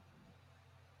wickedness.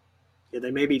 Yeah,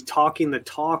 they may be talking the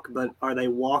talk, but are they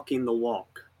walking the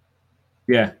walk?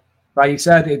 Yeah, like you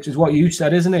said, it's what you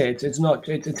said, isn't it? It's not.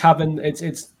 It's having it's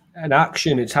an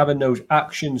action. It's having those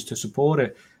actions to support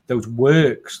it. Those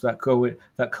works that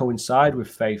coincide with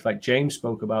faith, like James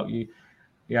spoke about. You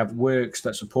have works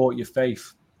that support your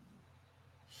faith.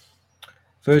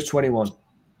 Verse 21.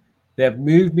 They have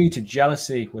moved me to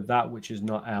jealousy with that which is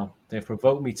not El. They have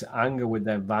provoked me to anger with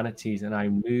their vanities, and I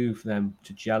move them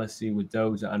to jealousy with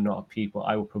those that are not a people.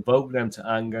 I will provoke them to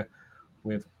anger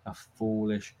with a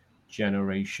foolish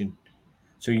generation.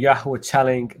 So Yahweh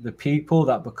telling the people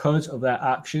that because of their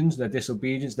actions, their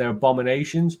disobedience, their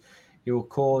abominations, they will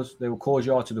cause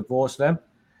Yah to divorce them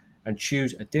and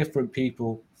choose a different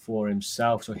people for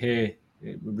himself. So here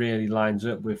it really lines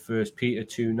up with 1 Peter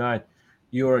 2:9.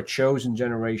 You are a chosen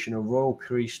generation, a royal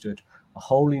priesthood, a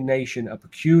holy nation, a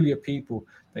peculiar people,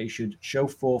 that you should show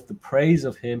forth the praise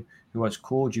of him who has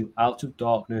called you out of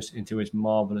darkness into his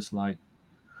marvelous light,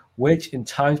 which in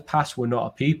times past were not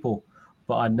a people,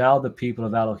 but are now the people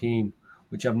of Elohim,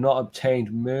 which had not obtained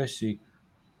mercy,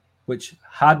 but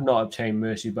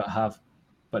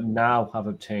now have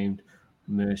obtained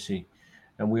mercy.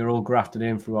 And we are all grafted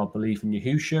in through our belief in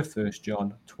Yahushua, 1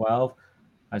 John 12.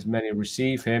 as many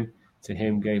receive him, to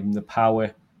him gave him the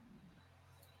power.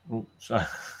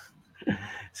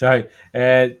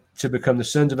 To become the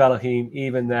sons of Elohim,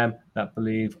 even them that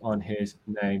believe on his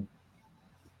name.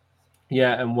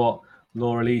 Yeah, and what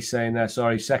Laura Lee's saying there,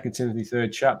 2 Timothy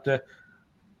 3rd chapter,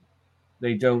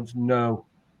 they don't know.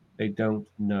 They don't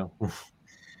know.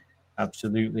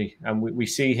 Absolutely. And we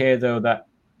see here, though, that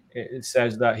it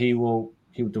says that he will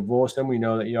divorce them. We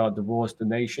know that Yah divorced the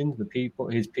nations, the people,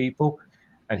 his people,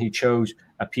 and he chose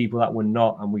a people that were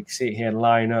not. And we see it here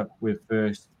line up with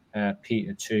First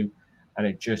Peter 2, and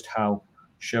it just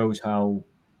shows how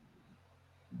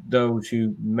those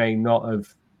who may not have.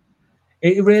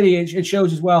 It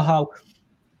shows as well how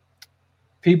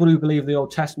people who believe the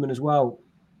Old Testament as well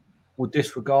will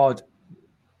disregard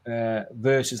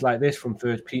verses like this from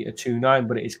 1 Peter 2:9,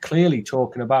 but it is clearly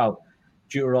talking about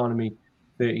Deuteronomy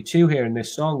 32 here in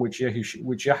this song, which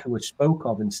Yahweh spoke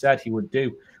of and said he would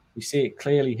do. We see it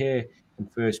clearly here in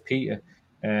 1 Peter.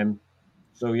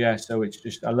 So it's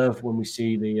just, I love when we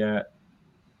see the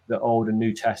Old and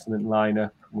New Testament line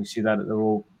up, and we see that they're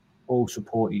all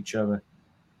support each other.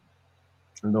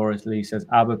 And Laura Lee says,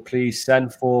 Abba, please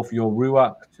send forth your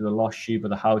Ruach to the lost sheep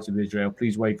of the house of Israel.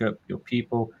 Please wake up your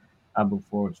people, and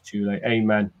before it's too late.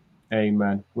 Amen.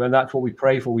 Amen. Well, that's what we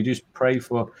pray for. We just pray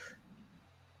for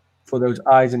those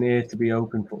eyes and ears to be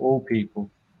open for all people,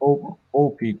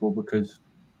 all people, because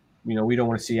we don't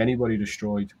want to see anybody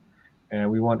destroyed.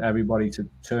 We want everybody to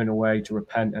turn away, to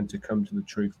repent, and to come to the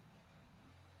truth.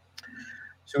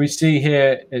 So we see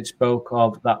here it spoke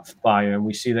of that fire, and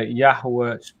we see that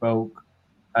Yahweh spoke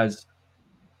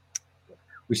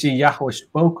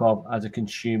of as a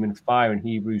consuming fire in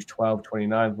Hebrews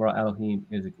 12:29, for our Elohim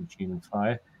is a consuming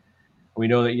fire. We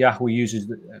know that Yahweh uses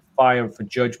the fire for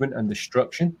judgment and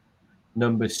destruction.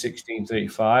 Numbers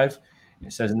 16:35,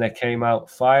 it says, and there came out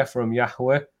fire from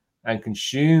Yahweh and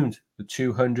consumed the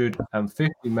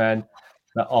 250 men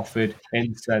that offered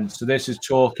incense. So this is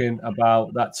talking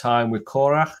about that time with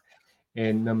Korach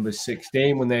in Numbers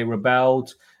 16 when they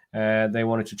rebelled. They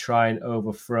wanted to try and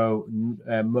overthrow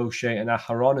Moshe and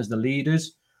Aharon as the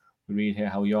leaders. We read here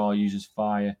how Yah uses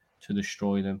fire to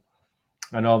destroy them.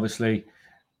 And obviously,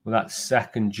 when that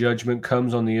second judgment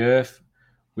comes on the earth,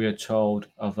 we are told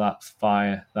of that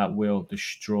fire that will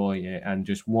destroy it. And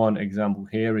just one example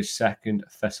here is 2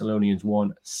 Thessalonians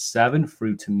 1:7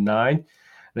 through to 9.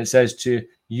 And it says, to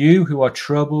you who are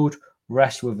troubled,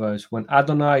 rest with us when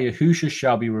Adonai Yahusha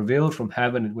shall be revealed from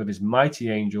heaven with his mighty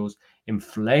angels in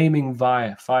flaming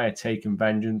fire taking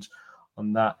vengeance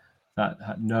on that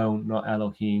know not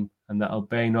Elohim and that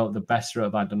obey not the Besser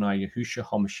of Adonai Yahusha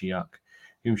HaMashiach,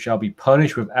 whom shall be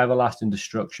punished with everlasting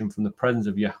destruction from the presence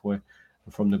of Yahweh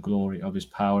and from the glory of his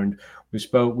power. And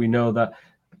we know that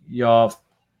Yah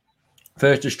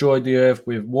first destroyed the earth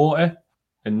with water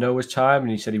in Noah's time, and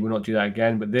he said he will not do that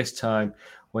again. But this time,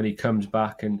 when he comes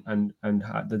back and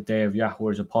the day of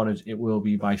Yahweh is upon us, it will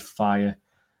be by fire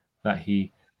that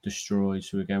he destroys.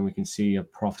 So again, we can see a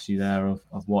prophecy there of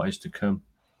what is to come.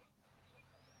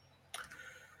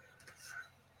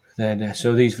 Then,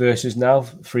 so these verses now,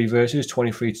 3 verses,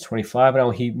 23 to 25. And I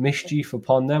will heap mischief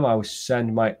upon them. I will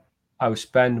spend my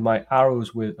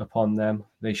arrows upon them.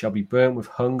 They shall be burnt with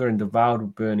hunger and devoured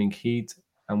with burning heat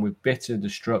and with bitter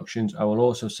destructions. I will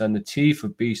also send the teeth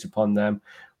of beasts upon them,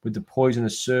 with the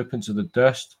poisonous serpents of the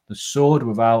dust. The sword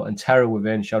without and terror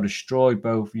within shall destroy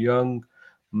both young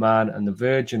man and the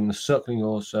virgin, and the suckling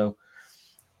also,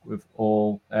 with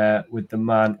the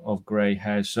man of grey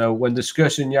hairs. So when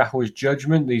discussing Yahweh's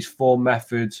judgment, these 4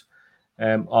 methods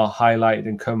are highlighted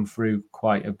and come through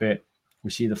quite a bit. We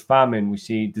see the famine, we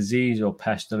see disease or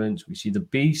pestilence, we see the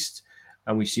beast,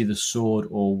 and we see the sword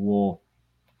or war.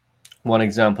 One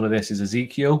example of this is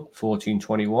Ezekiel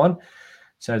 14:21. It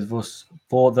says,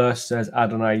 for thus says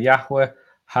Adonai Yahweh,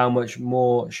 how much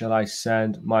more shall I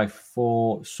send my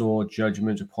 4 sword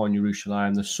judgments upon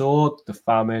Jerusalem, the sword, the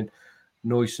famine,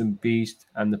 noisome beast,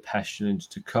 and the pestilence,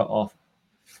 to cut off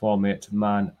from it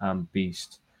man and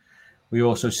beast. We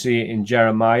also see it in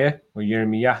Jeremiah or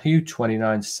Yirmiyahu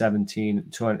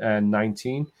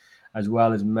 29:17-19, as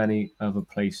well as many other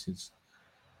places.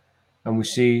 And we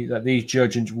see that these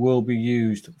judgments will be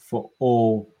used for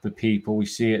all the people. We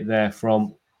see it there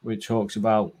it talks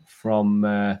about from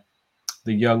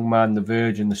the young man, the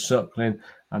virgin, the suckling,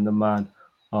 and the man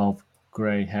of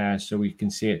grey hair. So we can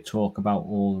see it talk about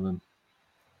all of them.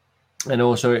 And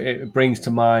also it brings to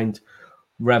mind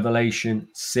Revelation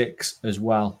 6 as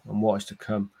well, and what is to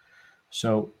come.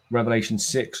 So Revelation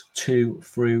 6:2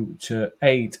 through to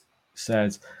 8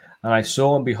 says, and I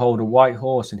saw and behold a white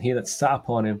horse, and he that sat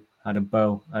upon him had a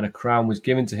bow, and a crown was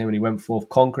given to him, and he went forth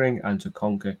conquering and to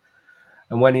conquer.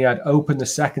 And when he had opened the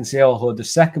second seal, I heard the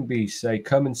second beast say,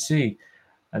 "Come and see."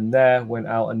 And there went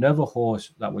out another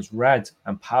horse that was red,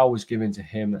 and power was given to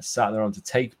him that sat thereon to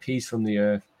take peace from the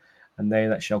earth, and they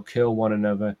that shall kill one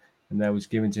another. And there was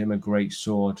given to him a great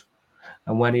sword.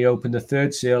 And when he opened the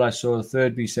third seal, I saw the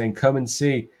third beast saying, "Come and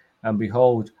see." And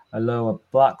behold, a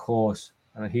black horse,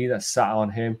 and he that sat on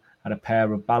him had a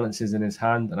pair of balances in his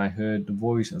hand. And I heard the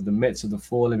voice of the midst of the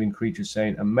four living creatures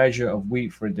saying, "A measure of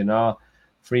wheat for a dinar,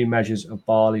 3 measures of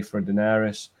barley for a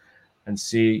denarius, and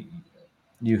see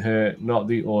you hurt not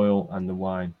the oil and the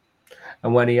wine."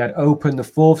 And when he had opened the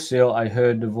fourth seal, I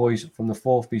heard the voice from the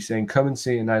fourth beast saying, "Come and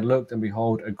see." And I looked, and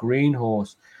behold, a green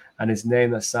horse, and his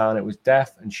name that sat on it was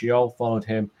Death, and Sheol followed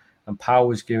him, and power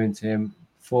was given to him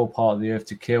for part of the earth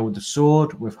to kill with the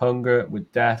sword, with hunger,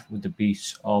 with death, with the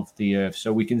beasts of the earth.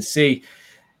 So we can see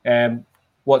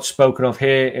what's spoken of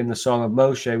here in the Song of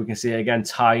Moshe. We can see it again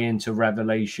tie into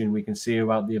Revelation. We can see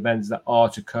about the events that are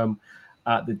to come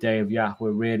at the day of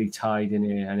Yahweh really tied in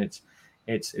here, and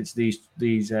it's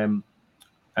these and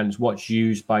it's what's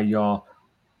used by Yah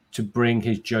to bring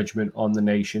his judgment on the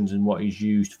nations, and what is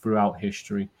used throughout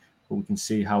history. But we can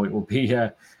see how it will be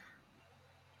a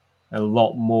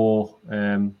lot more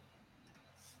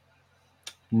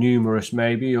numerous,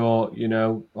 maybe, or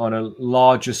on a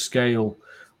larger scale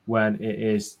when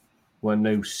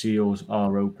those seals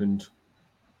are opened.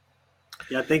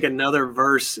 Yeah, I think another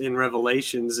verse in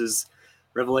Revelations is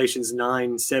Revelations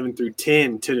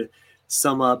 9:7-10 to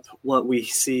sum up what we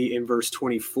see in verse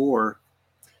 24.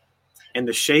 And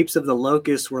the shapes of the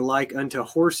locusts were like unto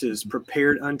horses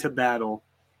prepared unto battle,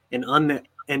 and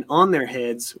on their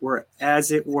heads were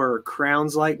as it were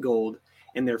crowns like gold,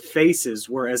 and their faces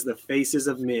were as the faces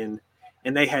of men,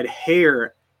 and they had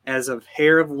hair as of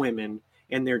hair of women,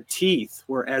 and their teeth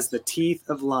were as the teeth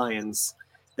of lions.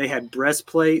 They had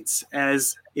breastplates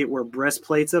as it were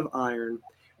breastplates of iron,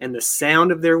 and the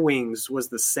sound of their wings was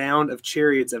the sound of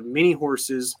chariots of many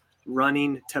horses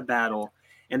running to battle.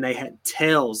 And they had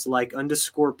tails like unto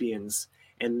scorpions,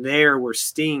 and there were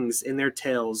stings in their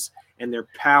tails, and their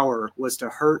power was to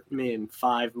hurt men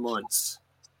 5 months.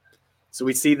 So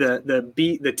we see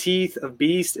the teeth of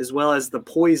beast as well as the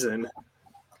poison.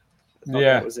 I thought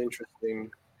that was interesting.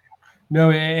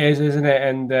 No, it is, isn't it?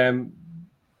 And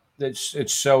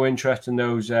it's so interesting,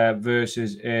 those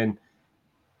verses in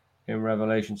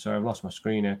Revelation. Sorry, I've lost my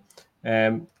screen here.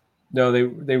 No,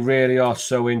 they really are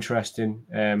so interesting.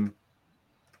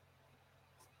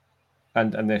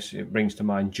 And this, it brings to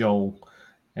mind Joel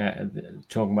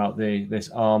talking about this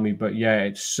army. But yeah,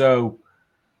 it's so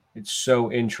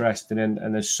interesting,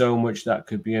 and there's so much that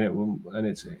could be in it, and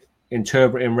it's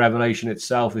interpreting Revelation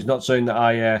itself is not something that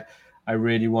I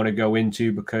really want to go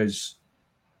into, because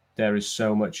there is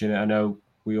so much in it. I know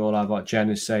we all have, like Jen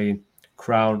is saying,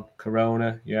 crown,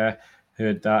 corona. Yeah,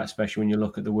 heard that, especially when you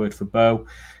look at the word for bow.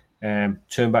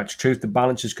 Turn back to truth. The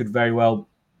balances could very well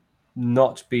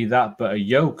not be that, but a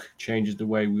yoke changes the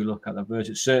way we look at that verse.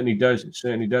 It certainly does. It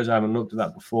certainly does. I haven't looked at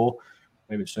that before.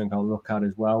 Maybe it's something I'll look at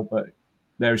as well. But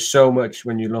there's so much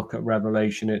when you look at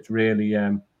Revelation. It's really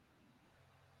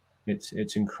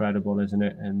it's incredible, isn't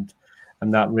it? And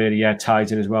that really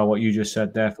ties in as well. What you just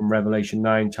said there from Revelation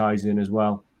 9 ties in as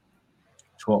well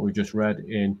to what we just read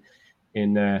in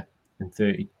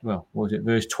 30. Well, what was it?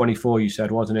 Verse 24. You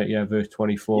said, wasn't it? Yeah, verse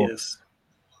 24. Yes.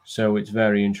 So it's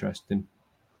very interesting.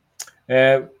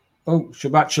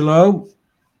 Shabbat Shalom,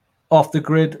 off the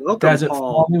grid. Welcome, desert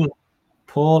Paul. farming with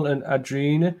Paul and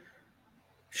Adriana.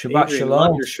 Shabbat Adrian, Shalom.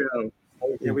 love your show.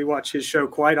 Yeah, we watch his show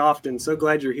quite often. So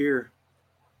glad you're here.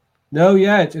 No,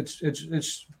 yeah, it's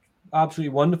absolutely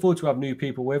wonderful to have new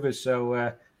people with us.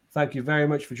 So thank you very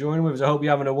much for joining with us. I hope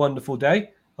you're having a wonderful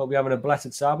day. Hope you're having a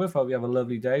blessed Sabbath. Hope you have a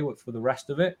lovely day for the rest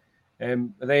of it. Are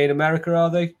they in America?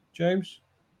 Are they, James?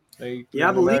 Yeah,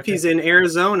 I believe he's in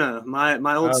Arizona,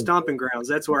 my old stomping grounds.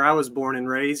 That's where I was born and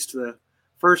raised the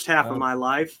first half of my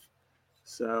life.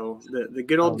 So the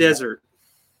good old desert.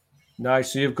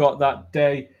 Nice. So you've got that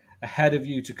day ahead of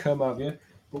you to come, have you?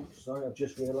 Oh, sorry, I've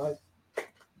just realised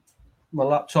my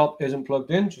laptop isn't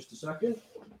plugged in. Just a second.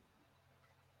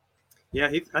 Yeah,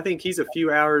 I think he's a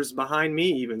few hours behind me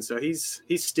even. So he's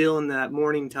still in that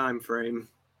morning time frame.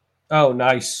 Oh,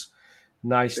 nice.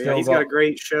 Nice. Yeah, he's got a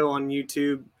great show on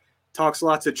YouTube. Talks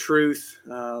lots of truth,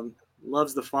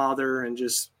 loves the Father, and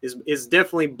just is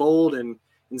definitely bold and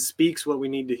speaks what we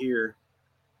need to hear.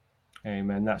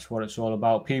 Amen. That's what it's all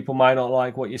about. People might not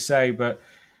like what you say, but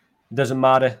it doesn't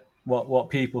matter what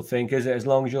people think, is it? As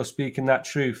long as you're speaking that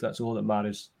truth, that's all that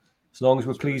matters. As long as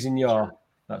we're pleasing Yah,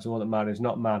 that's all that matters,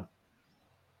 not man.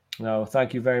 No,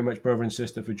 thank you very much, brother and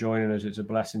sister, for joining us. It's a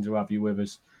blessing to have you with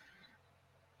us.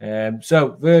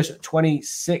 So verse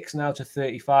 26 now to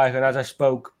 35. And as I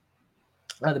spoke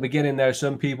at the beginning, there are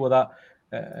some people that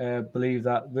believe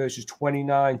that verses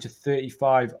 29 to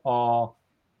 35 are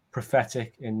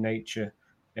prophetic in nature,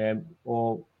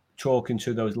 or talking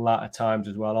to those latter times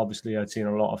as well. Obviously, I've seen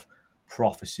a lot of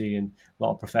prophecy and a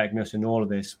lot of propheticness in all of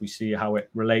this. We see how it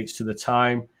relates to the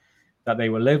time that they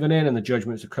were living in and the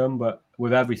judgments to come. But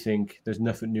with everything, there's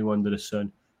nothing new under the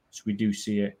sun. So we do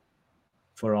see it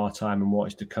for our time and what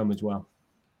is to come as well.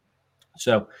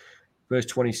 So verse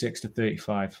 26 to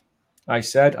 35. I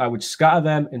said, I would scatter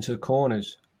them into the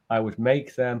corners. I would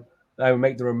make the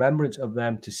remembrance of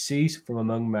them to cease from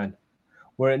among men.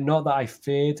 Were it not that I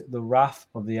feared the wrath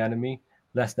of the enemy,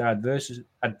 lest their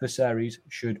adversaries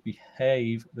should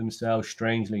behave themselves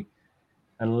strangely,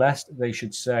 and lest they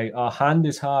should say, Our hand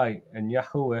is high, and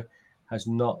Yahweh has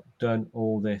not done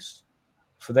all this.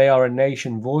 For they are a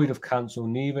nation void of counsel,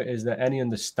 neither is there any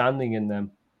understanding in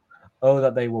them. Oh,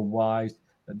 that they were wise,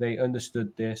 that they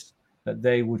understood this, that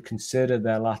they would consider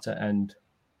their latter end.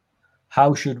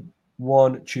 How should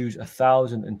one choose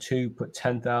 1,000 and two put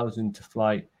 10,000 to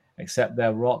flight, except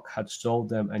their rock had sold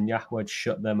them and Yahweh had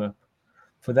shut them up?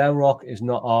 For their rock is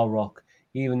not our rock,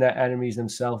 even their enemies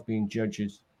themselves being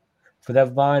judges. For their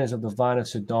vine is of the vine of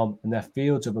Sodom, and their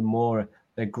fields of Amorah.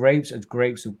 Their grapes are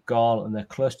grapes of gall, and their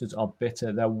clusters are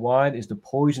bitter. Their wine is the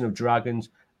poison of dragons,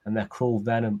 and their cruel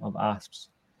venom of asps.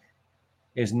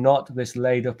 Is not this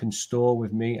laid up in store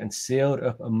with me and sealed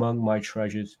up among my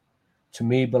treasures? To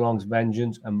me belongs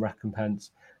vengeance and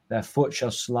recompense. Their foot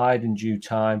shall slide in due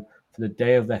time, for the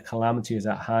day of their calamity is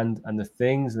at hand, and the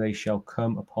things they shall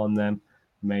come upon them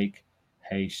make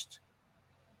haste.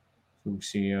 So we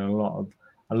see a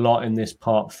lot in this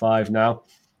part 5 now.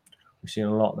 We're seeing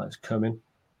a lot that's coming.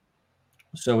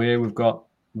 So here we've got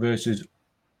verses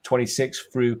 26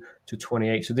 through to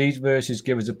 28. So these verses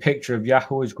give us a picture of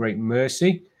Yahweh's great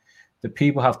mercy. The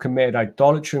people have committed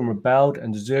idolatry and rebelled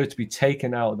and deserve to be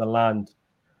taken out of the land.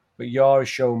 But Yah has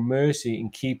shown mercy in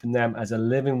keeping them as a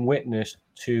living witness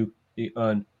to the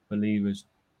unbelievers.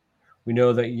 We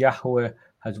know that Yahweh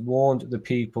has warned the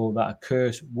people that a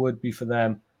curse would be for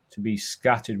them to be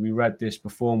scattered. We read this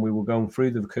before, and we were going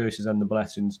through the curses and the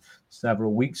blessings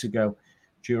several weeks ago.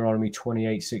 Deuteronomy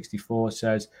 28:64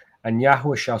 says, And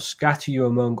Yahweh shall scatter you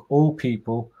among all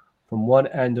people from one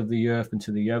end of the earth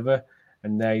unto the other,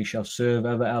 and there you shall serve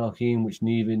other Elohim, which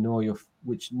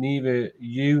neither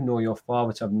you nor your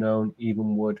fathers have known,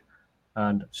 even wood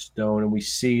and stone. And we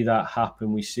see that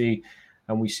happen. We see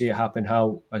it happen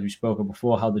how, as we spoke of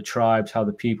before, how the tribes, how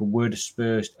the people were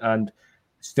dispersed and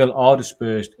still are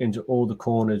dispersed into all the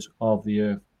corners of the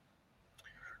earth.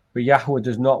 But Yahweh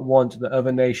does not want the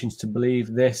other nations to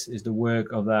believe this is the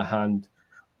work of their hand,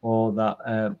 or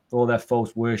that all their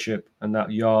false worship, and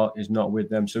that Yah is not with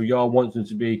them. So Yah wants them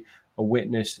to be a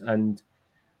witness and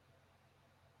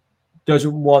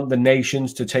doesn't want the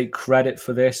nations to take credit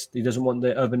for this. He doesn't want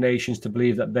the other nations to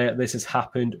believe that this has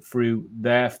happened through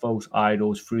their false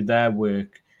idols, through their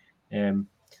work.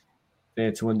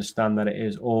 They're to understand that it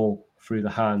is all through the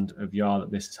hand of Yah that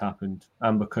this has happened,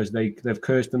 and because they've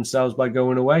cursed themselves by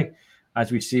going away,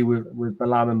 as we see with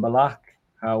Balaam and Balak,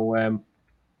 how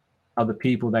the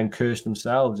people then cursed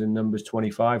themselves in Numbers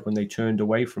 25 when they turned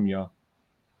away from Yah.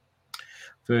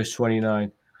 Verse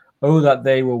 29. Oh, that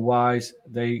they were wise,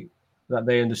 that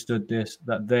they understood this,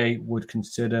 that they would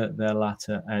consider their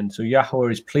latter end. So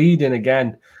Yahweh is pleading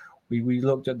again. We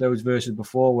looked at those verses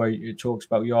before where it talks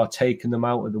about Yah taking them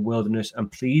out of the wilderness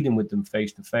and pleading with them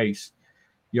face to face.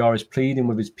 Yah is pleading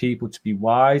with his people to be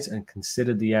wise and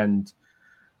consider the end,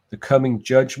 the coming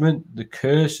judgment, the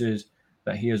curses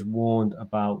that he has warned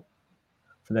about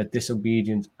for their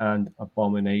disobedience and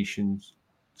abominations.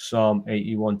 Psalm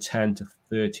 81:10 to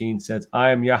 13 says,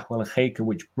 I am Yahweh Eloheka,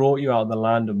 which brought you out of the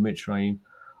land of Mitzrayim.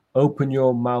 Open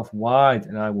your mouth wide,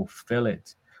 and I will fill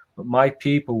it. But my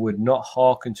people would not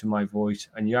hearken to my voice,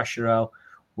 and Yasharel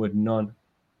would none.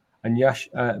 And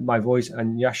my voice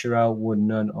and Yasharel would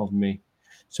none of me.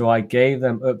 So I gave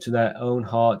them up to their own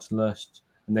heart's lust,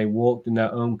 and they walked in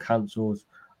their own counsels.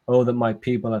 Oh, that my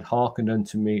people had hearkened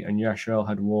unto me, and Yasharel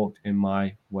had walked in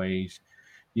my ways.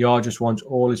 Yah just wants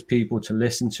all his people to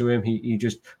listen to him. He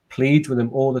just pleads with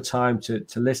them all the time to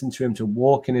listen to him, to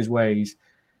walk in his ways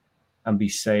and be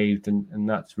saved. And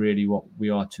that's really what we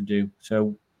are to do.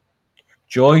 So,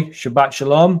 Joy, Shabbat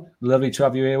Shalom. Lovely to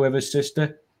have you here with us,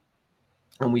 sister.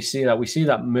 And we see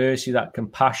that mercy, that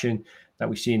compassion that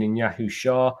we've seen in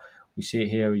Yahushua. We see it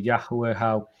here with Yahweh,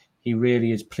 how he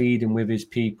really is pleading with his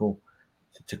people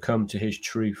to come to his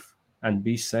truth and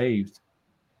be saved.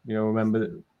 You know, remember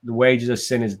that the wages of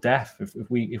sin is death. If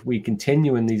we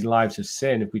continue in these lives of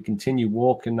sin, if we continue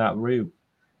walking that route,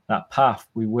 that path,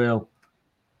 we will.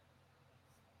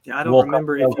 Yeah, I don't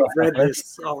remember if you've read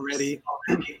this already.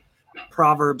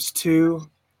 Proverbs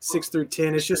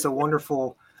 2:6-10. It's just a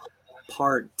wonderful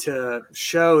part to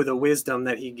show the wisdom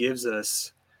that he gives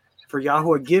us. For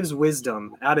Yahweh gives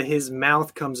wisdom. Out of his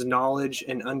mouth comes knowledge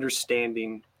and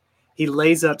understanding. He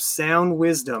lays up sound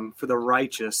wisdom for the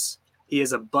righteous. He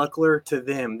is a buckler to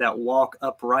them that walk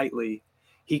uprightly.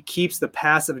 He keeps the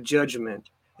paths of judgment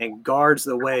and guards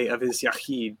the way of his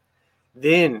Yahid.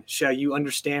 Then shall you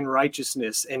understand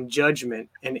righteousness and judgment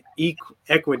and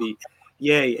equity,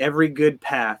 yea, every good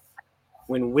path.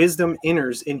 When wisdom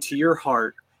enters into your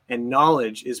heart and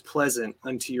knowledge is pleasant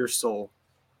unto your soul.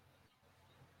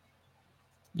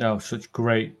 No, such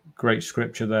great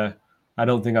scripture there. I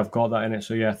don't think I've got that in it.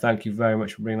 So yeah, thank you very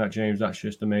much for bringing that, James. That's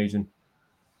just amazing.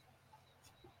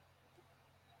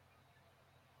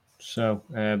 So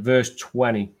verse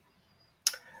 20.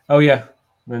 Oh yeah,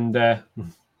 and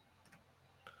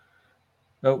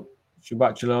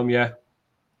Shabbat Shalom, yeah.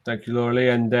 Thank you, Laura Lee.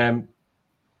 And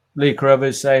Lee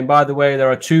Carruthers saying, by the way,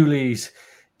 there are two Lees,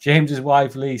 James's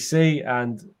wife, Lee C,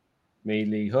 and me,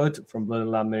 Lee Hood, from Blood and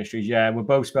Lamb Ministries. Yeah, and we're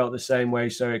both spelled the same way,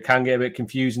 so it can get a bit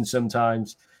confusing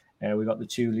sometimes. We've got the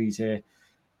two Lees here.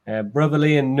 Brother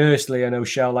Lee and Nurse Lee, I know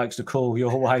Shell likes to call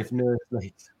your wife Nurse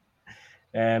Lee.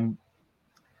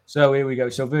 So here we go.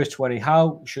 So verse 20,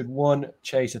 how should one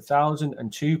chase 1,000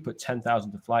 and two put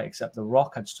 10,000 to flight, except the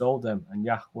rock had sold them and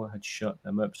Yahweh had shut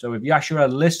them up. So if Yahshua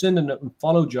had listened and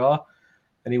followed Jah,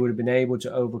 then they would have been able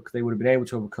to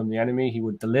overcome the enemy. He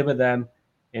would deliver them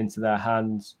into their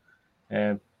hands.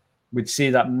 We'd see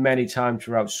that many times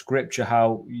throughout Scripture,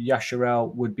 how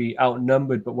Yasharel would be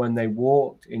outnumbered, but when they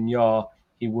walked in Yah,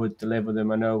 he would deliver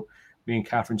them. I know me and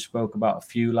Catherine spoke about a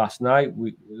few last night.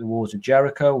 The wars of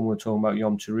Jericho, when we were talking about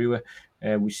Yom Teruah.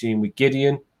 We've seen with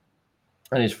Gideon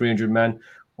and his 300 men.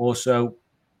 Also,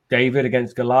 David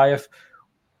against Goliath.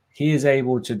 He is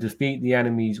able to defeat the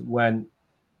enemies when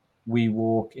we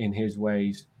walk in his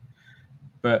ways.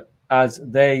 But as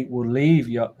they will leave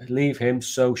him,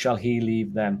 so shall he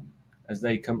leave them, as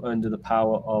they come under the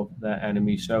power of their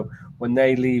enemy. So when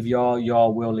they leave Yah, Yah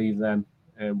will leave them.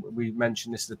 We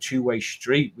mentioned this is a two-way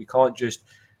street. We can't just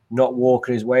not walk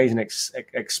in his ways and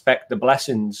expect the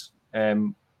blessings.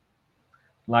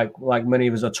 Like many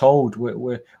of us are told,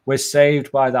 we're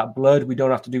saved by that blood. We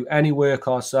don't have to do any work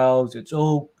ourselves. It's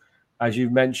all, as you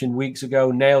mentioned weeks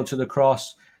ago, nailed to the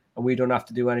cross, and we don't have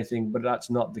to do anything. But that's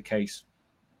not the case.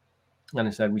 And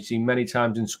I said, we see many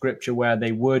times in Scripture where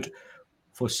they would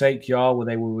forsake Yah, where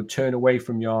they would turn away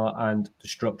from Yah, and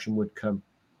destruction would come.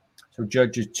 So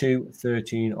Judges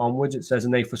 2:13 onwards, it says,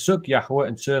 and they forsook Yahweh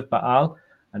and served Baal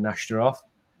and Ashtaroth,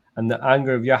 and the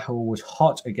anger of Yahweh was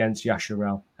hot against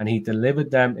Yasharel, and he delivered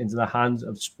them into the hands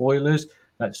of spoilers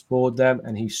that spoiled them,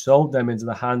 and he sold them into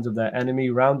the hands of their enemy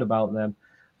round about them,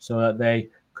 so that they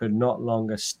could not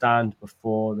longer stand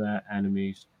before their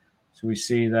enemies. So we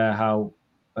see there how,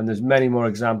 and there's many more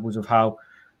examples of how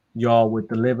Yah would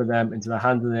deliver them into the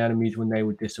hands of the enemies when they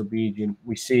were disobedient.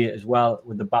 We see it as well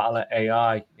with the battle at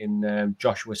Ai in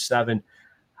Joshua 7,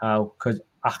 how because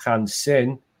Achan's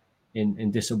sin in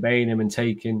disobeying him and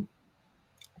taking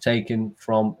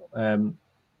from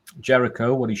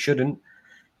Jericho what he shouldn't,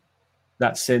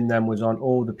 that sin then was on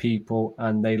all the people,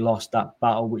 and they lost that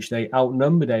battle, which they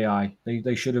outnumbered Ai.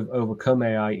 They should have overcome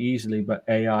Ai easily, but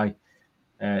Ai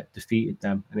defeated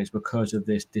them, and it's because of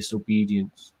this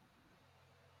disobedience.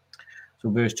 So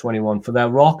verse 21, for their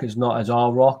rock is not as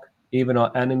our rock, even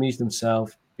our enemies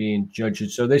themselves being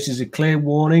judged. So this is a clear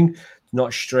warning to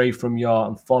not stray from Yah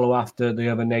and follow after the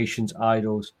other nations'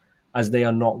 idols, as they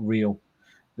are not real.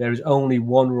 There is only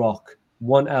one rock,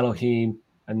 one Elohim,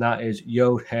 and that is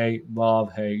Yod-He,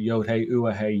 Vav-He, Yod-He,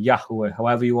 Uah-He, Yahweh,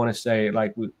 however you want to say it,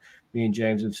 like me and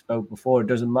James have spoke before. It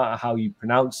doesn't matter how you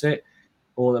pronounce it.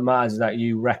 All that matters is that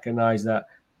you recognize that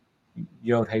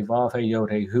Yod-He, Vav-He,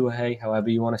 Yod-He, Uah-He, however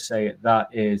you want to say it, that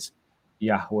is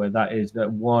Yahweh. That is the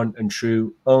one and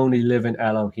true, only living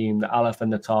Elohim, the Aleph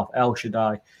and the Taf, El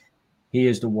Shaddai. He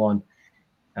is the one,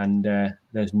 and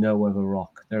there's no other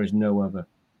rock. There is no other.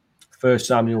 1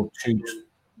 Samuel 2.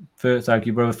 Thank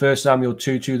you, brother. 1 Samuel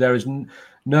 2:2. There is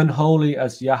none holy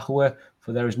as Yahweh,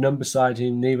 for there is none beside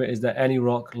him, neither is there any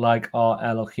rock like our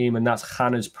Elohim. And that's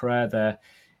Hannah's prayer there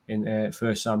in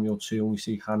 1 Samuel 2. And we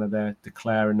see Hannah there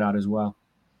declaring that as well.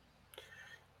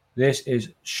 This is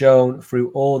shown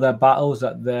through all their battles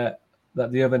that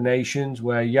the other nations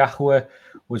where Yahweh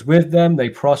was with them, they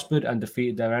prospered and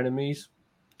defeated their enemies.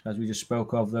 As we just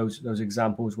spoke of those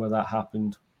examples where that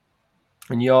happened.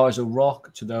 And Yah is a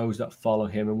rock to those that follow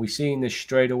him. And we've seen this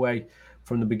straight away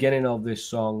from the beginning of this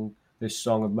song of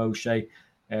Moshe.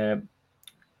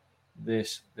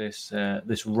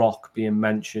 This rock being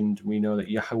mentioned. We know that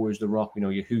Yahweh is the rock. We know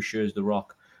Yahusha is the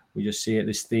rock. We just see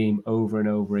this theme over and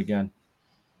over again.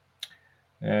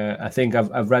 I think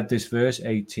I've read this verse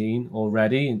 18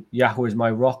 already. Yahweh is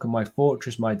my rock and my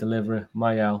fortress, my deliverer,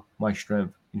 my El, my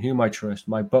strength, in whom I trust,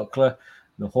 my buckler,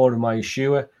 the horn of my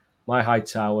Yeshua, my high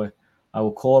tower. I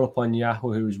will call upon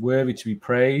Yahweh, who is worthy to be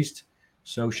praised.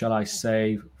 So shall I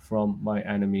save from my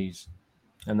enemies.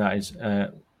 And that is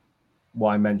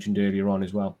what I mentioned earlier on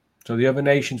as well. So the other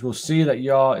nations will see that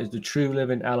Yah is the true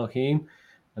living Elohim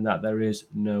and that there is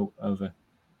no other.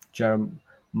 Jeremiah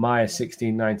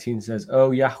 16:19 says,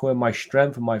 O Yahweh, my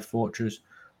strength and my fortress,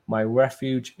 my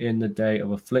refuge in the day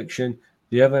of affliction,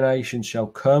 the other nations shall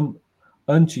come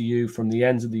unto you from the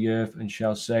ends of the earth and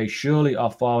shall say, surely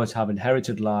our fathers have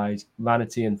inherited lies,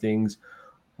 vanity, and things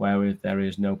wherewith there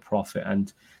is no profit.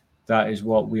 And that is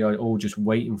what we are all just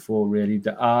waiting for, really.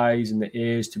 The eyes and the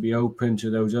ears to be open to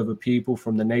those other people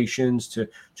from the nations, to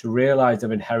realize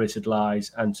they've inherited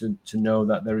lies and to know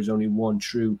that there is only one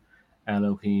true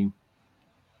Elohim.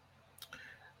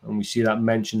 And we see that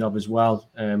mentioned of as well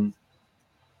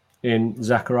in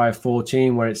Zechariah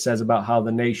 14, where it says about how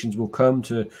the nations will come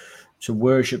to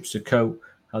worship Sukkot,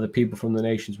 how the people from the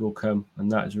nations will come.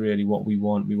 And that is really what we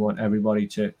want. We want everybody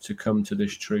to come to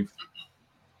this truth.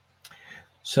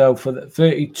 So for the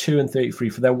 32 and 33,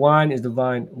 for their wine is the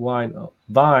vine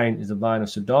is the vine of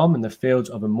Sodom, and the fields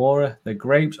of Amorah. Their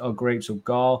grapes are grapes of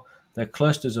gall. Their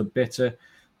clusters are bitter.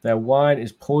 Their wine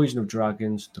is poison of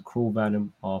dragons, the cruel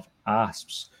venom of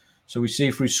asps. So we see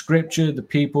through Scripture the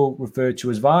people referred to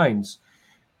as vines,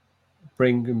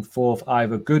 bringing forth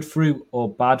either good fruit or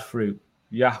bad fruit.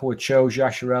 Yahweh chose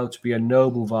Yasharel to be a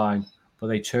noble vine, but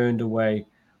they turned away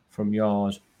from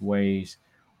Yah's ways.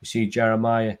 We see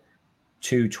Jeremiah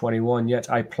 2:21,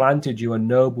 yet I planted you a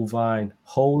noble vine,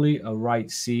 wholly a right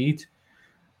seed.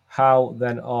 How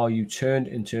then are you turned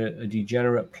into a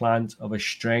degenerate plant of a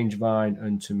strange vine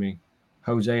unto me?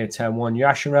 Hosea 10:1,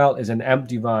 Yasharel is an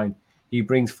empty vine. He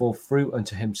brings forth fruit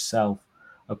unto himself.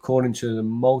 According to the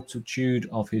multitude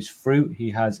of his fruit,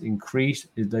 he has increased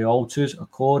the altars.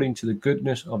 According to the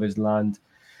goodness of his land,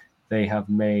 they have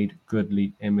made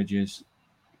goodly images.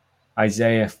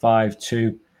 Isaiah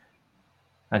 5:2,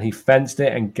 and he fenced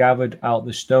it and gathered out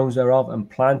the stones thereof and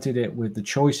planted it with the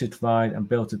choicest vine and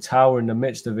built a tower in the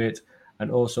midst of it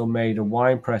and also made a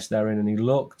winepress therein. And he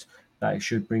looked that it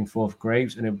should bring forth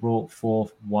grapes, and it brought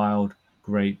forth wild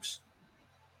grapes.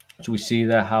 So we see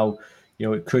there how,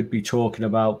 it could be talking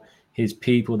about his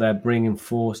people. They're bringing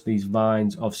forth these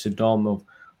vines of Sodom,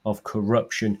 of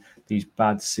corruption, these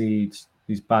bad seeds,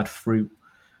 these bad fruit.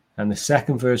 And the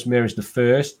second verse mirrors the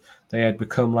first. They had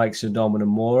become like Sodom and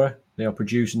Amorah. They are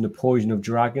producing the poison of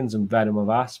dragons and venom of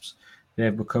asps. They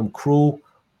have become cruel,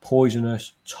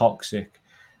 poisonous, toxic.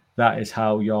 That is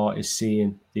how Yah is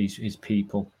seeing his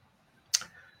people.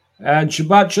 And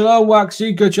Shabbat Shalom,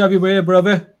 Waxy. Good to have you here,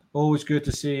 brother. Always good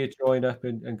to see you join up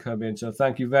and come in. So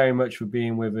thank you very much for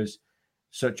being with us.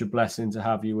 Such a blessing to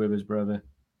have you with us, brother.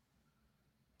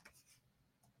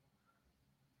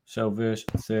 So verse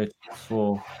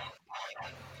 34.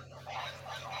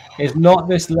 Is not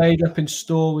this laid up in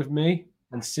store with me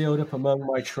and sealed up among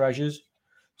my treasures?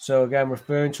 So again,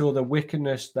 referring to all the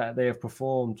wickedness that they have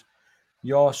performed,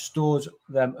 Yah stores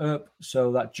them up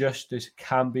so that justice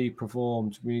can be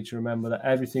performed. We need to remember that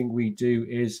everything we do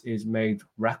is made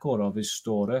record of, is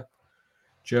stored up.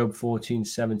 Job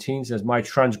 14:17 says, my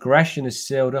transgression is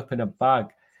sealed up in a bag,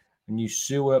 and you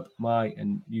sew up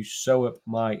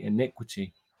my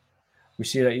iniquity. We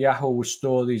see that Yahweh will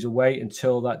store these away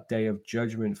until that day of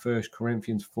judgment. 1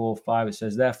 Corinthians 4:5, it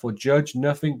says, therefore judge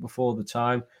nothing before the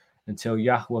time until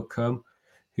Yahweh come,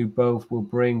 who both will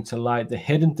bring to light the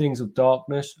hidden things of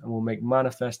darkness and will make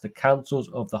manifest the counsels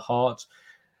of the heart,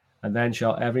 and then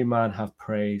shall every man have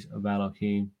praise of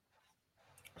Elohim.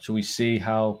 So we see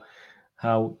how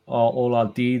all our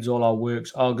deeds, all our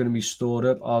works are going to be stored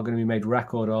up, are going to be made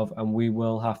record of, and we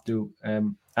will have to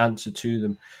answer to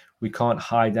them. We can't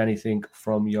hide anything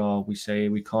from Yah. We say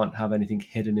we can't have anything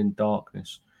hidden in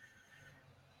darkness.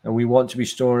 And we want to be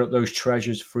storing up those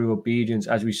treasures through obedience,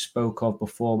 as we spoke of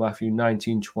before, Matthew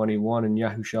 19:21. And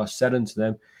Yahushua said unto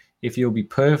them, if you'll be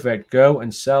perfect, go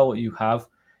and sell what you have,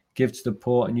 give to the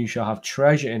poor, and you shall have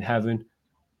treasure in heaven,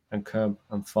 and come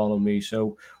and follow me.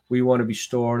 So we want to be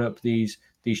storing up these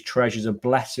treasures of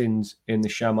blessings in the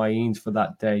Shamayins for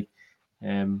that day.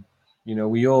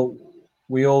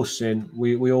 We all sin.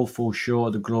 We all fall short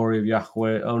of the glory of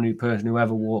Yahweh. Only person who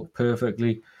ever walked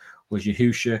perfectly was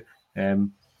Yahusha.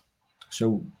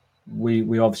 So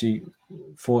we obviously,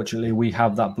 fortunately, we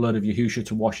have that blood of Yahushua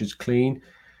to wash us clean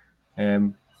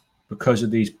because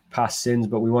of these past sins,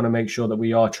 but we want to make sure that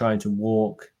we are trying to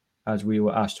walk as we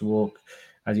were asked to walk.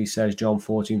 As he says, John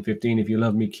 14:15, if you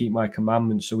love me, keep my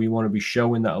commandments. So we want to be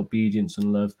showing that obedience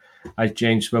and love. As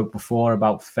James spoke before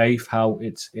about faith, how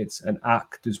it's an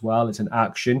act as well. It's an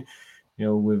action,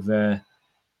 with the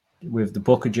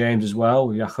book of James as well.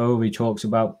 Yaakov, he talks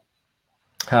about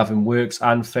having works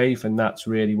and faith, and that's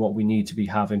really what we need to be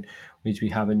having. We need to be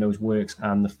having those works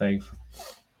and the faith.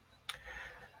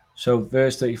 So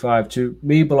verse 35, to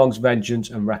me belongs vengeance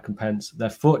and recompense.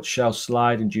 Their foot shall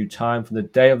slide in due time, for the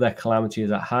day of their calamity is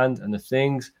at hand, and the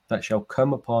things that shall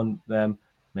come upon them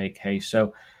make haste.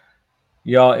 So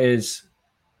Yah is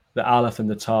the Aleph and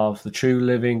the Tav, the true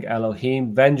living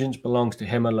Elohim. Vengeance belongs to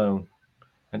him alone,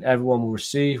 and everyone will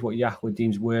receive what Yahweh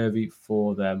deems worthy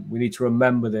for them. We need to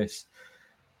remember this,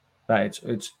 that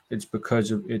it's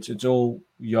because of it's all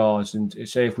yours. And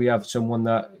say if we have someone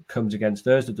that comes against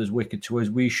us, that does wicked to us,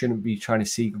 we shouldn't be trying to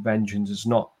seek vengeance. It's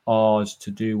not ours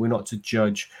to do. We're not to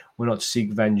judge. We're not to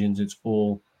seek vengeance. It's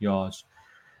all yours.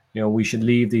 We should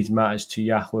leave these matters to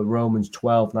Yahweh. Romans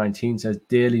 12:19 says,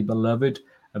 dearly beloved,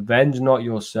 avenge not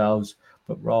yourselves,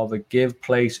 but rather give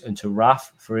place unto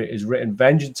wrath, for it is written,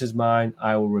 vengeance is mine,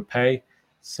 I will repay,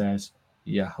 says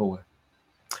Yahweh.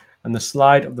 And the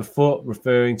slide of the foot,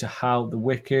 referring to how the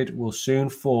wicked will soon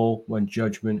fall when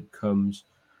judgment comes.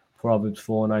 Proverbs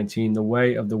 4:19, the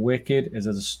way of the wicked is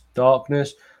as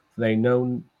darkness, for they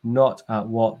know not at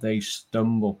what they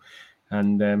stumble.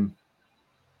 And,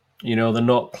 they're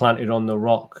not planted on the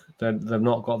rock. They've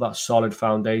not got that solid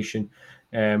foundation.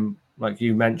 Like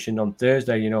you mentioned on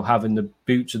Thursday, having the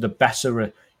boots of the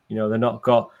Bessera, they're not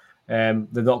got...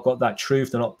 they've not got that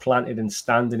truth. They're not planted and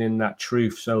standing in that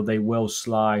truth, so they will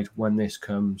slide when this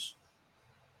comes.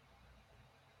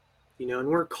 And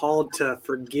we're called to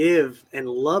forgive and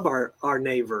love our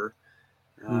neighbor.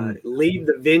 Leave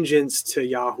the vengeance to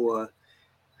Yahweh.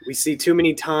 We see too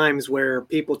many times where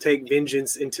people take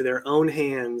vengeance into their own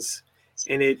hands,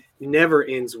 and it never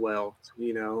ends well,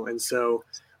 And so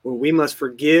we must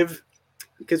forgive,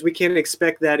 because we can't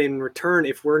expect that in return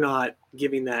if we're not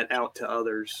giving that out to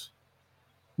others.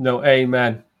 No,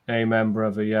 amen. Amen,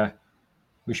 brother. Yeah.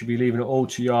 We should be leaving it all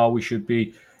to Yah. We should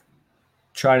be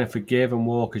trying to forgive and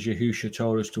walk as Yahushua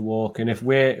told us to walk. And if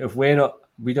we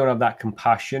don't have that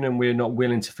compassion, and we're not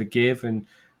willing to forgive and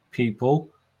people,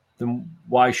 then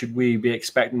why should we be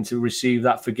expecting to receive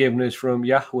that forgiveness from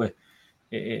Yahweh?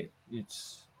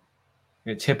 It's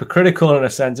hypocritical in a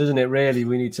sense, isn't it? Really,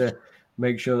 we need to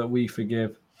make sure that we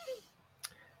forgive.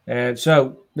 And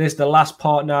so this is the last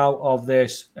part now of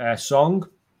this song,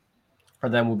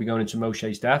 and then we'll be going into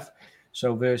Moshe's death.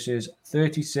 So verses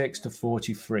 36 to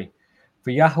 43.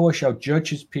 For Yahweh shall judge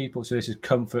his people. So this is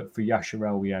comfort for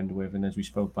Yasharel we end with. And as we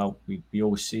spoke about, we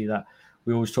always see that.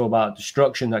 We always talk about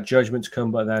destruction, that judgments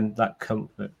come, but then that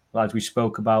comfort. As we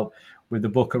spoke about with the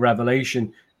book of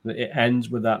Revelation, that it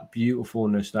ends with that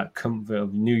beautifulness, that comfort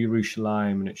of New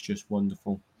Jerusalem, and it's just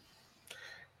wonderful.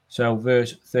 So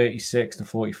verse 36 to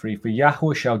 43. For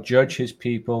Yahweh shall judge his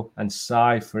people and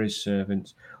sigh for his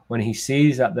servants, when he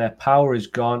sees that their power is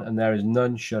gone and there is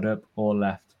none shut up or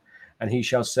left. And he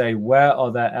shall say, where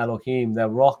are their Elohim, their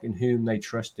rock in whom they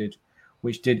trusted,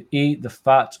 which did eat the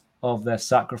fat of their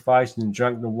sacrifices and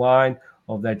drank the wine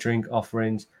of their drink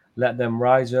offerings? Let them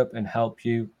rise up and help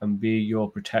you and be your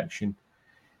protection.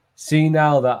 See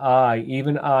now that I,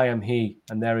 even I, am he,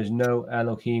 and there is no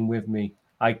Elohim with me.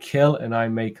 I kill and I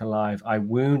make alive. I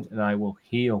wound and I will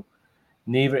heal.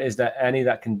 Neither is there any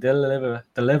that can deliver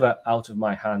out of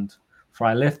my hand. For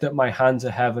I lift up my hand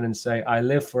to heaven and say, I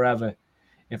live forever.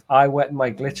 If I whet my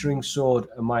glittering sword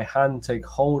and my hand take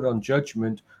hold on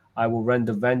judgment, I will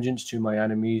render vengeance to my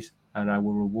enemies, and I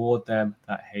will reward them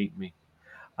that hate me.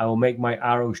 I will make my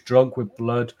arrows drunk with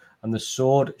blood, and the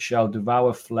sword shall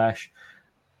devour flesh,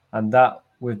 and that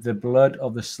with the blood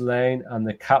of the slain and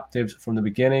the captives from the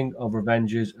beginning of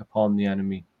revenges upon the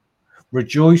enemy.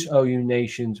 Rejoice, O you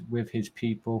nations, with his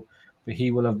people, for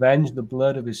he will avenge the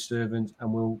blood of his servants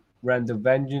and will render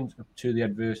vengeance to the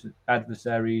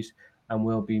adversaries, and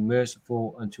will be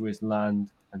merciful unto his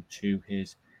land and to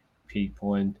his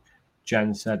people. And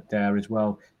Jen said there as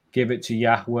well, give it to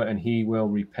Yahweh and he will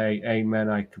repay. Amen.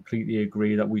 I completely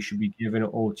agree that we should be giving it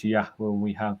all to Yahweh when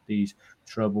we have these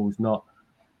troubles, not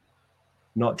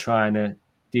trying to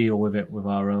deal with it with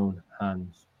our own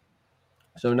hands.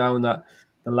 So now in the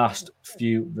last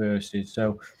few verses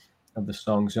of the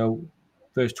song. So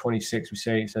verse 26,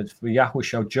 it says, for Yahweh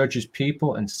shall judge his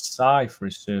people and sigh for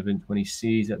his servants when he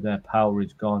sees that their power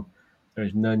is gone. There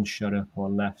is none shut up or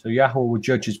left. So Yahweh will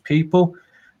judge his people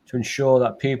to ensure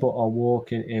that people are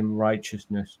walking in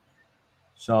righteousness.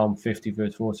 Psalm 50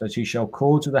 verse 4 says, he shall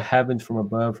call to the heavens from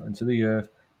above and to the earth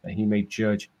that he may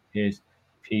judge his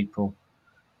people.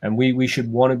 And we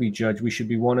should want to be judged. We should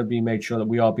want to be made sure that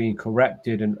we are being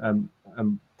corrected and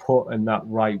put in that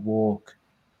right walk.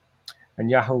 And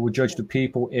Yahweh will judge the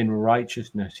people in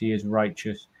righteousness. He is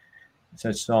righteous. It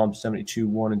says Psalm 72,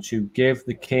 1 and 2, give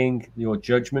the king your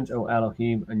judgment, O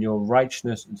Elohim, and your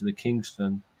righteousness unto the king's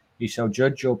son. He shall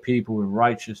judge your people with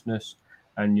righteousness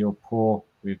and your poor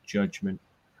with judgment.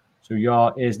 So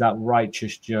Yah is that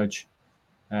righteous judge.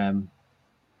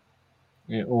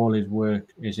 All his work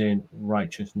is in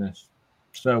righteousness.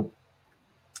 So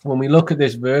when we look at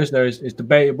this verse, it's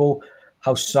debatable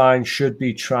how signs should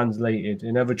be translated.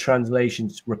 In other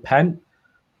translations, repent.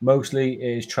 Mostly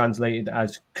it is translated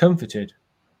as comforted.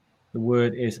 The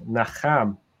word is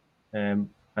nacham, and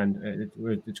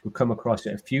we've come across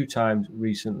it a few times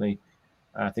recently.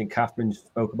 I think Catherine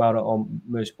spoke about it on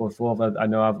Merciful before, but I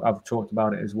know I've talked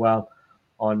about it as well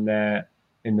on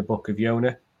in the book of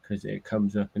Jonah, because it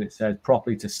comes up and it says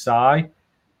properly to sigh,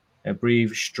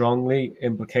 breathe strongly,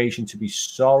 implication to be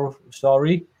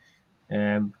sorry,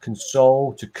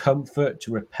 console, to comfort,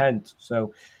 to repent.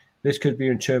 So this could be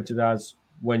interpreted as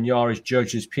when Yah has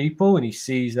judged his people and he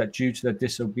sees that due to their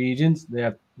disobedience,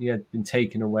 he had been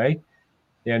taken away.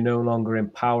 They are no longer in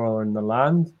power or in the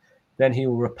land. Then he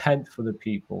will repent for the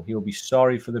people. He will be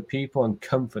sorry for the people and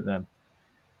comfort them.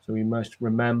 So we must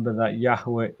remember that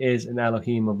Yahweh is an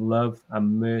Elohim of love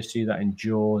and mercy that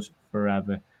endures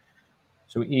forever.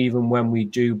 So even when we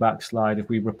do backslide, if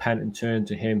we repent and turn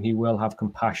to him, he will have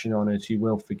compassion on us. He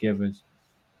will forgive us.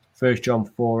 1 John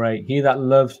 4:8, he that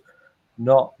loves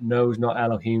knows not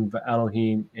Elohim, but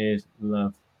Elohim is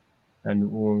love.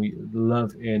 And when we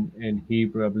love in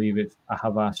Hebrew, I believe it's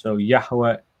ahava. So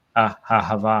Yahweh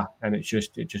ahava, and it's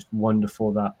just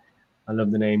wonderful that I love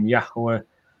the name Yahweh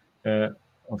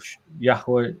of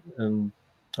Yahweh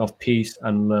of peace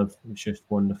and love. It's just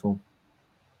wonderful.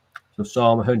 So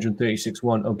Psalm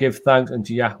 136:1, oh, give thanks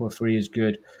unto Yahweh, for he is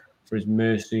good, for his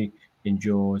mercy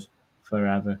endures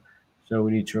forever. So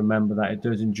we need to remember that it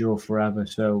does endure forever.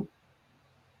 So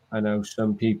I know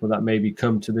some people that maybe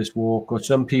come to this walk, or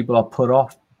some people are put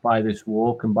off by this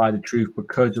walk and by the truth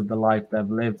because of the life they've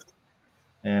lived,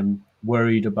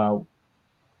 worried about.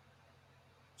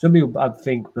 Some people, I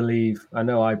think, believe, I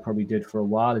know I probably did for a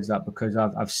while, is that because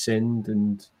I've sinned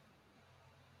and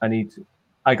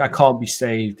I can't be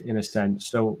saved in a sense.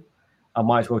 So I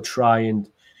might as well try and,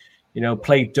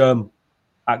 play dumb,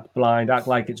 act blind, act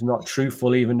like it's not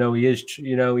truthful, even though he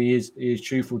is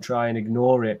truthful, try and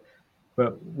ignore it.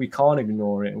 But we can't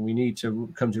ignore it, and we need to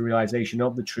come to realization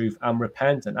of the truth and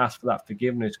repent and ask for that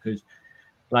forgiveness, because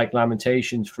like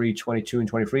Lamentations 3:22 and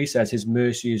 23 says, his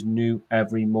mercy is new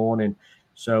every morning.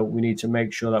 So we need to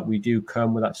make sure that we do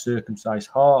come with that circumcised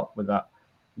heart, with that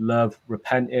love,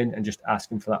 repenting, and just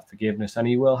asking for that forgiveness, and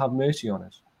he will have mercy on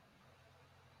us.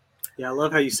 Yeah, I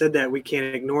love how you said that. We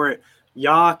can't ignore it.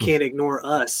 Yah can't ignore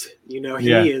us. He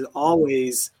is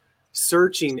always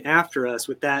searching after us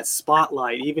with that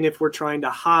spotlight. Even if we're trying to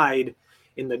hide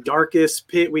in the darkest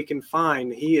pit we can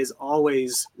find, he is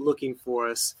always looking for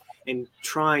us and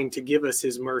trying to give us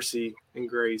his mercy and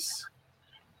grace.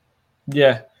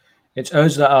 Yeah, it's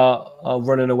us that are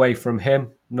running away from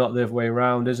him, not the other way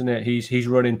around, isn't it? He's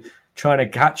running, trying to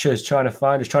catch us, trying to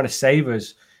find us, trying to save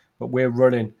us, but we're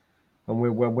running, and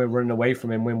we're running away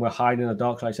from him. When we're hiding in the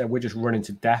dark, like I said, we're just running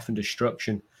to death and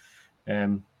destruction.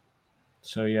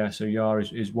 So Yah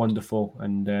is wonderful,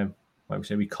 and like we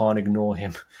say, we can't ignore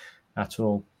him at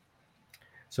all.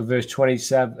 So verse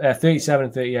 37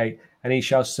 and 38, and he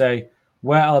shall say,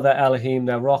 where are their Elohim,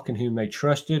 their rock, in whom they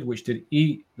trusted, which did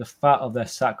eat the fat of their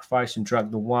sacrifice and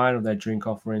drank the wine of their drink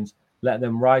offerings? Let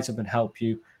them rise up and help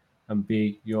you and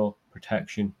be your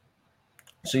protection.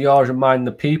 So Yah is reminding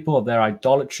the people of their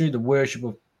idolatry, the worship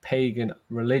of pagan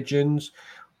religions,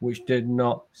 which did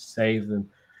not save them,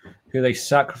 who they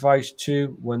sacrificed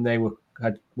to when they were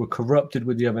corrupted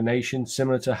with the other nations,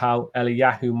 similar to how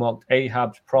Eliyahu mocked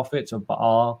Ahab's prophets of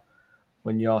Baal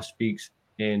when Yah speaks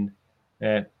in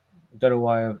I don't know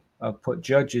why I've put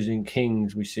judges in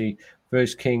kings. We see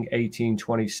 1 King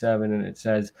 18:27, and it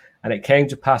says, and it came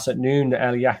to pass at noon that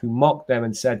Eliyahu mocked them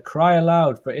and said, cry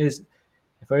aloud, for if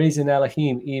there is an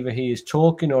Elohim, either he is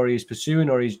talking, or he is pursuing,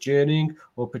 or he is journeying,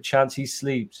 or perchance he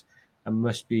sleeps and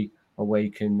must be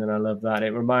awakened. And I love that.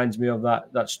 It reminds me of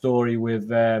that story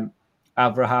with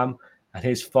Abraham and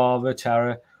his father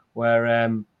Terah,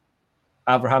 where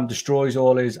Abraham destroys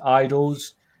all his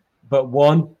idols but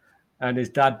one, And his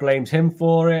dad blames him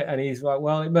for it. And he's like,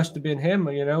 well, it must have been him.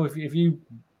 If you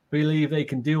believe they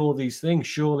can do all these things,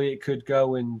 surely it could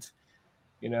go and,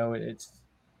 it's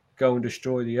go and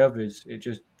destroy the others.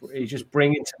 It's just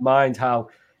bringing to mind how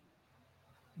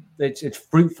it's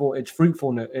fruitful. It's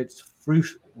fruitfulness.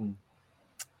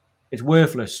 It's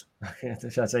worthless.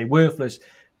 Should I say worthless?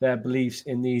 Their beliefs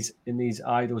in these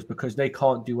idols, because they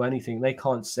can't do anything. They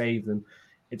can't save them.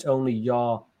 It's only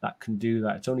Yah that can do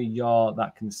that. It's only Yah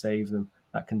that can save them,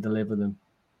 that can deliver them.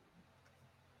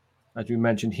 As we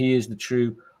mentioned, He is the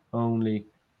true, only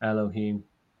Elohim.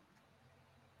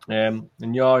 And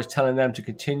Yah is telling them to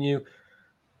continue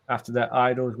after their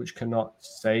idols, which cannot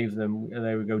save them.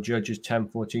 There we go, Judges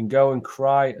 10:14. Go and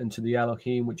cry unto the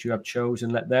Elohim, which you have chosen.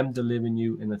 Let them deliver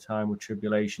you in the time of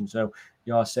tribulation. So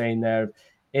Yah saying there,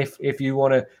 if you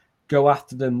want to go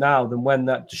after them now, then when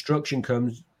that destruction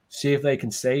comes, see if they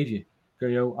can save you.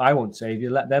 I won't save you.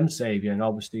 Let them save you. And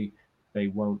obviously they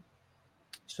won't.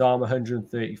 Psalm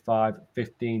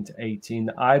 135:15-18.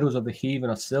 The idols of the heathen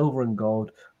are silver and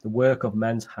gold, the work of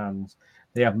men's hands.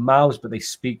 They have mouths, but they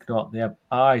speak not. They have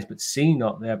eyes, but see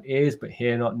not. They have ears, but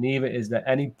hear not. Neither is there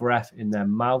any breath in their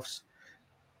mouths.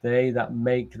 They that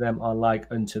make them are like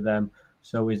unto them.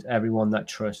 So is everyone that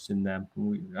trusts in them.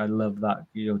 I love that,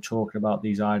 talking about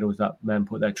these idols that men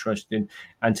put their trust in.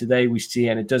 And today we see,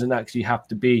 and it doesn't actually have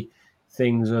to be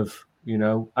things of,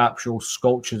 actual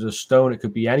sculptures of stone. It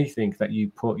could be anything that you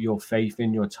put your faith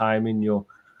in, your time in, your,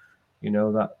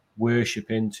 that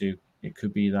worship into. It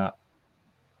could be that.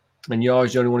 And Yah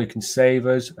is the only one who can save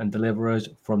us and deliver us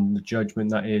from the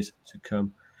judgment that is to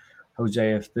come.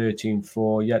 Hosea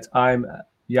 13:4. Yet I'm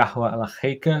Yahweh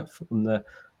Eloheka from the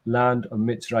land of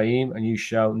Mitzrayim, and you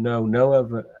shall know no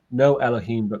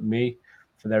Elohim but me,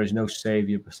 for there is no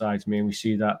Savior besides me. And we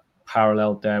see that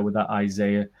paralleled there with that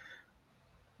Isaiah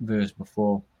verse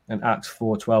before. And Acts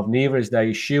 4:12. Neither is there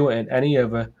Yeshua in any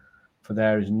other, for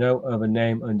there is no other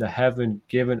name under heaven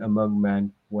given among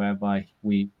men whereby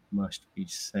we must be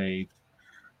saved.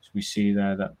 So we see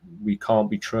there that we can't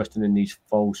be trusting in these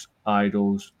false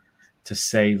idols to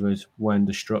save us when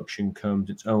destruction comes.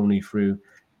 It's only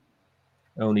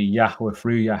Yahweh,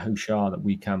 through Yahushua, that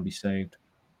we can be saved.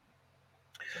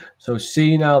 So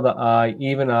see now that I,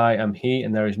 even I, am He,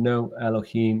 and there is no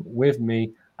Elohim with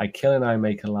me. I kill and I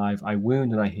make alive. I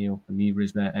wound and I heal, and neither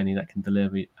is there any that can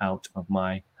deliver it out of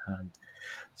my hand.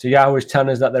 So Yahweh is telling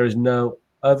us that there is no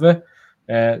other,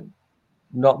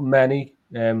 not many.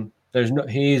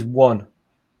 He is one.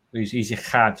 He's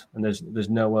Echad, and there's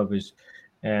no others.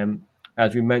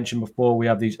 As we mentioned before, we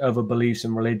have these other beliefs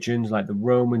and religions like the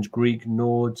Romans, Greek,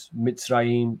 Nords,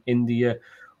 Mitzrayim, India,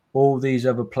 all these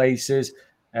other places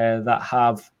that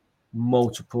have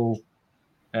multiple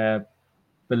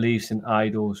beliefs in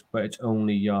idols, but it's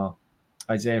only Yah.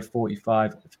 Isaiah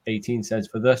 45:18 says,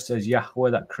 for thus says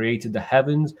Yahweh that created the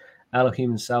heavens,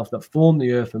 Elohim himself that formed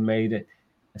the earth and made it,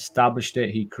 established it.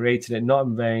 He created it not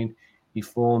in vain. He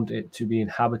formed it to be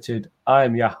inhabited. I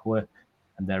am Yahweh,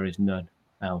 and there is none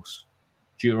else.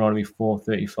 Deuteronomy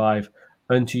 4:35.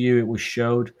 Unto you it was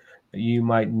showed that you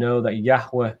might know that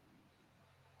Yahweh,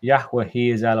 He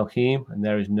is Elohim, and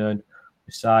there is none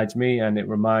besides me. And it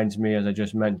reminds me, as I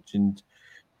just mentioned,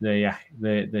 the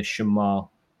Shema,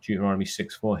 Deuteronomy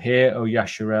 6:4. Hear, O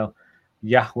Yasharel,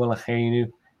 Yahweh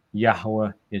Lacheinu,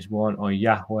 Yahweh is one, or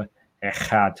Yahweh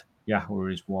Echad,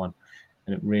 Yahweh is one.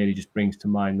 And it really just brings to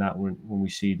mind that when we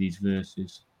see these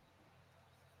verses.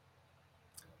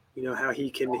 How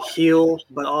He can heal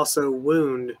but also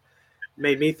wound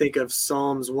made me think of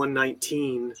Psalms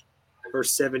 119,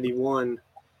 verse 71.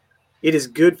 It is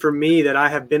good for me that I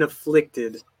have been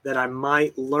afflicted, that I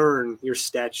might learn your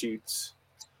statutes.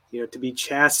 To be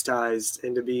chastised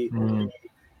and to be,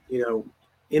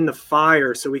 in the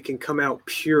fire so we can come out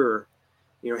pure.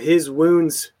 His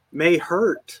wounds may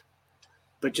hurt,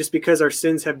 but just because our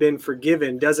sins have been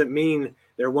forgiven doesn't mean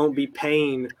there won't be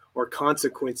pain or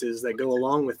consequences that go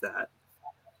along with that.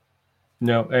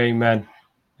 No, amen.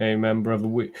 Amen, brother.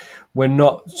 We're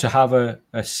not to have a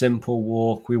simple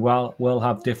walk. We will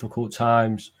have difficult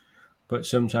times, but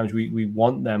sometimes we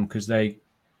want them because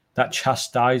that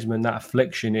chastisement, that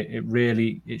affliction, it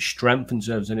really strengthens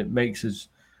us and it makes us,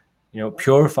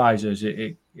 purifies us.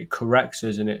 It corrects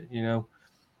us, and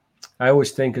I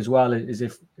always think as well is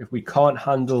if we can't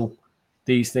handle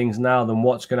these things now, then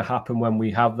what's going to happen when we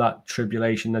have that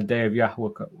tribulation, the day of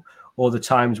Yahweh, or the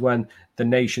times when the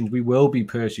nations, we will be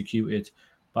persecuted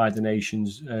by the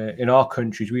nations. In our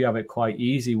countries, we have it quite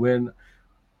easy. When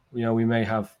we may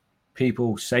have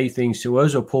people say things to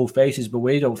us or pull faces, but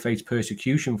we don't face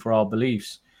persecution for our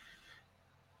beliefs.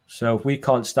 So if we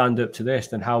can't stand up to this,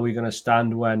 then how are we going to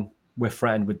stand when we're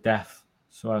threatened with death.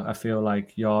 So I feel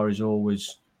like Yah is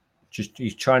always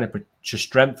he's trying to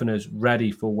strengthen us,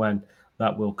 ready for when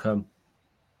that will come.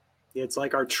 It's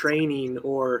like our training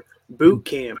or boot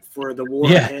camp for the war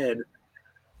Yeah. ahead.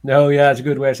 No, yeah, that's a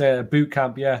good way to say it. Boot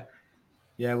camp, yeah.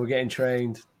 Yeah, we're getting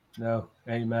trained. No,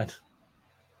 amen.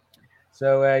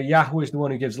 So Yahweh is the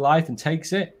one who gives life and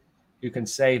takes it, who can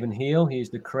save and heal. He is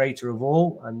the creator of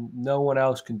all, and no one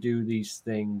else can do these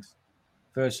things.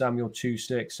 1 Samuel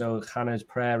 2:6. So Hannah's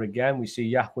prayer again. We see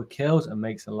Yahweh kills and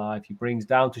makes alive. He brings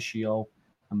down to Sheol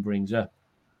and brings up.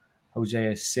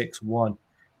 Hosea 6:1.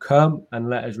 Come and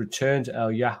let us return to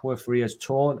El Yahweh, for he has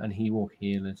torn and he will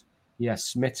heal us. He has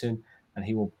smitten and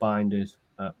he will bind us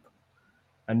up.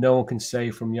 And no one can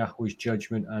save from Yahweh's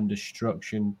judgment and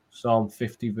destruction. Psalm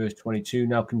 50, verse 22.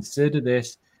 Now consider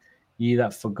this, ye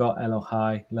that forgot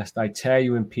Elohai, lest I tear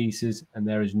you in pieces, and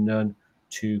there is none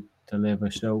to deliver.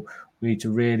 So we need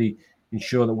to really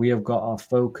ensure that we have got our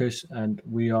focus and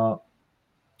we are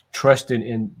trusting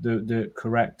in the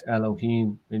correct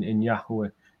Elohim, in Yahweh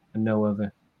and no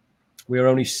other. We are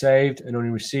only saved and only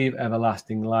receive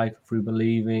everlasting life through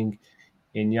believing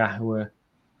in Yahweh,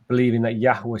 believing that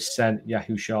Yahweh sent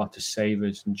Yahushua to save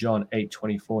us. And John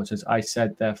 8:24 says, I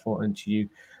said therefore unto you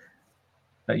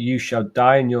that you shall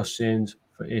die in your sins,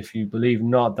 for if you believe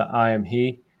not that I am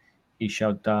he, ye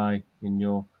shall die in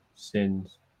your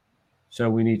sins. So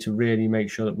we need to really make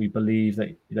sure that we believe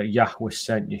that Yahweh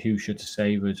sent Yahushua to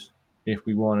save us if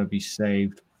we want to be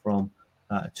saved from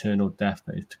that eternal death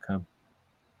that is to come.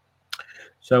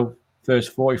 So verse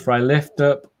 40, for I lift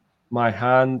up my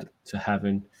hand to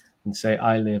heaven and say,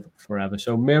 I live forever.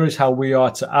 So mirrors how we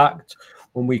are to act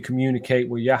when we communicate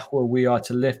with Yahweh. We are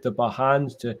to lift up our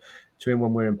hands to him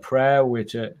when we're in prayer. We're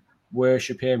to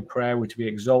worship him. Prayer, we're to be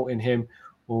exalting him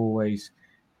always.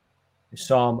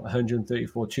 Psalm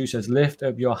 134:2 says, lift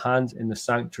up your hands in the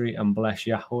sanctuary and bless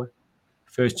Yahweh.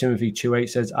 1 Timothy 2:8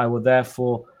 says, I will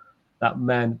therefore that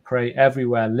men pray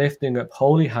everywhere, lifting up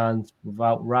holy hands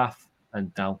without wrath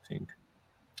and doubting.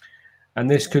 And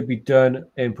this could be done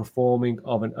in performing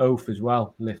of an oath as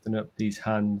well, lifting up these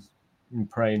hands and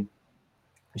praying.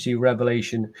 You see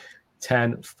Revelation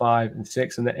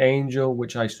 10:5-6, and the angel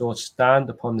which I saw stand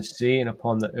upon the sea and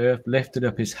upon the earth lifted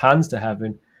up his hands to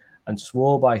heaven and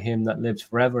swore by him that lives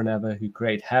forever and ever, who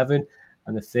created heaven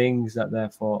and the things that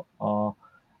therefore are,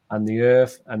 and the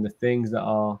earth and the things that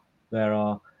are there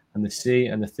are, and the sea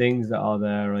and the things that are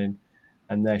therein,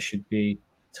 and there should be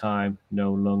time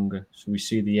no longer. So we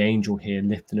see the angel here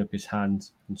lifting up his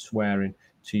hands and swearing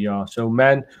to Yah. So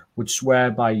men would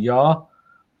swear by Yah,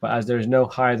 but as there is no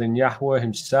higher than Yahweh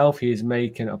himself, he is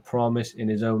making a promise in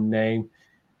his own name,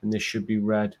 and this should be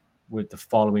read with the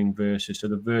following verses. So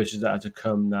the verses that are to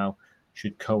come now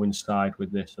should coincide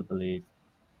with this, I believe,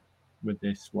 with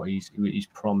this, what he's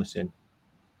promising.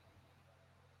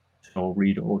 So I'll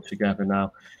read it all together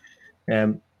now.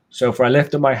 So for I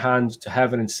lift up my hands to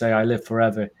heaven and say, I live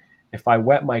forever. If I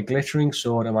whet my glittering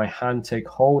sword and my hand take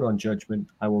hold on judgment,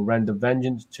 I will render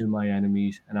vengeance to my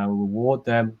enemies, and I will reward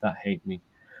them that hate me.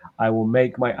 I will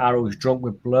make my arrows drunk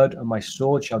with blood, and my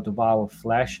sword shall devour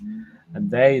flesh,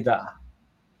 and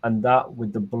that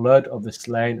with the blood of the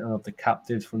slain and of the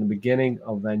captives from the beginning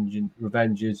of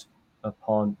revenges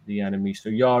upon the enemy. So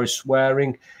Yah is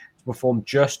swearing to perform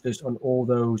justice on all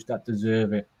those that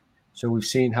deserve it. So we've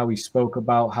seen how he spoke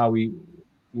about how he,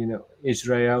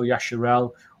 Israel,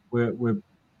 Yasharel, were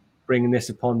bringing this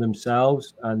upon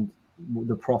themselves, and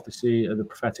the prophecy of the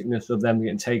propheticness of them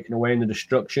getting taken away in the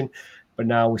destruction. But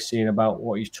now we're seeing about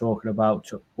what he's talking about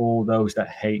to all those that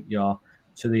hate Yah,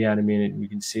 to the enemy, and we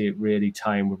can see it really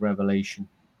tying with Revelation.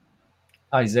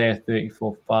 Isaiah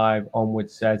 34:5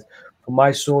 onwards says, for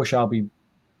my sword shall be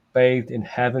bathed in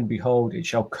heaven, behold, it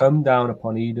shall come down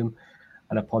upon Edom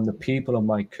and upon the people of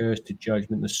my curse to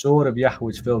judgment. The sword of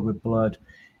Yahweh is filled with blood,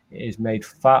 it is made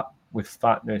fat with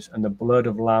fatness, and the blood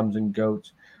of lambs and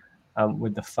goats, and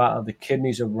with the fat of the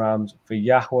kidneys of rams. For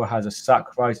Yahweh has a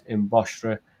sacrifice in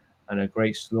Bosra, and a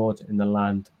great slaughter in the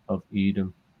land of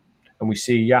Edom. And we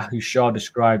see Yahushua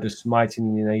described as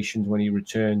smiting the nations when he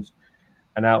returns.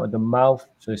 And out of the mouth,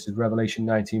 so this is Revelation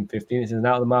 19:15, it says, and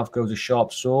out of the mouth goes a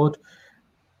sharp sword,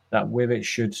 that with it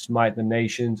should smite the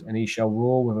nations, and he shall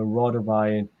rule with a rod of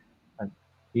iron, and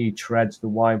he treads the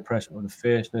winepress of the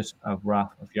fierceness of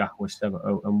wrath of Yahweh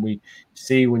Sebaot. And we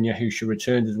see when Yahushua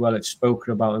returns as well, it's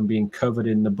spoken about him being covered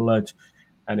in the blood,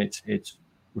 and it's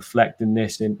reflecting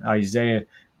this in Isaiah,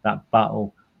 that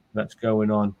battle that's going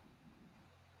on.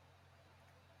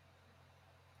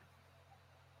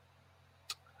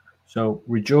 So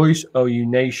rejoice, O you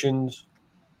nations.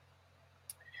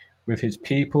 with his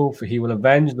people, for he will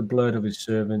avenge the blood of his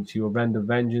servants. He will render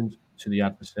vengeance to the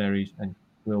adversaries and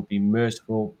will be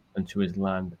merciful unto his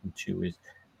land and to his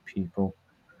people.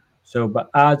 So, but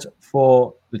as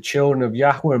for the children of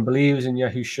Yahweh and believers in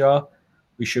Yahushua,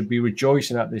 we should be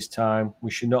rejoicing at this time.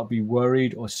 We should not be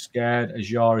worried or scared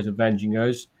as Yah is avenging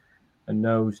us and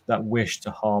those that wish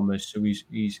to harm us. So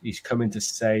he's coming to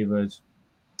save us.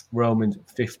 Romans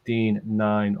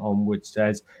 15:9 onward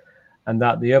says, and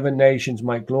that the other nations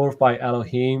might glorify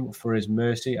Elohim for his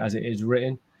mercy, as it is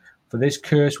written, for this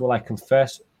curse will I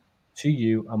confess to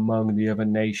you among the other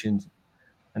nations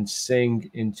and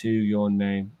sing into your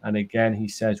name. And again he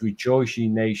says, rejoice ye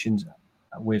nations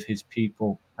with his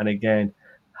people. And again,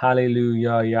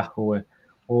 hallelujah Yahweh,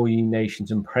 all ye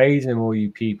nations, and praise him, all ye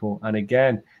people. And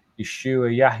again,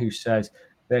 Yeshua Yahu says,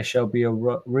 there shall be a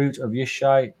root of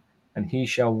Yishai, and he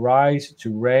shall rise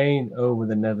to reign over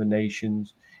the nether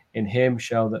nations. In him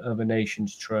shall the other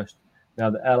nations trust. Now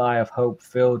the Eli of hope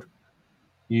filled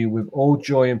you with all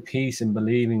joy and peace in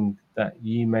believing that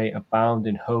ye may abound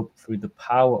in hope through the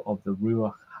power of the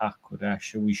Ruach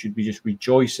HaKodesh. So we should be just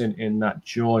rejoicing in that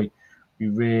joy. We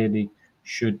really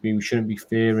should be. We shouldn't be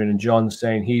fearing. And John's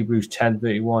saying, Hebrews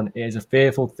 10:31, it is a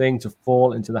fearful thing to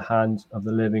fall into the hands of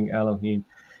the living Elohim.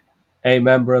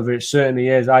 Amen, brother. It certainly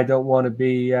is. I don't want to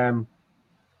be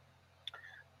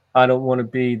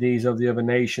these of the other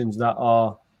nations that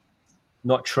are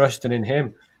not trusting in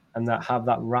him and that have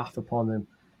that wrath upon them.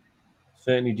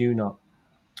 Certainly do not.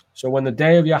 So when the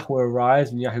day of Yahweh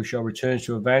arrives and Yahushua returns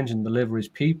to avenge and deliver his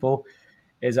people,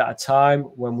 is at a time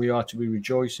when we are to be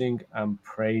rejoicing and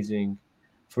praising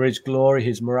for his glory,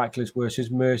 his miraculous works, his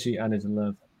mercy, and his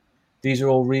love. These are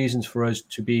all reasons for us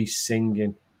to be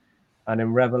singing. And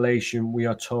in Revelation, we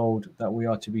are told that we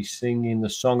are to be singing the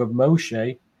song of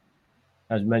Moshe,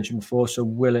 as mentioned before. So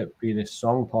will it be this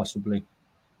song possibly?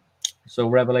 So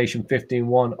Revelation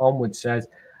 15:1 onward says,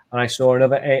 and I saw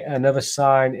another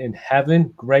sign in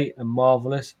heaven, great and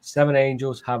marvelous, 7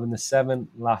 angels having the 7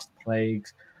 last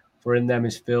plagues, for in them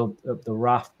is filled up the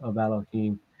wrath of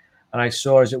Elohim. And I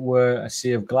saw, as it were, a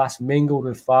sea of glass mingled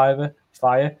with fire,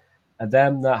 and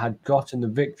them that had gotten the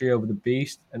victory over the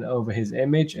beast, and over his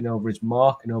image, and over his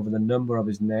mark, and over the number of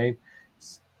his name,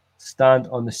 stand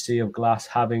on the sea of glass,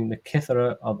 having the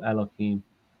kithara of Elohim.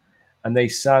 And they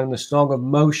sang the song of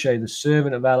Moshe, the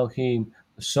servant of Elohim,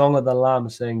 the song of the Lamb,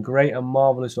 saying, great and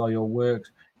marvelous are your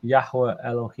works, Yahweh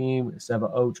Elohim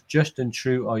Sebaot, just and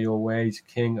true are your ways,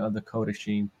 King of the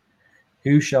Kodashim.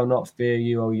 Who shall not fear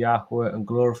you, O Yahweh, and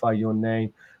glorify your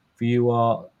name? For you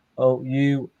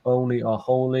only are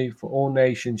holy, for all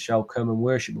nations shall come and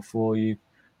worship before you,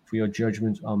 for your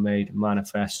judgments are made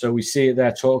manifest. So we see it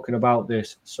there talking about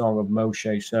this song of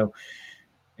Moshe. So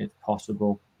it's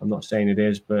possible. I'm not saying it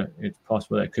is, but it's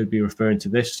possible that it could be referring to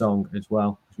this song as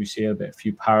well, because we see a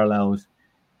few parallels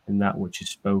in that which is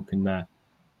spoken there.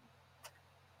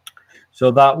 So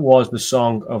that was the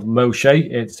song of Moshe.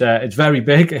 It's very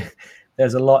big.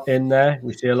 There's a lot in there.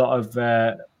 We see a lot of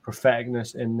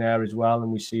propheticness in there as well,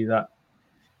 and we see that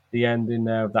the ending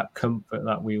there of that comfort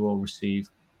that we will receive.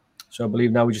 So I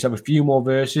believe now we just have a few more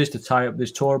verses to tie up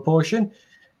this Torah portion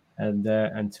and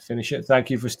to finish it. Thank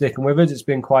you for sticking with us. It's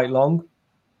been quite long.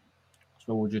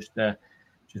 So we'll just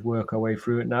work our way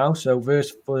through it now. So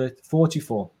verse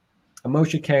 44. And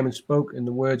Moshe came and spoke in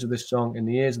the words of this song in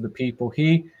the ears of the people,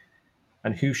 he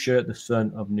and Husha, the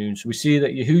son of Nun. So we see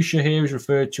that Yahusha here is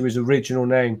referred to his original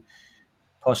name,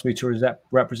 possibly to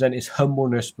represent his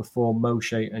humbleness before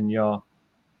Moshe and Yah.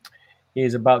 He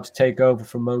is about to take over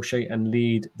from Moshe and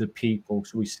lead the people.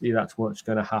 So we see that's what's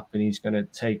going to happen. He's going to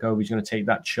take over. He's going to take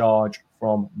that charge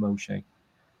from Moshe.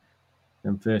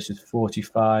 And verses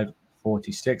 45,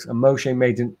 46. And Moshe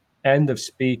made an end of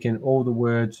speaking all the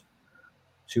words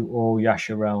to all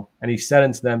Yasharel. And he said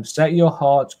unto them, set your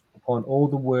heart upon all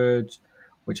the words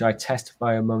which I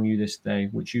testify among you this day,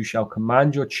 which you shall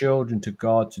command your children to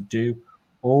guard to do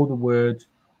all the words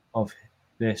of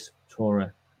this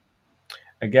Torah.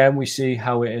 Again, we see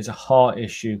how it is a heart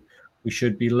issue. We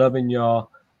should be loving Yah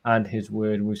and his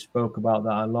word. We spoke about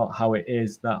that a lot, how it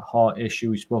is that heart issue.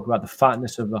 We spoke about the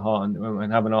fatness of the heart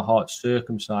and having our heart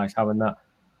circumcised, having that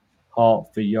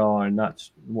heart for Yah, and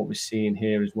that's what we're seeing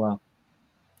here as well.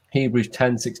 Hebrews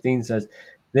 10:16 says,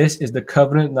 this is the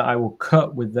covenant that I will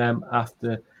cut with them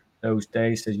after those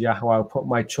days, says Yahweh. I will put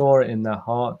my Torah in their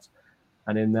hearts,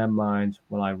 and in their minds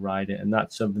will I write it. And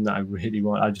that's something that I really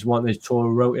want. I just want this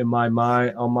Torah wrote in my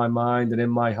mind, on my mind, and in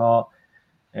my heart.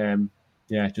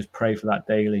 Just pray for that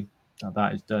daily,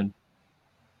 that is done.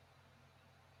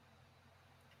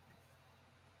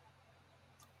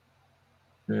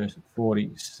 Verse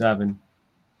 47.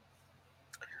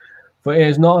 For it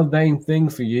is not a vain thing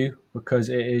for you, because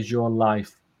it is your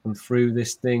life, and through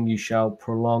this thing you shall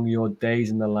prolong your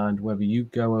days in the land, whether you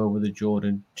go over the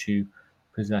Jordan to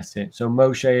possess it. So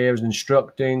Moshe here is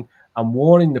instructing and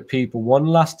warning the people one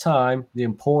last time the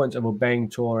importance of obeying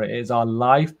Torah. It is our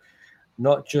life,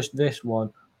 not just this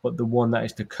one, but the one that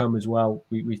is to come as well.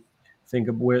 We think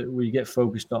we get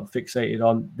focused, not fixated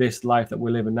on this life that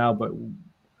we're living now, but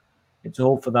it's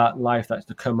all for that life that's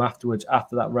to come afterwards,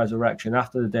 after that resurrection,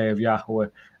 after the day of Yahweh.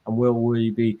 And will we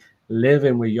be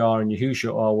living with Yah and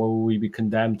Yahushua, or will we be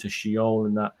condemned to Sheol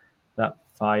and that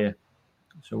fire?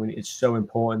 So it's so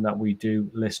important that we do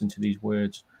listen to these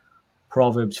words.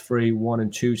 Proverbs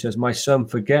 3:1-2 says, My son,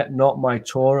 forget not my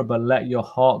Torah, but let your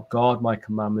heart guard my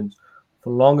commandments.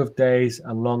 For long of days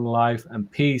and long life and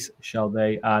peace shall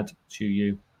they add to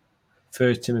you.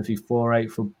 1 Timothy 4:8,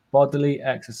 for bodily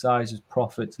exercise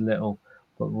profits little,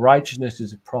 but righteousness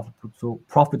is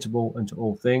profitable unto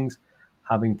all things,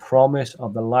 having promise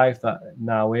of the life that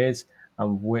now is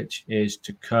and which is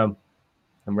to come.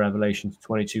 And Revelation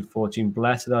 22:14,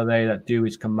 blessed are they that do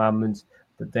his commandments,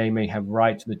 that they may have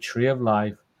right to the tree of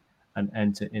life and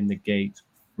enter in the gate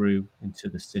through into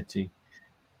the city.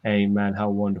 Amen. How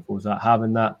wonderful is that?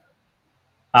 Having that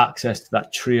access to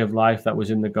that tree of life that was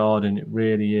in the garden, it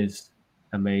really is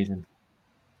amazing.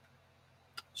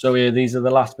 So here, these are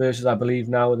the last verses, I believe,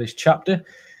 now of this chapter.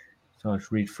 So I'll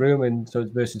just read through them. And so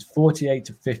it's verses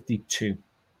 48-52.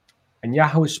 And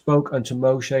Yahweh spoke unto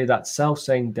Moshe that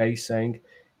selfsame day, saying,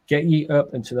 Get ye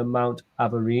up unto the Mount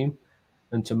Avarim,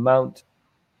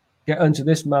 get unto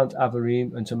this Mount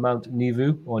Avarim, unto Mount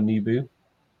Nebu,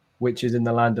 which is in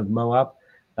the land of Moab,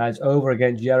 that is over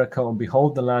against Jericho, and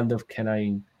behold the land of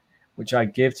Canaan, which I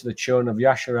give to the children of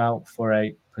Yasharal for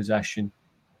a possession.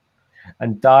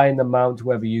 And die in the mount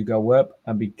wherever you go up,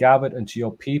 and be gathered unto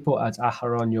your people, as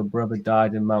Aharon your brother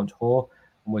died in Mount Hor,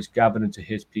 and was gathered unto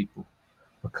his people.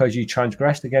 Because you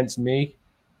transgressed against me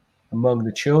among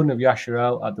the children of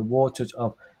Yasharal at the waters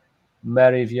of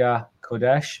Merivah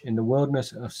Kodesh, in the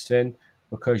wilderness of sin,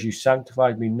 because you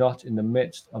sanctified me not in the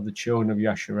midst of the children of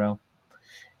Yasharal.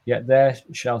 Yet there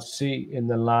shall see in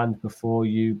the land before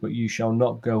you, but you shall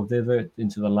not go thither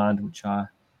into the land which I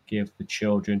give the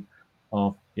children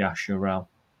of Yasharal.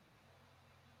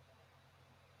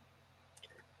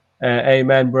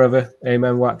 Amen, brother.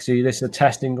 Amen, Waxy. This is a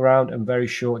testing ground and very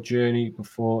short journey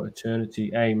before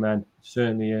eternity. Amen.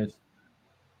 Certainly is.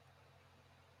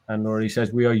 And Lord, he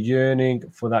says, we are yearning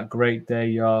for that great day,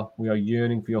 Yah. We are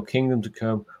yearning for your kingdom to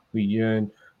come. We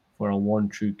yearn for our one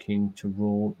true King to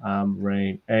rule and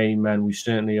reign. Amen. We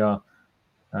certainly are.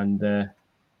 And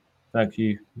thank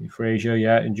you, Fraser.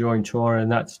 Yeah, enjoying Torah.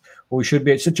 And that's what we should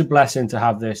be. It's such a blessing to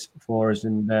have this for us.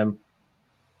 And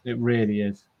it really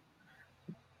is.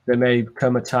 There may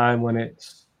come a time when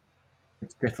it's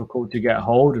difficult to get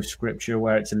hold of scripture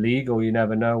where it's illegal. You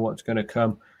never know what's going to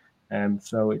come.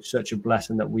 So it's such a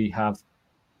blessing that we have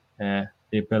the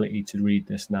ability to read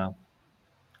this now.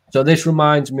 So this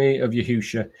reminds me of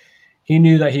Yahushua. He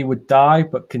knew that he would die,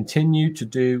 but continued to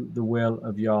do the will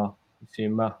of Yah. You see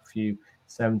in Matthew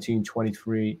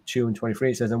 17:23, 2 and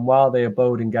 23, it says, And while they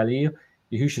abode in Galilee,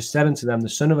 Yahushua said unto them, The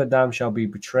Son of Adam shall be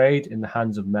betrayed in the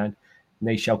hands of men, and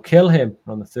they shall kill him,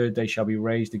 and on the third day shall be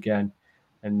raised again.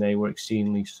 And they were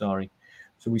exceedingly sorry.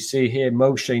 So we see here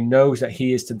Moshe knows that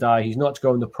he is to die. He's not to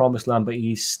go in the promised land, but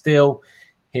he's still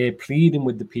here pleading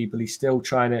with the people. He's still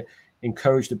trying to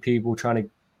encourage the people, trying to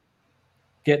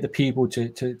get the people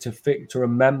to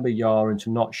remember Yah and to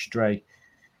not stray.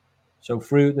 So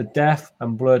through the death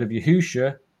and blood of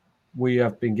Yahushua, we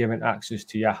have been given access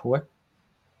to Yahweh.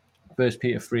 1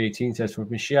 Peter 3:18 says, For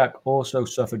Mashiach also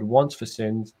suffered once for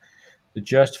sins, the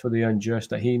just for the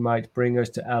unjust, that he might bring us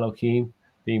to Elohim,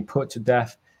 being put to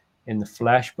death in the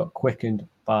flesh, but quickened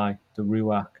by the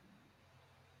Ruach.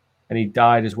 And he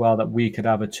died as well, that we could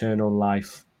have eternal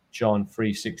life. John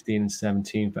 3:16 and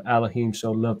 17. For Elohim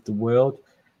so loved the world,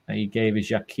 that he gave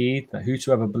his Yaqid, that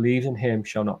whosoever believes in him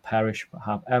shall not perish, but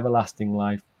have everlasting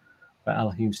life. But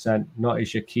Elohim sent not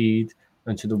his Yaqid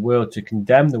unto the world to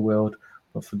condemn the world,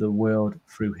 but for the world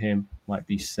through him might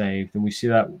be saved. And we see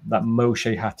that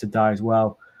Moshe had to die as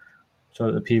well, so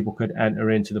that the people could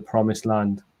enter into the promised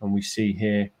land. And we see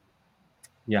here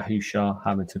Yahushua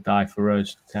having to die for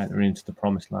us to enter into the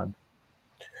promised land.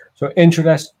 So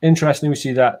interestingly, we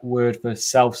see that word for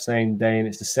self-same day, and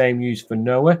it's the same used for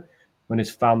Noah when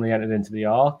his family entered into the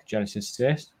ark, Genesis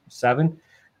 7,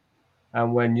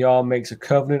 and when Yah makes a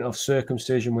covenant of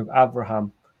circumcision with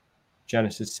Abraham,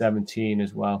 Genesis 17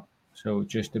 as well. So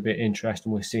just a bit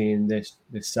interesting, we're seeing this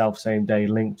self-same day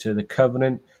linked to the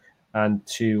covenant and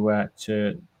to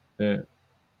the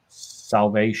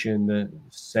salvation, the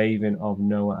saving of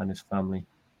Noah and his family.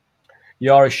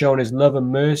 Yah has shown his love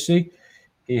and mercy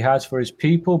he has for his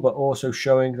people, but also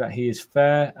showing that he is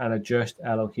fair and a just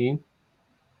Elohim.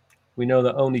 We know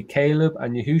that only Caleb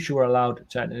and Yahushua were allowed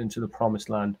to enter into the promised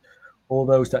land. All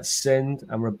those that sinned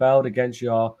and rebelled against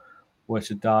Yah were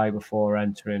to die before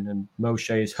entering. And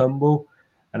Moshe is humble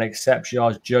and accepts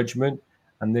Yah's judgment.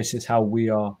 And this is how we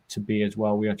are to be as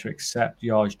well. We are to accept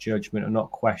Yah's judgment and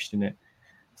not question it.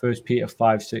 1 Peter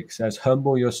 5:6 says,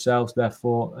 humble yourselves,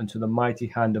 therefore, unto the mighty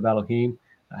hand of Elohim,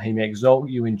 that he may exalt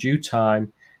you in due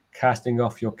time, casting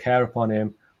off your care upon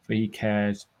him, for he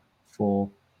cares for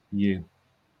you.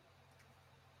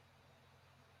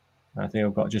 I think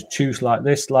I've got just two slides,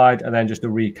 this slide, and then just a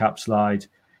recap slide,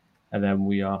 and then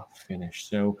we are finished.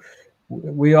 So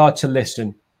we are to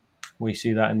listen. We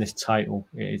see that in this title.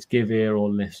 It's give ear or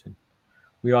listen.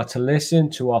 We are to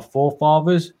listen to our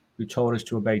forefathers who told us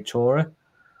to obey Torah,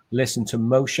 listen to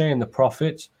Moshe and the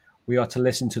prophets. We are to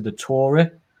listen to the Torah.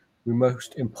 We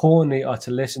most importantly are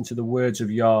to listen to the words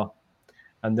of Yah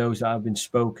and those that have been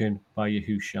spoken by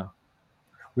Yahushua.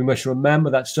 We must remember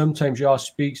that sometimes Yah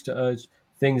speaks to us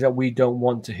things that we don't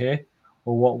want to hear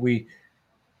or what we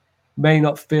may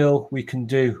not feel we can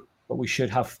do, but we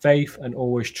should have faith and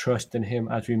always trust in him.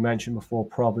 As we mentioned before,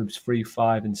 Proverbs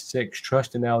 3:5-6,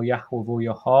 trust in El Yahweh with all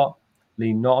your heart,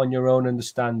 lean not on your own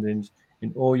understandings,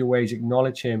 in all your ways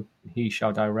acknowledge him, and he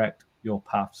shall direct your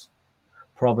paths.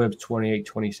 Proverbs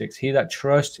 28:26, he that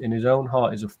trusts in his own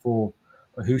heart is a fool,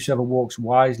 but whosoever walks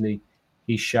wisely,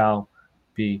 he shall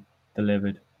be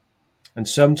delivered. And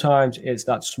sometimes it's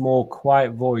that small,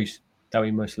 quiet voice that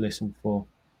we must listen for.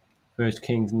 1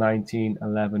 Kings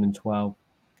 19:11-12.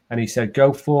 And he said,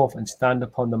 go forth and stand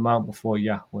upon the mount before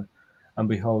Yahweh. And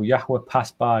behold, Yahweh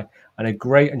passed by, and a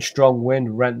great and strong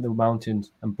wind rent the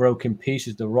mountains and broke in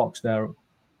pieces the rocks there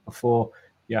before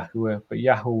Yahweh. But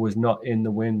Yahweh was not in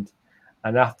the wind.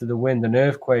 And after the wind, an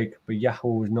earthquake, but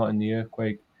Yahweh was not in the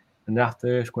earthquake. And after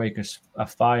the earthquake, a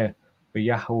fire, but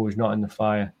Yahweh was not in the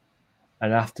fire.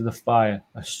 And after the fire,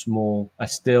 a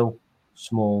still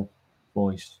small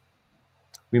voice.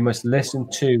 We must listen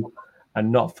to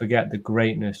and not forget the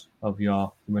greatness of Yah.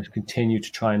 We must continue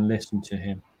to try and listen to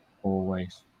him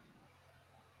always.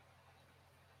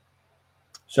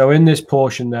 So in this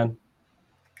portion then,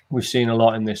 we've seen a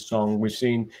lot in this song. We've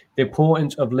seen the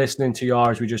importance of listening to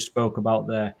Yah, as we just spoke about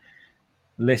there,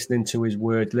 listening to his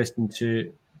word, listening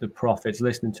to the prophets,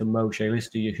 listening to Moshe,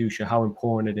 listening to Yahushua, how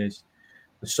important it is.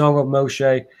 The song of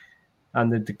Moshe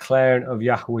and the declaring of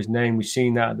Yahweh's name, we've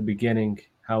seen that at the beginning,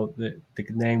 how the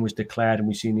name was declared, and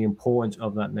we've seen the importance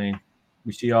of that name.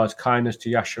 We see Yah's kindness to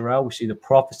Yasharel. We see the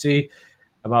prophecy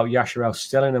about Yasharel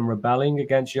stealing and rebelling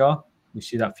against Yah. We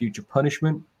see that future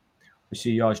punishment. We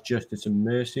see Yah's justice and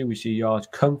mercy. We see Yah's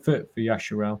comfort for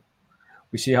Yasharel.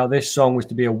 We see how this song was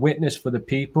to be a witness for the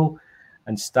people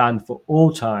and stand for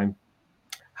all time,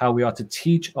 how we are to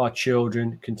teach our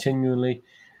children continually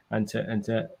and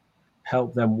to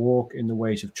help them walk in the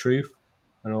ways of truth.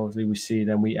 And obviously we see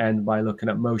then we end by looking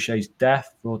at Moshe's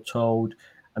death foretold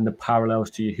and the parallels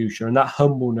to Yahushua and that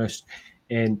humbleness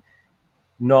in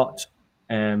not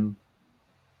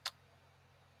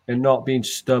being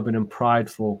stubborn and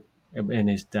prideful in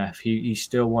his death. He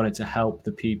still wanted to help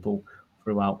the people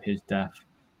throughout his death.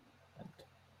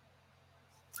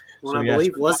 Well, I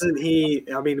believe, wasn't he,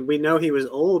 I mean, we know he was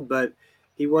old, but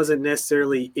he wasn't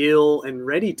necessarily ill and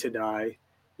ready to die.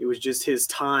 It was just his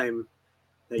time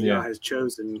that Yah has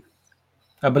chosen.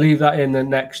 I believe that in the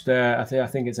next, I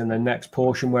think it's in the next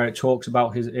portion where it talks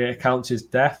about it accounts his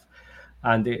death,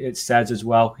 and it says as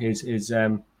well his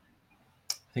I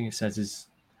think it says his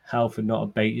health had not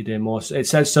abated him, or it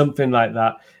says something like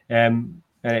that.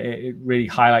 It really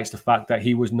highlights the fact that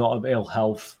he was not of ill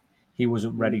health. He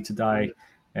wasn't ready to die.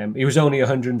 He was only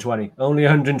 120.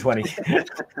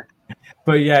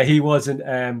 But yeah, he wasn't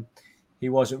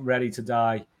ready to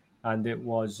die, and it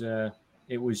was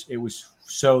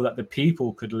so that the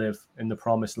people could live in the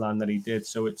promised land that he did.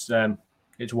 So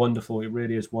it's wonderful. It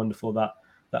really is wonderful that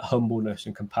humbleness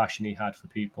and compassion he had for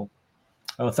people.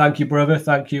 Oh, thank you, brother.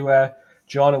 Thank you,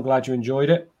 John. I'm glad you enjoyed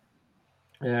it.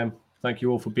 Thank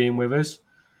you all for being with us.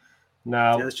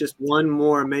 Now, it's just one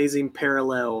more amazing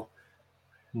parallel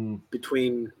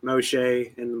between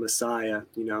Moshe and the Messiah.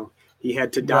 You know, he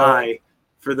had to die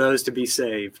for those to be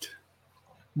saved.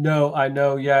 No, I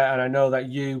know, yeah, and I know that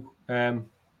you don't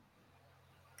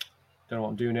know what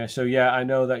I'm doing here. So yeah, I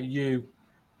know that you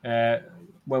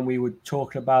when we were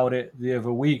talking about it the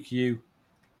other week, you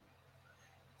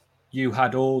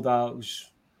had all those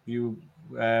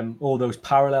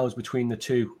parallels between the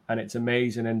two, and it's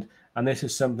amazing. And this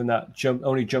is something that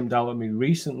only jumped out at me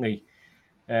recently,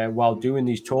 while doing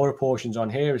these Torah portions on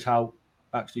here is how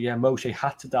actually, Moshe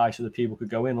had to die so that people could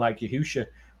go in, like Yahusha.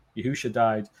 Yahusha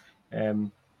died.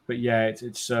 But yeah,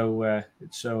 it's so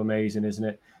amazing, isn't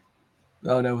it?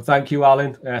 Oh no, thank you,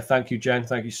 Alan. Thank you, Jen.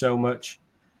 Thank you so much.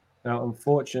 Now,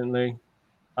 unfortunately,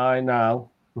 I'm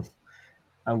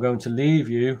going to leave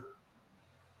you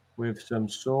with some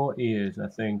sore ears, I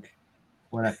think,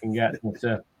 when I can get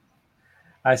to.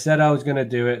 I said I was going to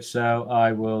do it, so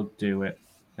I will do it.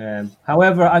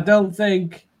 However, I don't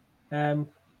think can't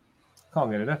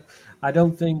get it up. I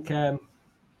don't think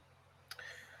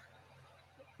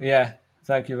yeah,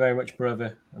 thank you very much,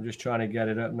 brother. I'm just trying to get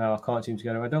it up now. I can't seem to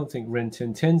get it. I don't think Rin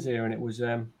Tin Tin's here, and it was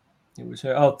her.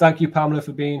 Oh, thank you, Pamela,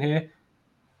 for being here.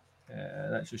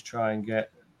 Let's just try and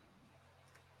get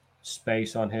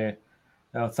space on here.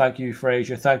 Oh, thank you,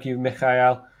 Fraser. Thank you,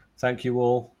 Mikhail. Thank you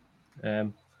all.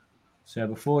 So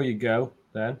before you go,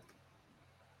 then,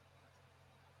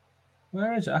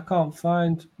 where is it? I can't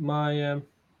find my.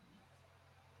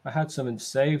 I had something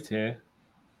saved here,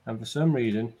 and for some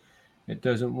reason, it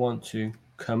doesn't want to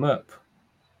come up.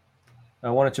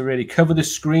 I wanted to really cover the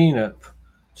screen up,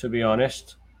 to be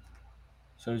honest.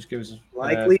 So just give us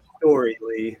likely story,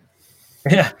 Lee.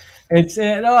 Yeah, it's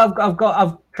no.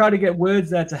 I've tried to get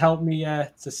words there to help me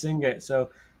to sing it.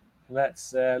 So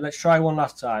let's try one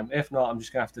last time. If not, I'm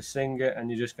just gonna have to sing it,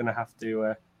 and you're just gonna have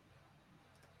to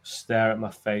stare at my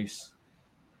face.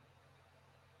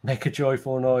 Make a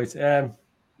joyful noise.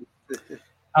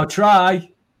 I'll try.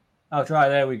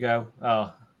 There we go.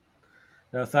 Oh,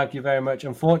 no, thank you very much.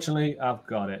 Unfortunately, I've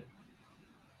got it.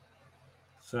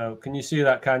 So can you see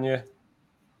that? Can you?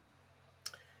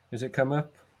 Does it come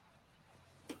up?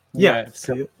 Yeah, it's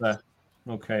come up there.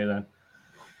 Okay then.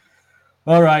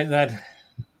 All right then.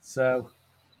 So,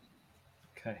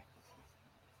 okay.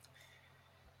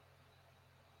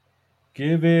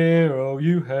 Give ear, O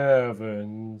you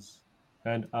heavens,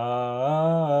 and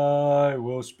I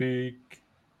will speak,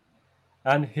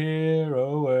 and hear,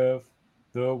 O earth,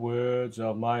 the words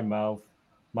of my mouth.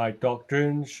 My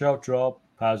doctrine shall drop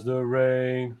as the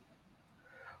rain.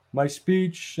 My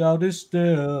speech shall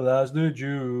distill as the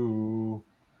dew,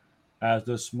 as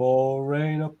the small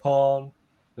rain upon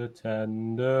the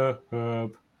tender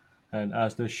herb, and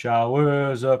as the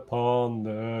showers upon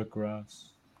the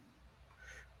grass.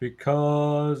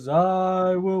 Because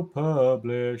I will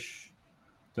publish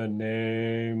the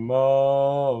name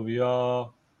of Yah.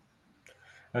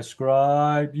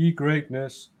 Ascribe ye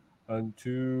greatness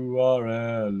unto our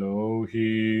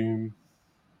Elohim.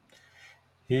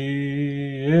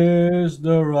 He is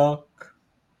the rock.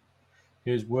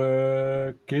 His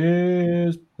work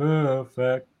is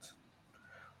perfect.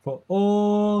 For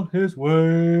all his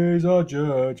ways are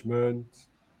judgment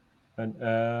and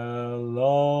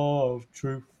of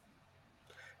truth,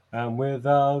 and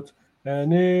without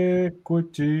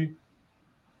iniquity,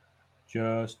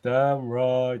 just and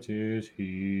right is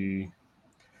he.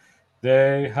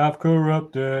 They have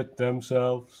corrupted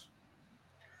themselves.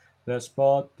 Their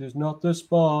spot is not the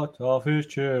spot of his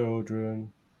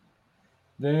children.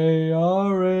 They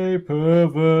are a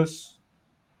perverse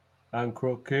and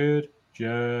crooked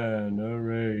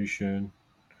generation.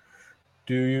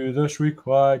 Do you thus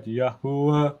requite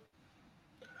Yahuwah,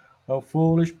 O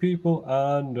foolish people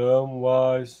and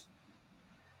unwise?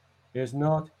 Is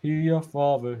not he your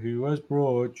father who has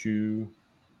brought you,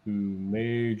 who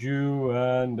made you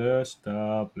and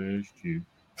established you?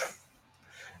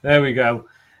 There we go.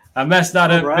 I messed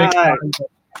that up. Right. Big time.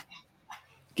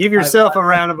 Give yourself a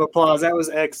round of applause. That was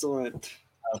excellent.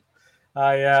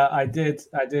 I did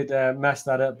mess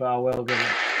that up, but I will give it.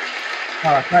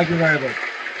 Oh, thank you very much.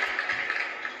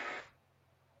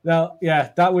 Now,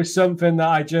 yeah, that was something that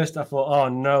I thought, oh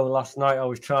no, last night I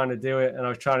was trying to do it, and I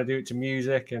was trying to do it to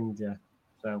music, and yeah.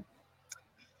 So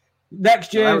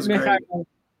next year,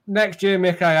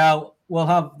 Mikhail, we'll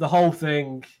have the whole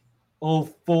thing, all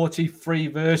 43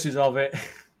 verses of it.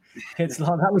 It's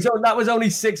long. That was only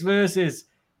 6 verses.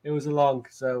 It was long.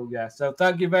 So yeah. So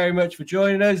thank you very much for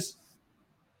joining us.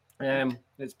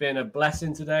 It's been a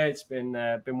blessing today. It's been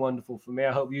wonderful for me.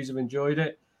 I hope you have enjoyed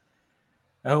it.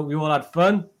 I hope you all had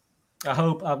fun. I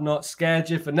hope I've not scared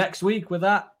you for next week with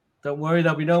that. Don't worry,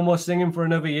 there'll be no more singing for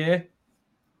another year.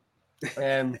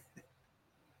 But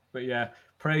yeah,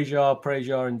 praise Yah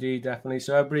indeed, definitely.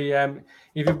 So everybody,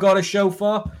 if you've got a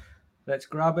shofar, let's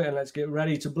grab it and let's get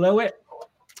ready to blow it.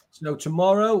 So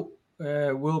tomorrow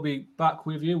we'll be back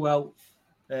with you. Well,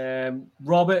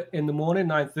 Robert in the morning,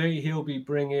 9:30, he'll be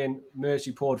bringing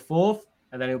Mercy Poured Forth,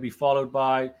 and then he'll be followed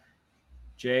by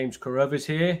James Carruthers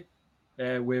here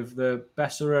with the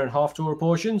Bessera and Half Torah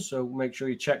portions. So make sure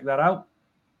you check that out.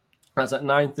 That's at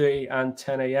 9:30 and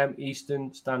 10 a.m.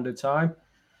 Eastern Standard Time.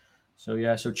 So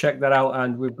yeah, so check that out.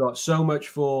 And we've got so much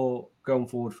for going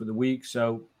forward for the week.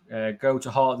 So go to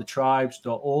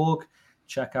heartofthetribes.org,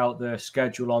 check out the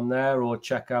schedule on there, or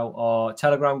check out our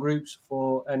Telegram groups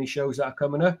for any shows that are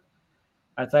coming up.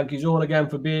 I thank you all again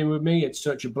for being with me. It's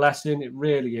such a blessing. It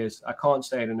really is. I can't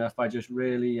say it enough. I just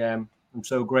really I'm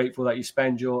so grateful that you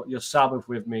spend your Sabbath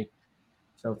with me.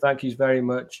 So thank you very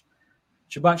much.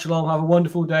 Shabbat Shalom. Have a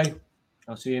wonderful day.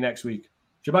 I'll see you next week.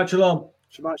 Shabbat Shalom.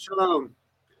 Shabbat Shalom.